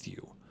something with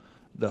you.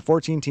 The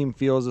 14 team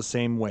feels the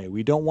same way.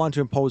 We don't want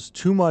to impose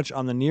too much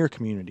on the Nier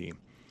community.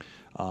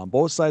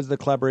 Both sides of the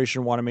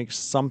collaboration want to make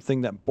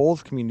something that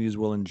both communities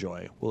will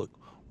enjoy.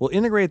 We'll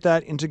integrate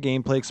that into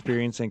gameplay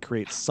experience and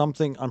create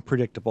something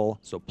unpredictable,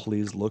 so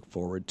please look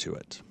forward to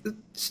it.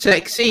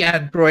 Sexy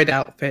android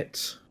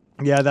outfits.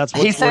 Yeah, that's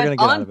what He we're said going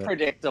to get out of it.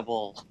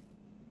 unpredictable.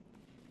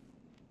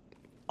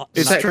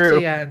 It's Sexy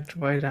true.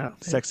 android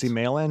outfits. Sexy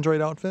male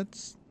android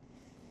outfits?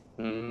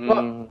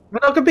 Well, we're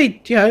not going to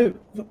be,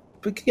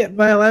 we can get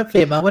male and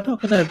female. We're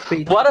not going to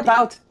be. What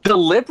about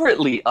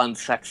deliberately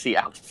unsexy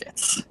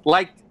outfits?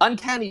 Like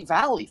Uncanny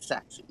Valley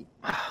sexy.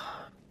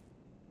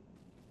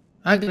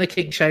 I'm going to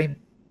king shame.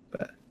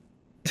 But...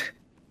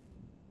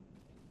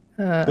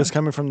 This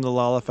coming from the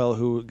Lalafell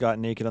who got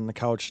naked on the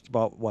couch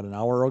about, an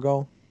hour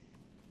ago?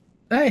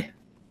 Hey,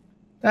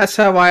 that's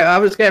how I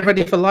was getting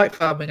ready for light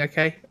farming,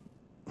 okay?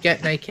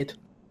 Get naked.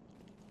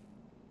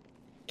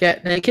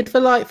 Get naked for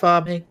light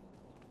farming.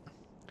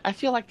 I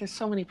feel like there's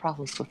so many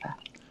problems with that.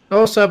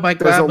 Also, my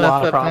There's a glamour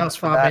lot of for problems mouse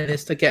for that. farming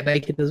is to get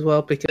naked as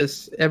well,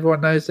 because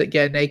everyone knows that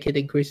getting naked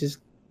increases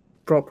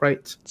drop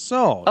rates.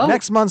 So, Oh,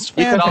 next month's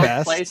You could always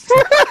FanFest. place.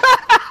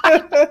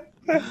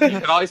 You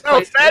could always Oh,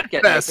 place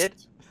Get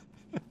FanFest.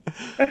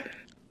 Naked.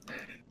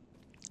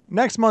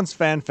 Next month's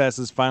FanFest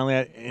is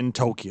finally in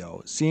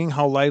Tokyo. Seeing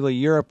how lively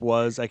Europe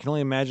was, I can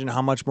only imagine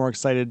how much more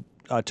excited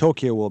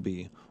Tokyo will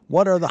be.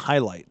 What are the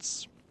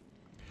highlights?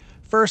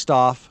 First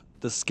off,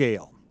 the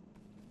scale.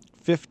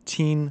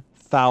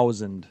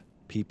 15,000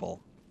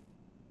 people.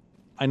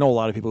 I know a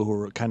lot of people who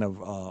were kind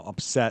of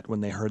upset when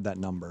they heard that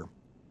number.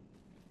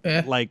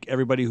 Yeah. Like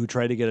everybody who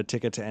tried to get a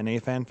ticket to NA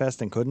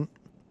FanFest and couldn't.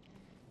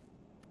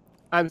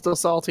 I'm still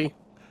salty.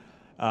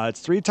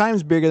 It's 3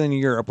 times bigger than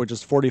Europe, which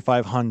is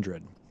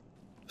 4,500.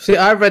 See,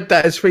 I read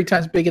that as 3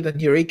 times bigger than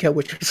Eureka,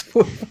 which was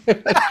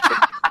 4,500.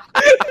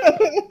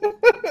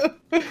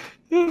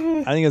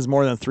 I think it's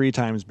more than 3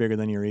 times bigger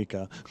than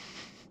Eureka.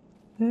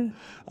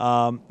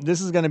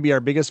 This is going to be our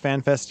biggest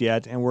fan fest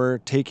yet, and we're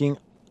taking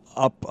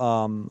up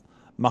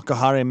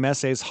Makuhari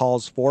Mese's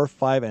halls 4,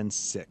 5, and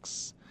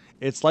 6.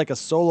 It's like a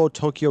solo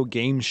Tokyo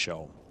game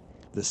show.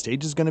 The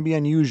stage is going to be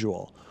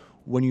unusual.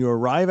 When you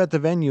arrive at the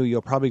venue,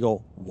 you'll probably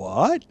go,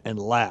 "What?" and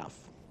laugh.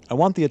 I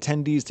want the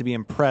attendees to be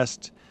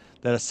impressed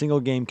that a single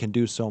game can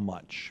do so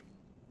much.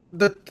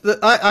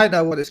 I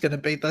know what it's going to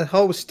be. The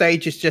whole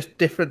stage is just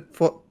different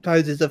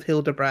poses of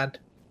Hildebrand.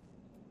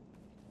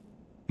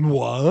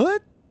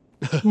 What?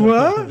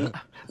 What?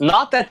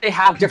 Not that they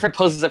have different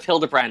poses of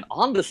Hildebrand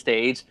on the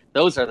stage.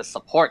 Those are the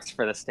supports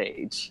for the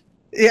stage.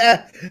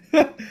 Yeah,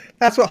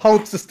 that's what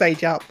holds the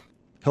stage up.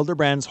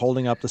 Hildebrand's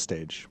holding up the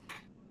stage.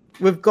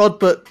 With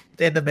Godbut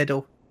in the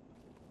middle.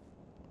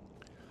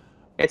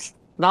 It's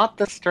not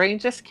the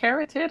strangest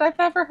carotid I've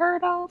ever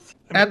heard of.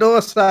 And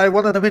also,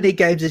 one of the mini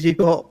games is you've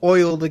got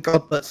Oil the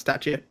Godbut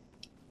statue.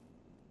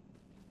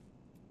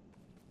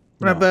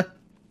 Remember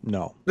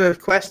No. the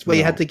quest where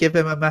you No. had to give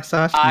him a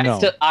massage? No.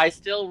 I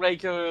still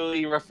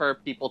regularly refer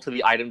people to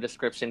the item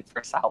description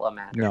for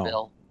Salamander No.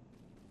 Bill.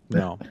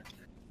 No.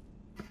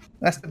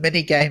 That's the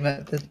mini game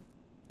at the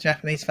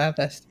Japanese Fan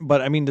Fest.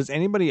 But I mean, does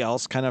anybody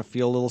else kind of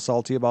feel a little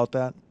salty about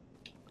that?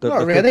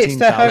 Not really, it's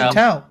their 15,000?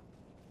 hometown.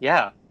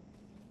 Yeah.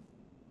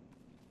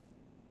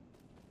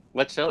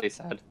 What Chili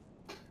said.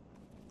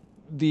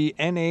 the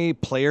NA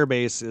player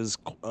base is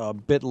a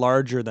bit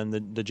larger than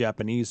the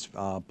Japanese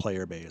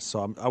player base.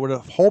 So I would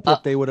have hoped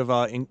that they would have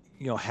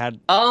had.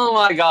 Oh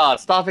my god!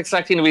 Stop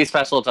expecting to be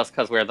special just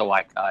because we're the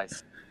white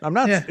guys. I'm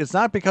not. Yeah. It's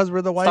not because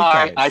we're the white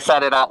Sorry, guys. I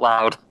said it out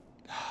loud.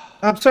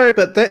 I'm sorry,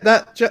 but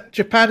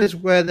Japan is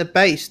where they're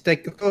based.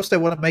 Of course, they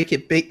want to make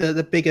it big,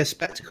 the bigger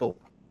spectacle.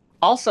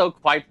 Also,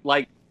 quite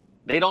like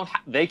they don't.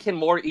 They can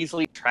more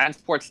easily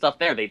transport stuff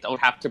there. They don't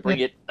have to bring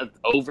it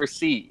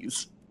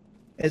overseas.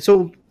 It's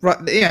all right.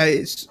 Yeah,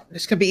 it's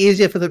gonna be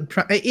easier for them.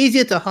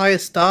 Easier to hire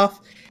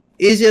staff.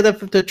 Easier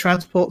to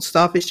transport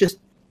stuff. It's just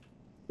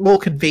more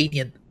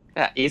convenient.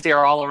 Yeah, easier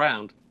all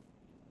around.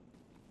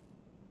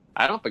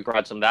 I don't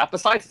begrudge them that.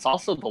 Besides, it's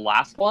also the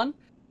last one.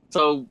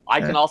 So I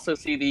can also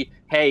see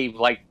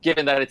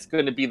given that it's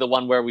going to be the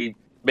one where we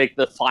make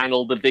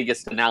the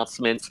biggest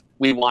announcement,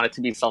 we want it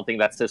to be something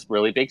that's this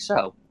really big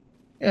show.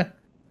 Yeah.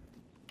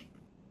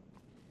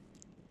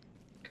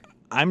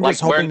 I'm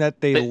just hoping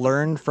that they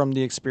learn from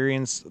the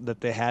experience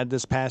that they had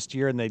this past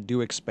year and they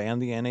do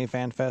expand the NA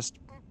Fan Fest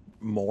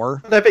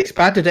more. They've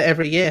expanded it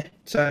every year.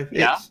 So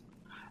yeah.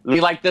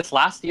 Like this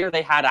last year,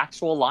 they had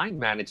actual line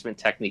management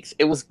techniques.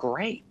 It was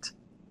great.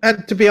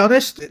 And to be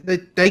honest,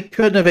 they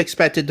couldn't have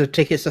expected the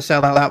tickets to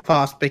sell out that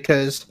fast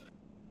because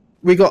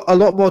we got a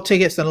lot more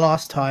tickets than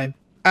last time,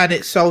 and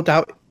it sold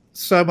out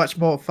so much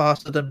more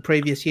faster than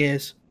previous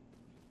years.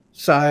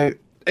 So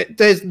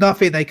there's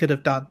nothing they could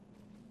have done.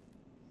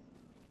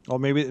 Well,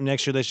 maybe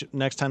next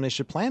time they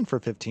should plan for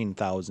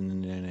 15,000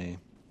 in NA.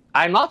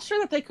 I'm not sure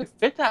that they could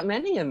fit that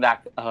many in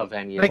that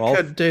venue. They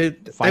could do.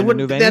 Find a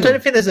new venue. I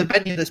don't think there's a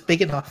venue that's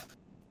big enough.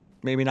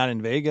 Maybe not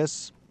in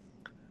Vegas.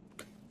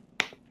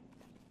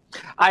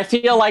 I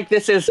feel like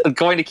this is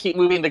going to keep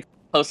moving the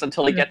post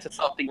until we get to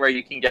something where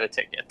you can get a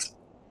ticket.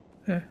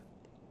 Yeah.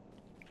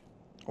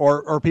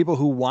 Or people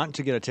who want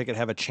to get a ticket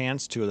have a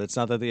chance to. It's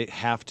not that they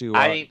have to.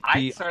 I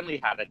certainly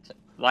had it.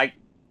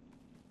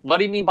 What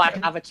do you mean by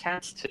have a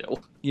chance to?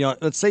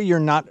 Let's say you're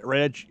not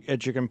right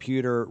at your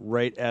computer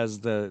right as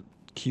the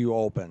queue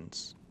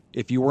opens.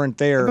 If you weren't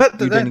there,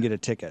 you didn't get a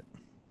ticket.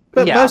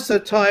 But most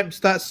of the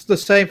times, that's the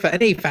same for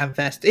any fan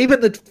fest.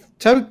 Even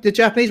the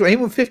Japanese one,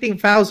 even with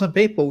 15,000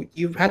 people,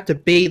 you had to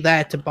be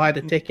there to buy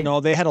the ticket. No,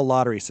 they had a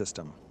lottery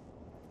system.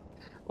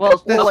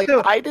 Well,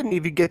 I didn't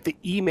even get the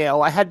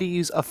email. I had to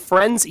use a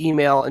friend's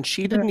email, and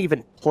she didn't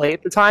even play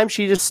at the time.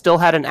 She just still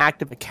had an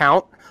active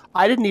account.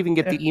 I didn't even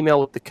get the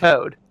email with the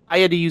code. I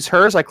had to use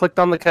hers. I clicked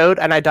on the code,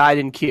 and I died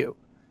in queue.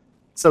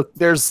 So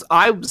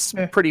I was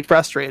pretty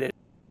frustrated.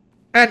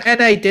 And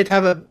NA did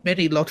have a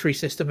mini lottery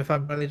system, if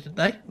I'm right, didn't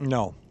they?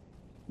 No.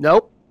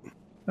 Nope.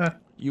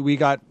 We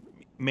got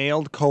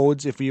mailed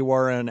codes if you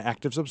were an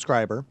active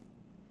subscriber,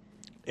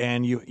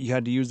 and you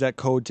had to use that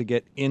code to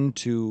get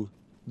into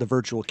the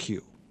virtual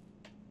queue.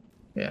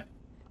 Yeah.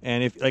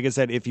 And like I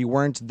said, if you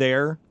weren't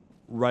there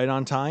right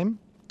on time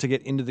to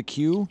get into the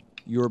queue,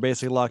 you were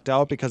basically locked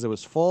out because it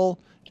was full,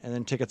 and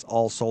then tickets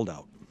all sold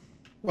out.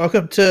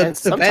 Welcome to and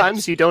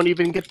sometimes you don't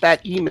even get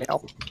that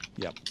email.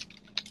 Yep.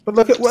 But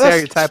look at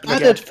that's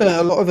standard for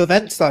a lot of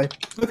events, though.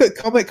 Look at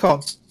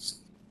Comic-Con.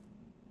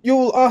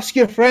 You'll ask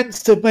your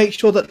friends to make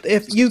sure that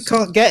if you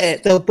can't get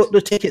it, they'll book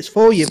the tickets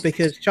for you,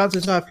 because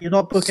chances are if you're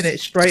not booking it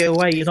straight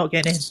away, you're not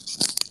getting in.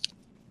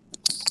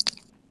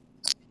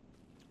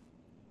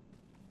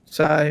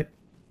 So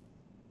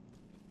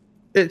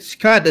it's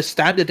kind of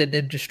standard in the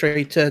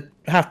industry to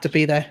have to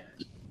be there.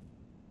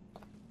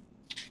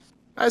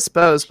 I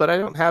suppose, but I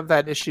don't have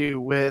that issue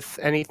with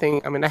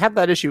anything. I mean, I have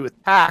that issue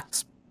with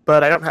PAX,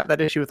 but I don't have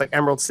that issue with like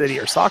Emerald City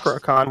or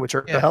SakuraCon, which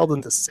are held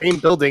in the same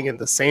building in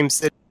the same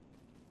city.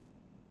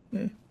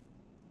 Yeah.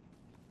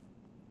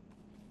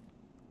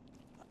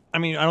 I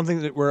mean, I don't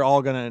think that we're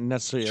all going to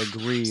necessarily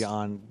agree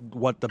on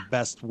what the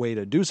best way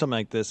to do something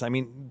like this. I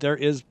mean, there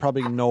is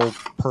probably no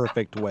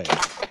perfect way,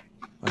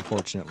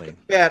 unfortunately.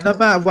 Yeah, no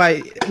matter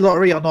what,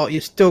 lottery or not,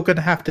 you're still going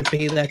to have to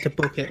be there to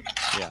book it.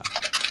 Yeah.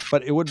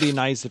 But it would be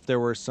nice if there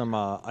were some,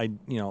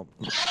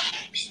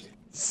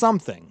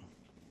 something.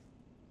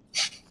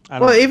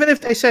 Well, even if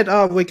they said,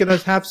 oh, we're going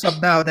to have some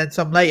now and then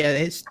some later,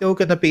 it's still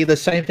going to be the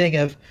same thing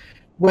of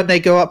when they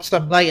go up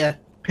some later,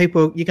 you're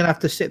going to have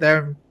to sit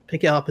there and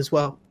pick it up as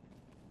well.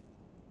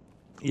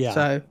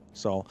 Yeah.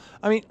 So,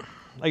 I mean,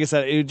 like I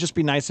said, it would just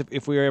be nice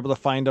if we were able to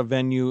find a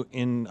venue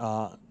in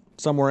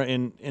somewhere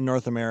in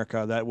North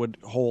America that would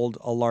hold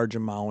a large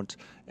amount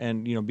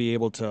and, be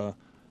able to,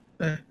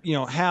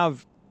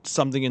 have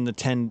something in the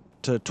 10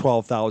 to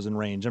 12,000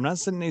 range. I'm not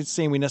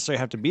saying we necessarily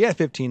have to be at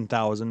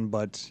 15,000,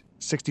 but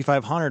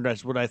 6,500,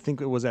 that's what I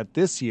think it was at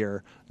this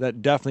year.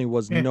 That definitely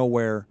was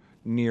nowhere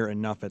near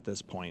enough at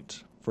this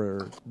point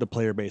for the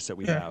player base that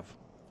we have.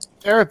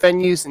 There are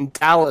venues in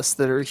Dallas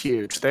that are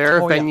huge. There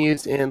are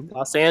venues in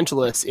Los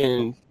Angeles.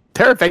 There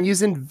are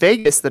venues in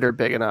Vegas that are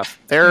big enough.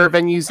 There are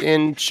venues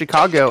in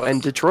Chicago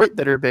and Detroit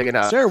that are big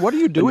enough. Sarah, what are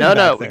you doing?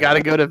 No, we got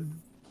to go to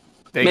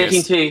Vegas.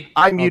 Making tea.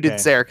 I muted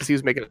Sarah because he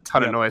was making a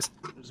ton of noise.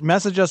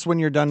 Message us when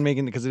you're done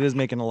making, because it is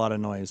making a lot of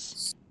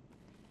noise.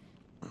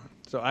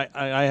 So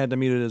I had to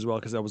mute it as well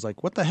because I was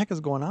like, what the heck is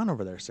going on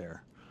over there,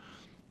 Sarah?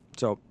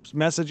 So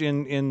message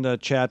in the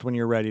chat when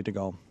you're ready to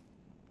go.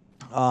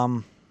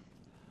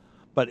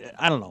 But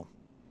I don't know.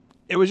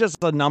 It was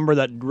just a number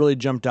that really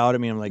jumped out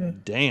at me. I'm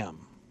like,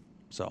 damn.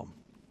 So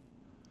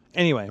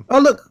anyway. Oh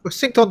look, we're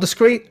synced on the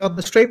screen on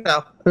the stream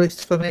now. At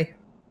least for me.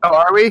 Oh,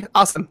 are we?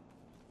 Awesome.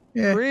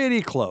 Yeah.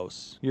 Pretty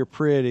close. You're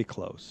pretty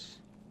close.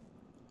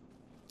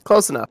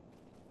 Close enough.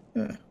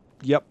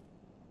 Yep.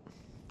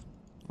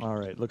 All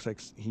right. Looks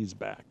like he's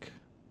back.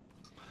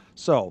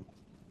 So.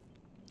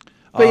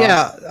 But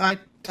yeah, I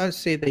don't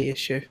see the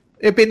issue.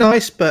 It'd be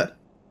nice, but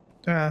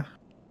So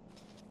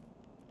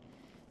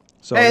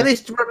hey, at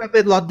least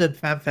remember London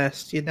Fan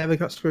Fest. You never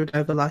got screwed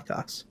over like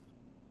us.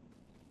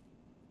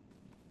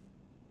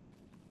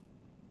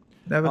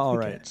 Never all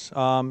forget.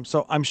 right.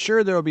 So I'm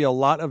sure there will be a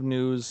lot of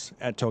news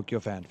at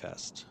Tokyo Fan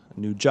Fest. A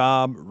new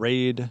job,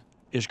 raid,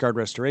 Ishgard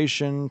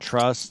restoration,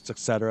 trusts,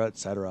 etc.,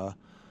 etc.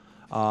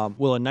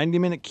 Will a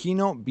 90-minute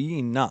keynote be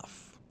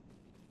enough?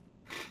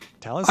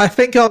 Tell us. I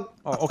think I'll.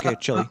 Oh, okay,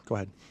 Chili. Go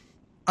ahead.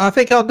 I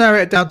think I'll narrow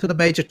it down to the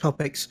major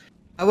topics.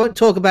 I won't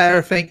talk about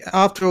everything.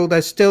 After all,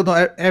 there's still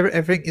not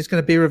everything is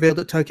going to be revealed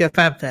at Tokyo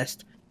Fan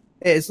Fest.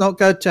 It's not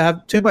going to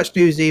have too much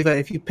news either.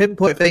 If you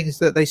pinpoint things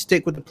that they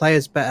stick with the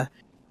players better.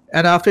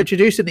 And after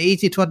introducing the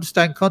easy to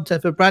understand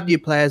content for brand new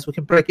players, we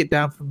can break it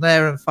down from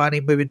there and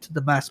finally move into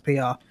the mass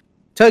PR.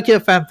 Tokyo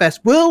Fan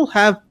Fest will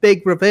have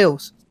big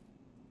reveals.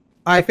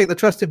 I think the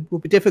trusting will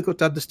be difficult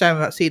to understand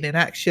without seeing it in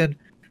action.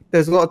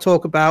 There's a lot of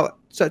talk about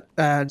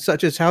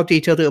such as how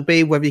detailed it'll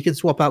be, whether you can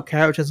swap out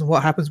characters and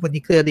what happens when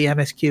you clear the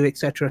MSQ,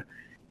 etc.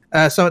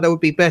 Something that would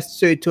be best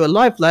suited to a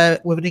live layer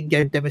with an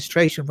in-game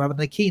demonstration rather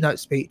than a keynote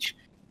speech.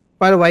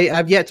 By the way,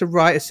 I've yet to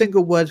write a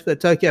single word for the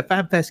Tokyo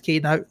Fan Fest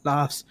keynote.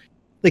 Laughs.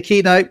 The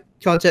keynote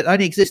content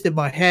only exists in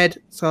my head,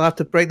 so I'll have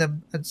to bring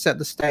them and set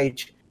the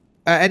stage.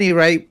 At any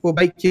rate, we'll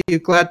make you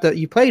glad that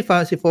you played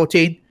Fantasy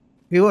 14. If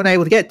you weren't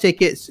able to get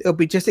tickets, it'll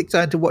be just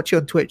exciting to watch you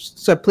on Twitch.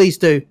 So please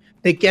do.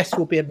 The guests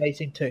will be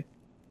amazing too.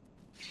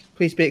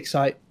 Please be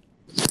excited.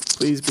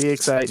 Please be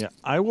excited. Yeah,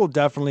 I will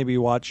definitely be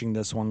watching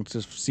this one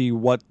to see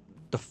what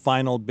the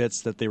final bits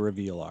that they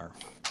reveal are.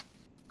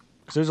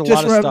 Because there's a Just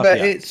lot of remember, stuff.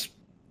 Yeah. it's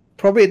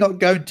probably not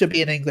going to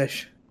be in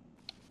English.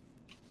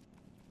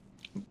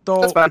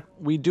 Though That's fine.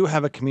 we do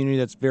have a community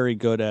that's very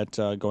good at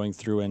going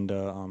through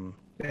and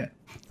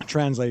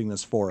translating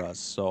this for us.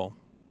 So,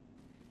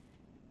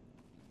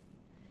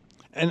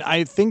 and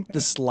I think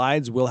the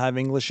slides will have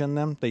English in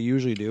them. They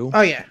usually do.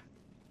 Oh yeah,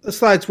 the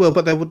slides will,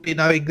 but there would be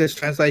no English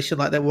translation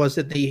like there was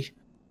in the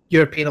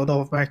European or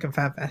North American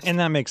Fan Fest. And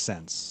that makes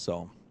sense.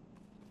 So,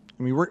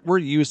 I mean, we're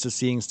used to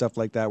seeing stuff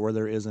like that where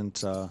there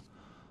isn't.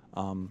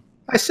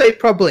 I say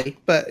probably,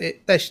 but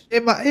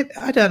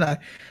I don't know.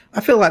 I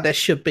feel like there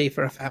should be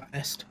for a Fan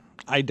Fest.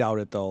 I doubt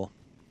it though.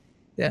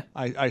 Yeah,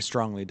 I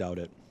strongly doubt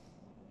it.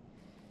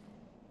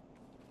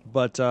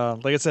 But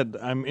like I said,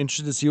 I'm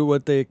interested to see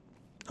what they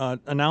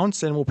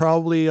announce, and we'll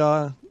probably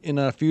in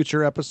a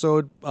future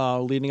episode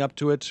leading up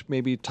to it,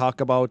 maybe talk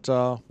about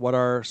what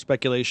our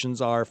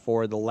speculations are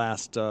for the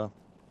last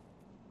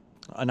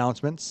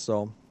announcements.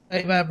 So,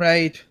 8-man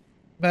raid,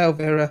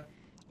 Melvira,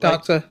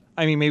 Dancer.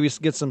 I mean, maybe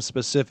get some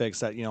specifics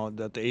that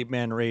that the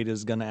 8-man raid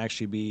is going to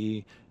actually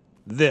be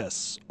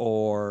this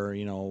or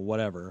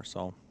whatever.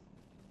 So,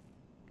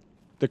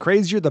 the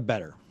crazier, the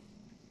better.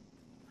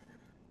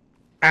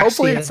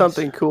 Hopefully Axions. it's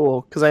something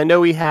cool, because I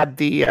know we had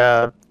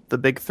the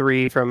big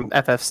three from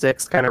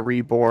FF6 kind of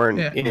reborn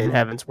in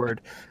Heavensward,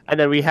 and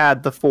then we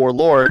had the four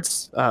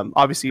lords.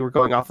 Obviously, we're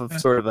going off of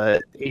sort of a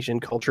Asian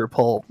culture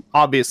pull,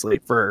 obviously,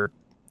 for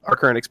our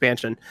current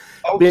expansion.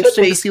 It'll be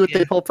interesting to see what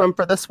they pull from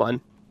for this one.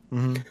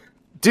 Mm-hmm.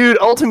 Dude,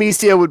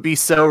 Ultimecia would be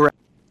so.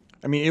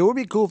 I mean, it would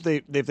be cool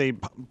if they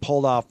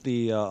pulled off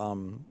the a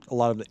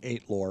lot of the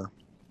 8 lore.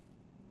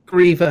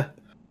 Griever.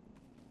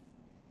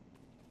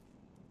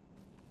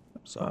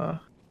 So,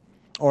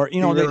 or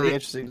really they,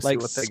 interesting to see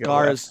like what they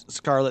go with.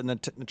 Scarlet in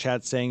the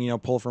chat saying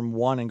pull from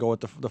 1 and go with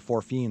the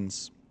 4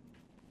 fiends.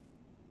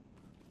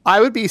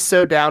 I would be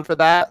so down for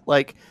that.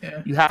 Like,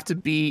 you have to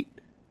beat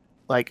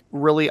like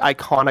really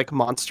iconic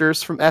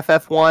monsters from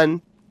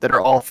FF1 that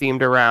are all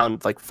themed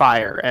around like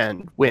fire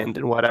and wind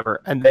and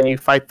whatever, and then you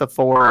fight the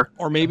 4,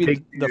 or maybe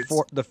big the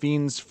dudes. the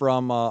fiends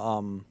from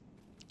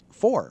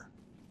 4.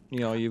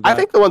 I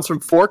think the ones from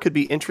 4 could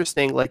be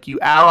interesting. Like, you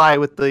ally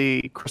with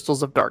the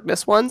Crystals of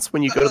Darkness ones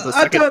when you go to the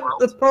second world.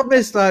 The problem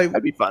is though,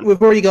 That'd be fun.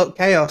 we've already got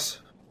Chaos.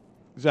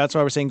 that's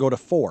why we're saying go to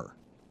 4.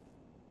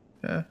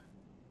 Yeah.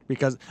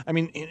 Because I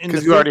mean, in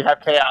Because you already have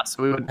Chaos,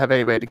 so we wouldn't have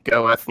anybody to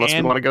go with unless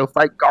we want to go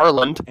fight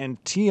Garland.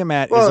 and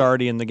Tiamat is Well-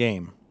 already in the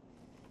game.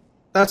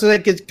 That's the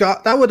thing.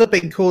 That would have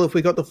been cool if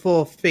we got the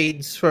 4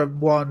 fiends from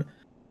 1,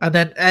 and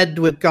then end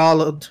with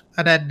Garland,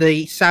 and then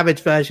the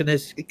Savage version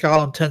is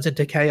Garland turns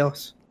into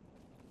Chaos.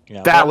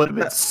 Yeah, That would have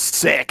been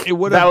sick. It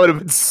would've- That would have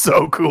been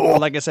so cool.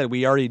 like I said,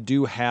 we already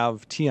do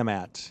have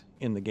Tiamat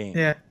in the game.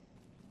 Yeah,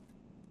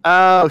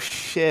 Oh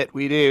shit,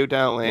 we do,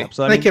 don't we?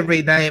 So I they mean, can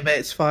rename it.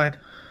 It's fine.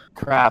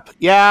 Crap.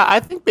 Yeah, I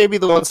think maybe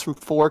the ones from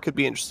 4 could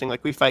be interesting.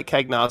 Like, we fight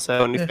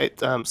Kegnaso and we Yeah. fight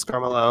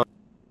Scarmalone.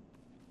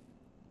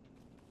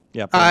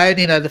 yeah. I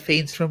only know the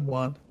fiends from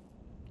 1.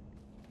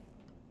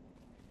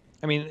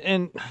 I mean,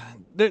 and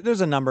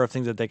there's a number of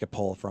things that they could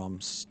pull from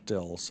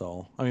still.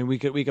 So, I mean, we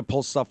could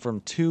pull stuff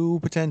from 2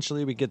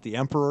 potentially. We get the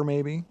Emperor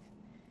maybe.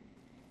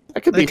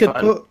 That could be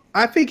fun.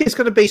 I think it's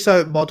going to be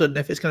so modern.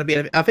 If it's going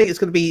to be, I think it's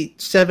going to be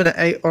 7,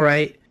 8, or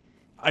 8.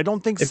 I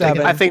don't think If they can-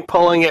 7. I think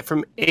pulling it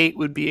from 8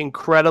 would be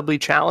incredibly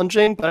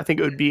challenging, but I think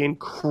it would be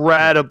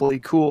incredibly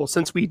cool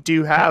since we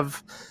do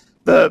have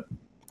the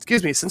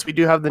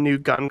new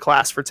gun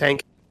class for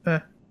tank.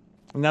 And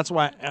that's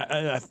why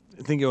I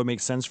think it would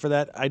make sense for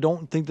that. I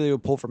don't think that they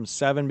would pull from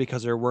 7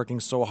 because they're working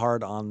so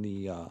hard on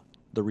the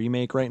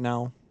remake right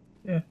now.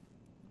 Yeah.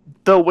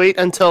 They'll wait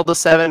until the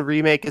 7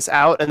 remake is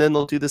out, and then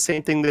they'll do the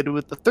same thing they did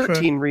with the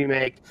 13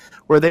 remake,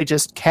 where they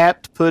just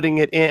kept putting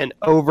it in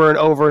over and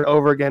over and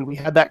over again. We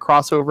had that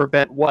crossover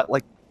event,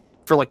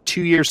 for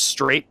 2 years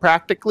straight,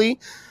 practically,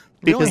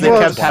 because they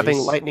kept having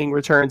lightning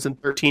returns in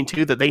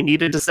 13.2 that they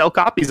needed to sell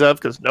copies of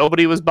because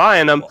nobody was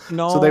buying them.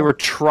 No. So they were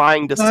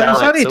trying to sell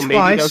it. So maybe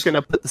I was going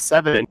to put the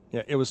 7 in.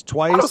 Yeah, it was It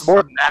twice. was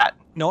more than that.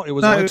 No, it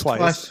was only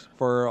twice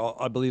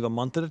for I believe a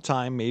month at a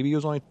time. Maybe it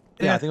was only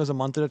I think it was a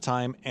month at a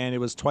time, and it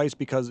was twice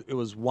because it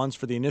was once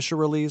for the initial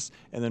release,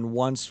 and then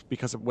once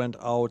because it went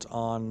out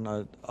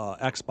on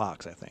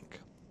Xbox, I think.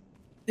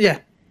 Yeah.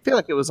 I feel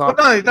like it was on.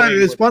 Well, no, it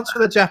was once for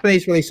the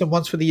Japanese release and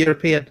once for the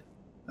European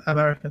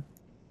American.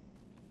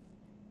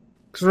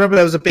 Because remember,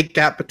 there was a big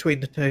gap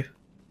between the 2.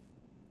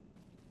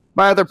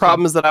 My other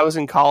problem is that I was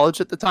in college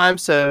at the time,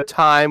 so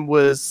time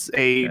was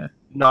a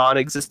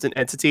non-existent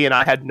entity, and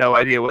I had no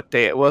idea what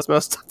day it was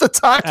most of the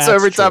time. So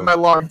every time I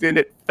logged in,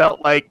 it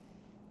felt like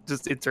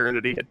just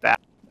eternity had passed.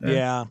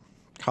 Yeah,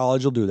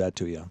 college will do that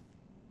to you.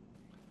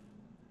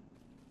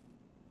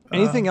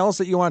 Anything else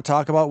that you want to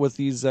talk about with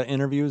these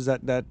interviews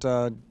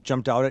that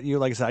jumped out at you?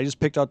 Like I said, I just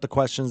picked out the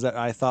questions that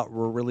I thought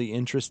were really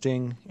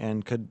interesting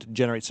and could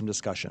generate some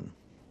discussion.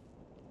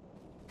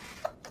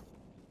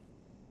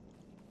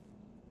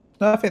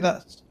 No, I think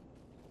that's...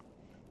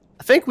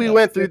 I think we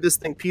went through this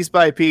thing piece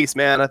by piece,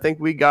 man. I think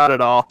we got it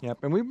all. Yep,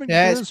 and we've been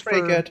Yeah, doing it's this pretty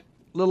for good.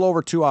 a little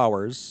over 2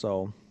 hours,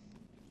 so...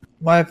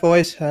 My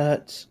voice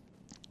hurts.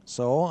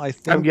 So I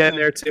think... I'm getting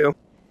there, too.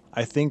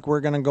 I think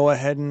we're going to go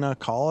ahead and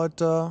call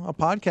it a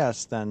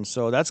podcast then.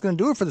 So that's going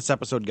to do it for this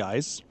episode,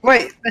 guys.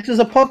 Wait, this is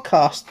a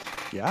podcast.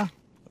 Yeah,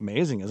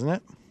 amazing, isn't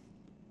it?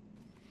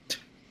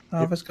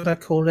 I was going to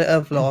call it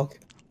a vlog.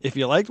 If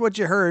you liked what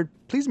you heard,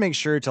 please make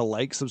sure to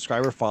like,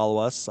 subscribe, or follow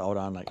us out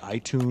on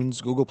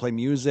iTunes, Google Play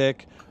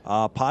Music,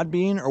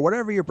 Podbean, or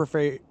whatever your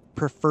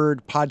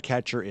preferred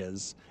podcatcher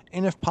is.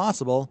 And if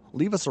possible,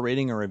 leave us a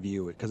rating or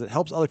review because it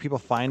helps other people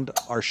find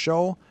our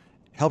show,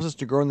 helps us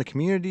to grow in the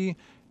community,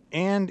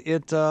 and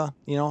it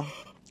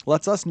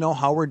lets us know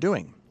how we're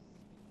doing.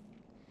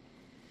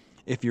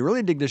 If you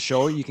really dig the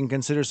show, you can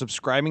consider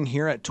subscribing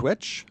here at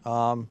Twitch,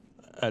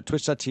 at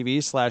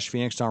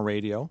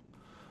twitch.tv/PhoenixDownRadio.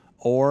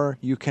 Or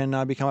you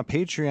can become a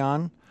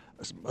Patreon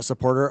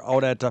supporter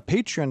out at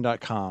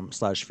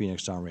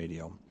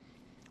patreon.com/PhoenixDownRadio.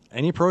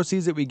 Any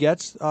proceeds that we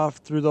get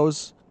through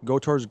those go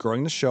towards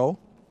growing the show,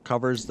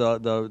 covers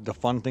the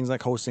fun things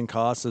like hosting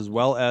costs as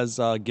well as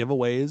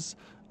giveaways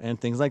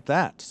and things like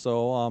that.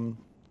 So,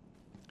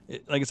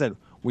 like I said,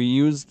 we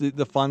use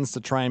the funds to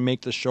try and make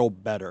the show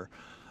better.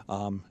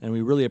 And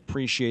we really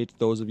appreciate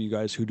those of you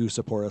guys who do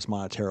support us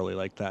monetarily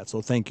like that.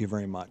 So thank you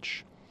very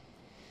much.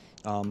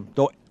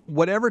 Though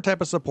whatever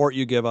type of support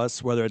you give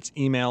us, whether it's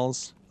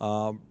emails,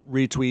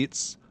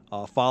 retweets,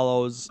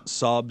 follows,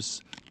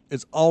 subs,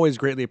 it's always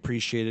greatly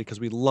appreciated because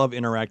we love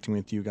interacting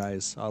with you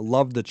guys. I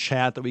love the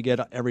chat that we get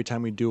every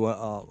time we do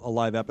a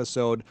live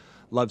episode.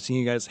 Love seeing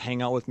you guys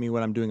hang out with me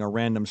when I'm doing a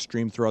random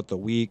stream throughout the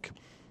week.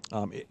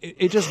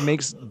 It just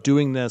makes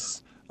doing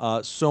this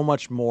so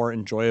much more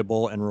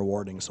enjoyable and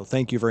rewarding. So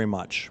thank you very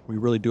much. We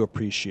really do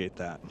appreciate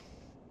that.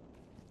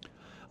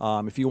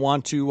 If you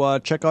want to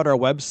check out our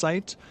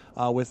website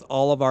with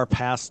all of our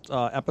past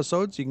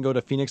episodes, you can go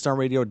to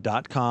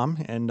PhoenixDownRadio.com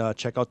and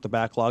check out the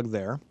backlog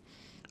there.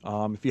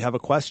 If you have a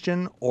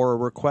question or a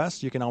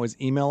request, you can always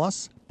email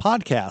us,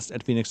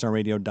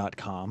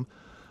 podcast@PhoenixDownRadio.com.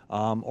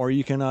 Or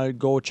you can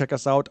go check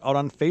us out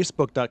on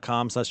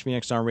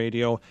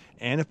Facebook.com/PhoenixDownRadio.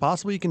 And if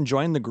possible, you can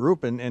join the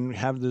group and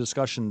have the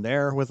discussion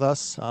there with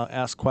us,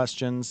 ask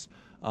questions,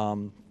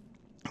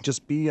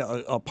 just be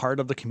a part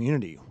of the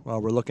community.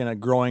 We're looking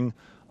at growing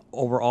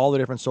over all the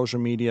different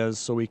social medias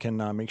so we can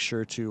make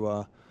sure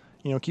to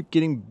keep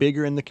getting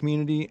bigger in the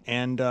community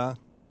and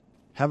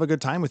have a good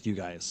time with you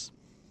guys.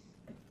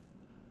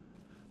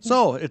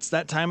 So it's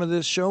that time of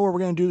this show where we're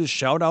going to do the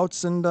shout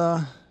outs and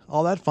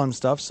all that fun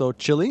stuff. So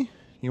Chili,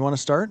 you want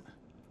to start?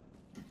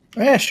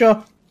 Yeah,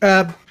 sure.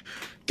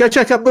 Go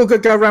check out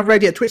Moogle Go Around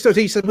Radio at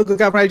twitch.tv. Moogle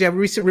Go Around Radio. I've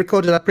recently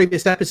recorded our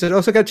previous episode.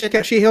 Also, go check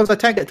out She Heals I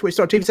Tank at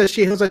twitch.tv.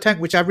 She Heals I Tank,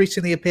 which I've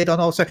recently appeared on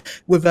also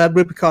with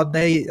Rubicon.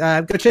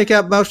 Go check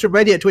out Maelstrom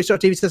Radio at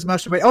twitch.tv.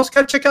 Maelstrom Radio. Also,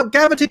 go check out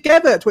Gather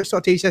Together at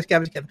twitch.tv.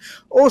 Gather Together.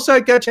 Also,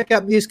 go check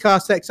out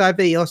Musecast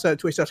XIV, also at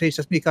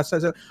twitch.tv.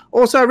 Musecast.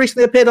 Also, I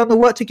recently appeared on the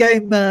Work to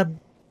Game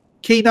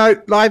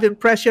keynote live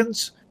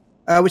impressions,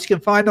 which you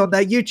can find on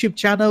their YouTube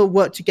channel,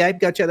 Work to Game.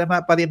 Go check them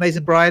out by the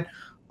amazing Brian.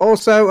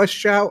 Also, a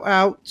shout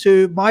out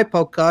to my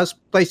podcast,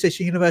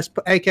 PlayStation Universe,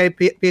 aka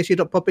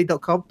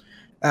psu.podbean.com.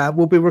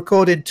 We'll be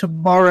recording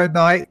tomorrow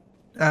night,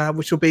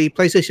 which will be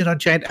PlayStation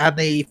Unchained and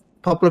the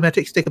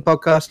Problematic Sticker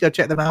podcast. Go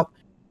check them out.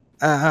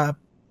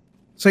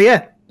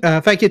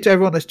 Thank you to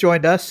everyone that's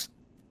joined us.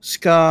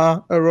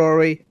 Scar,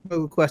 Aurori,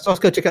 Google Quest.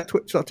 Also, go check out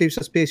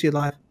twitch.tv/PSU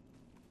Live.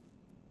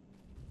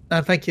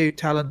 And thank you,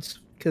 Talons,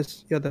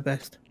 because you're the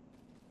best.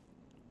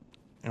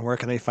 And where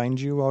can they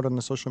find you out on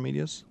the social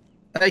medias?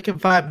 They can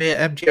find me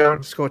at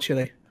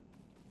MGR_Chile.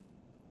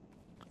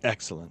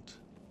 Excellent.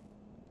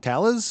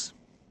 Talaz?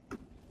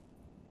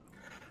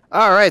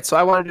 All right, so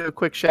I want to do a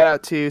quick shout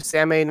out to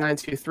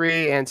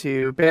SamA923 and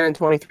to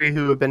Bannon23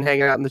 who have been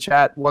hanging out in the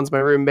chat. One's my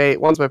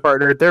roommate, one's my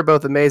partner. They're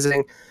both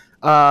amazing.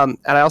 And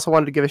I also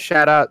wanted to give a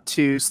shout out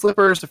to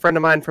Slippers, a friend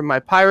of mine from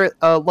my pirate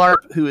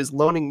LARP, who is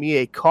loaning me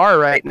a car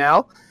right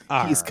now.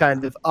 He's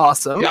kind of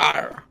awesome.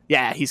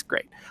 Yeah, he's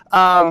great.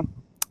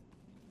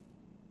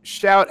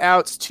 Shout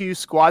outs to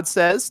Squad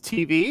Says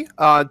TV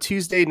on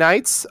Tuesday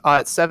nights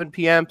at 7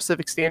 p.m.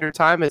 Pacific Standard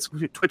Time. It's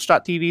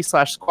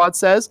twitch.tv/Squad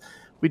Says.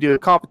 We do a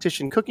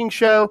competition cooking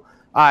show.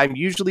 I'm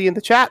usually in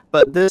the chat,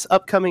 but this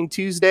upcoming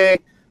Tuesday,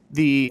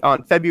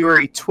 on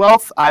February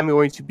 12th, I'm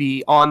going to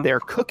be on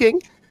there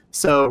cooking.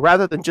 So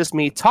rather than just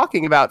me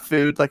talking about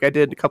food like I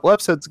did a couple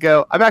episodes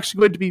ago, I'm actually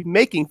going to be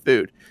making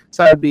food.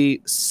 So I'd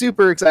be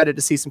super excited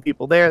to see some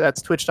people there.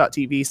 That's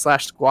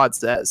twitch.tv/Squad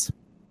Says.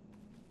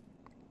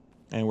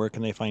 And where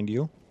can they find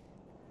you?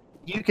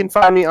 You can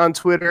find me on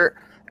Twitter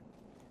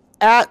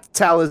at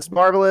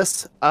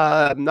TalisMarvelous.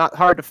 Not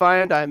hard to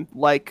find. I'm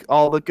like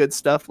all the good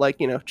stuff like,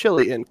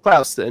 Chili and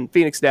Klaus and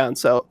Phoenix Down.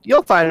 So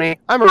you'll find me.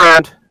 I'm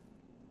around.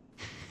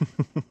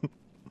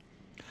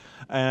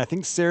 And I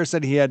think Sarah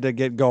said he had to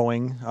get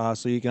going,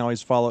 so you can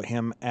always follow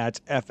him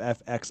at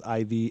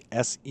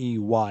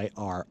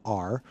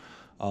FFXIVSEYRR,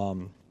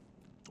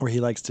 where he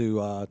likes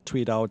to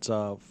tweet out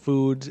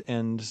food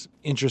and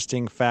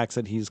interesting facts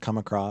that he's come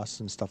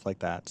across and stuff like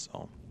that.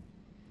 So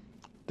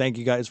thank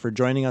you guys for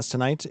joining us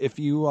tonight. If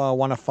you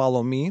want to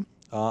follow me,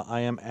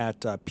 I am at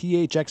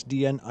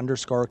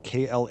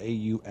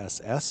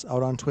PHXDN_KLAUSS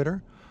out on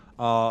Twitter.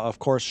 Of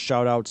course,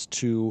 shout outs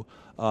to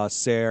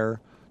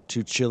Sarah,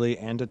 to Chili,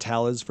 and to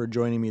Talaz for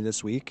joining me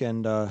this week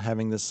and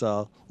having this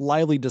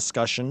lively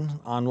discussion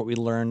on what we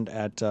learned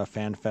at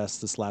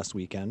FanFest this last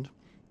weekend.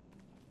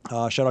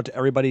 Shout out to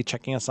everybody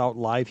checking us out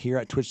live here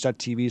at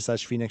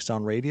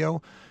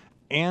twitch.tv/PhoenixDownRadio.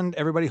 And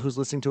everybody who's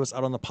listening to us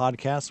out on the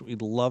podcast.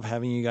 We'd love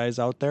having you guys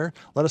out there.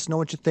 Let us know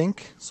what you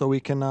think so we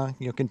can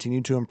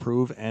continue to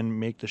improve and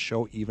make the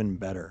show even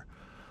better.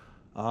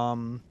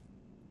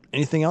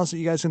 Anything else that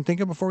you guys can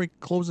think of before we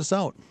close this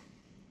out?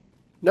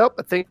 Nope,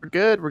 I think we're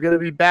good. We're going to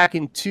be back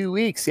in 2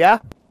 weeks, yeah?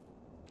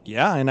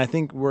 Yeah, and I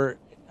think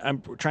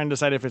I'm trying to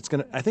decide if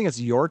I think it's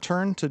your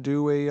turn to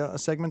do a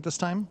segment this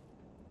time.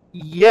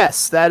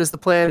 Yes, that is the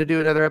plan, to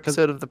do another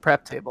episode of the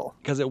Prep Table.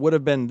 Because it would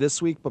have been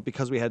this week, but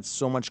because we had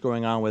so much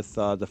going on with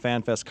the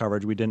FanFest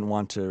coverage, we didn't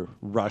want to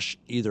rush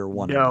either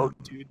one of them. No,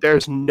 dude,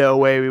 there's no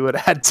way we would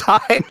have had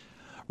time.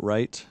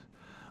 Right.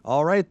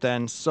 All right,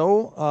 then.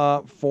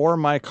 So for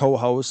my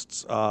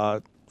co-hosts,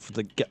 our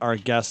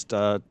guest,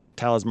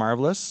 Talaz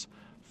Marvelous,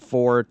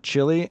 for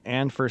Chili,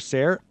 and for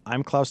Sarah,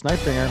 I'm Klaus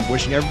Nightbringer,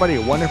 wishing everybody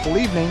a wonderful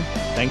evening.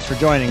 Thanks for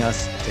joining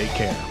us. Take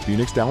care.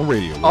 Phoenix Down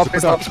Radio. All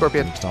praise the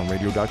Scorpion.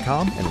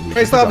 PhoenixDownRadio.com and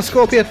Praise the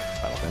Scorpion.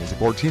 Final Fantasy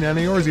 14 and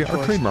Eorzea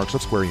are trademarks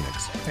of Square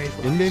Enix.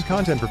 In-game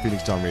content for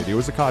Phoenix Down Radio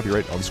is the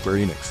copyright of Square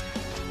Enix.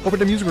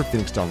 Opening music for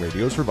Phoenix Down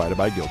Radio is provided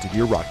by Guilty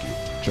Gear Rock You.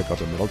 Check out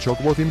the Metal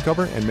Chocobo theme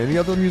cover and many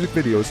other music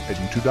videos at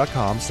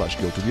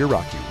youtube.com/Guilty Gear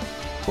Rock You.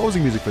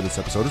 Closing music for this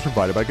episode is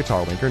provided by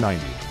Guitar Wanker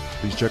 90.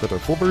 Please check out their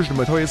full version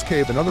of Matoya's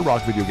Cave and other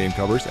rock video game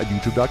covers at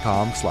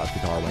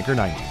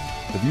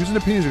youtube.com/GuitarWanker90. The views and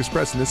opinions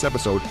expressed in this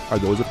episode are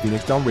those of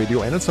Phoenix Down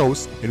Radio and its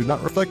hosts and do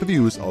not reflect the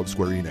views of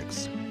Square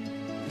Enix.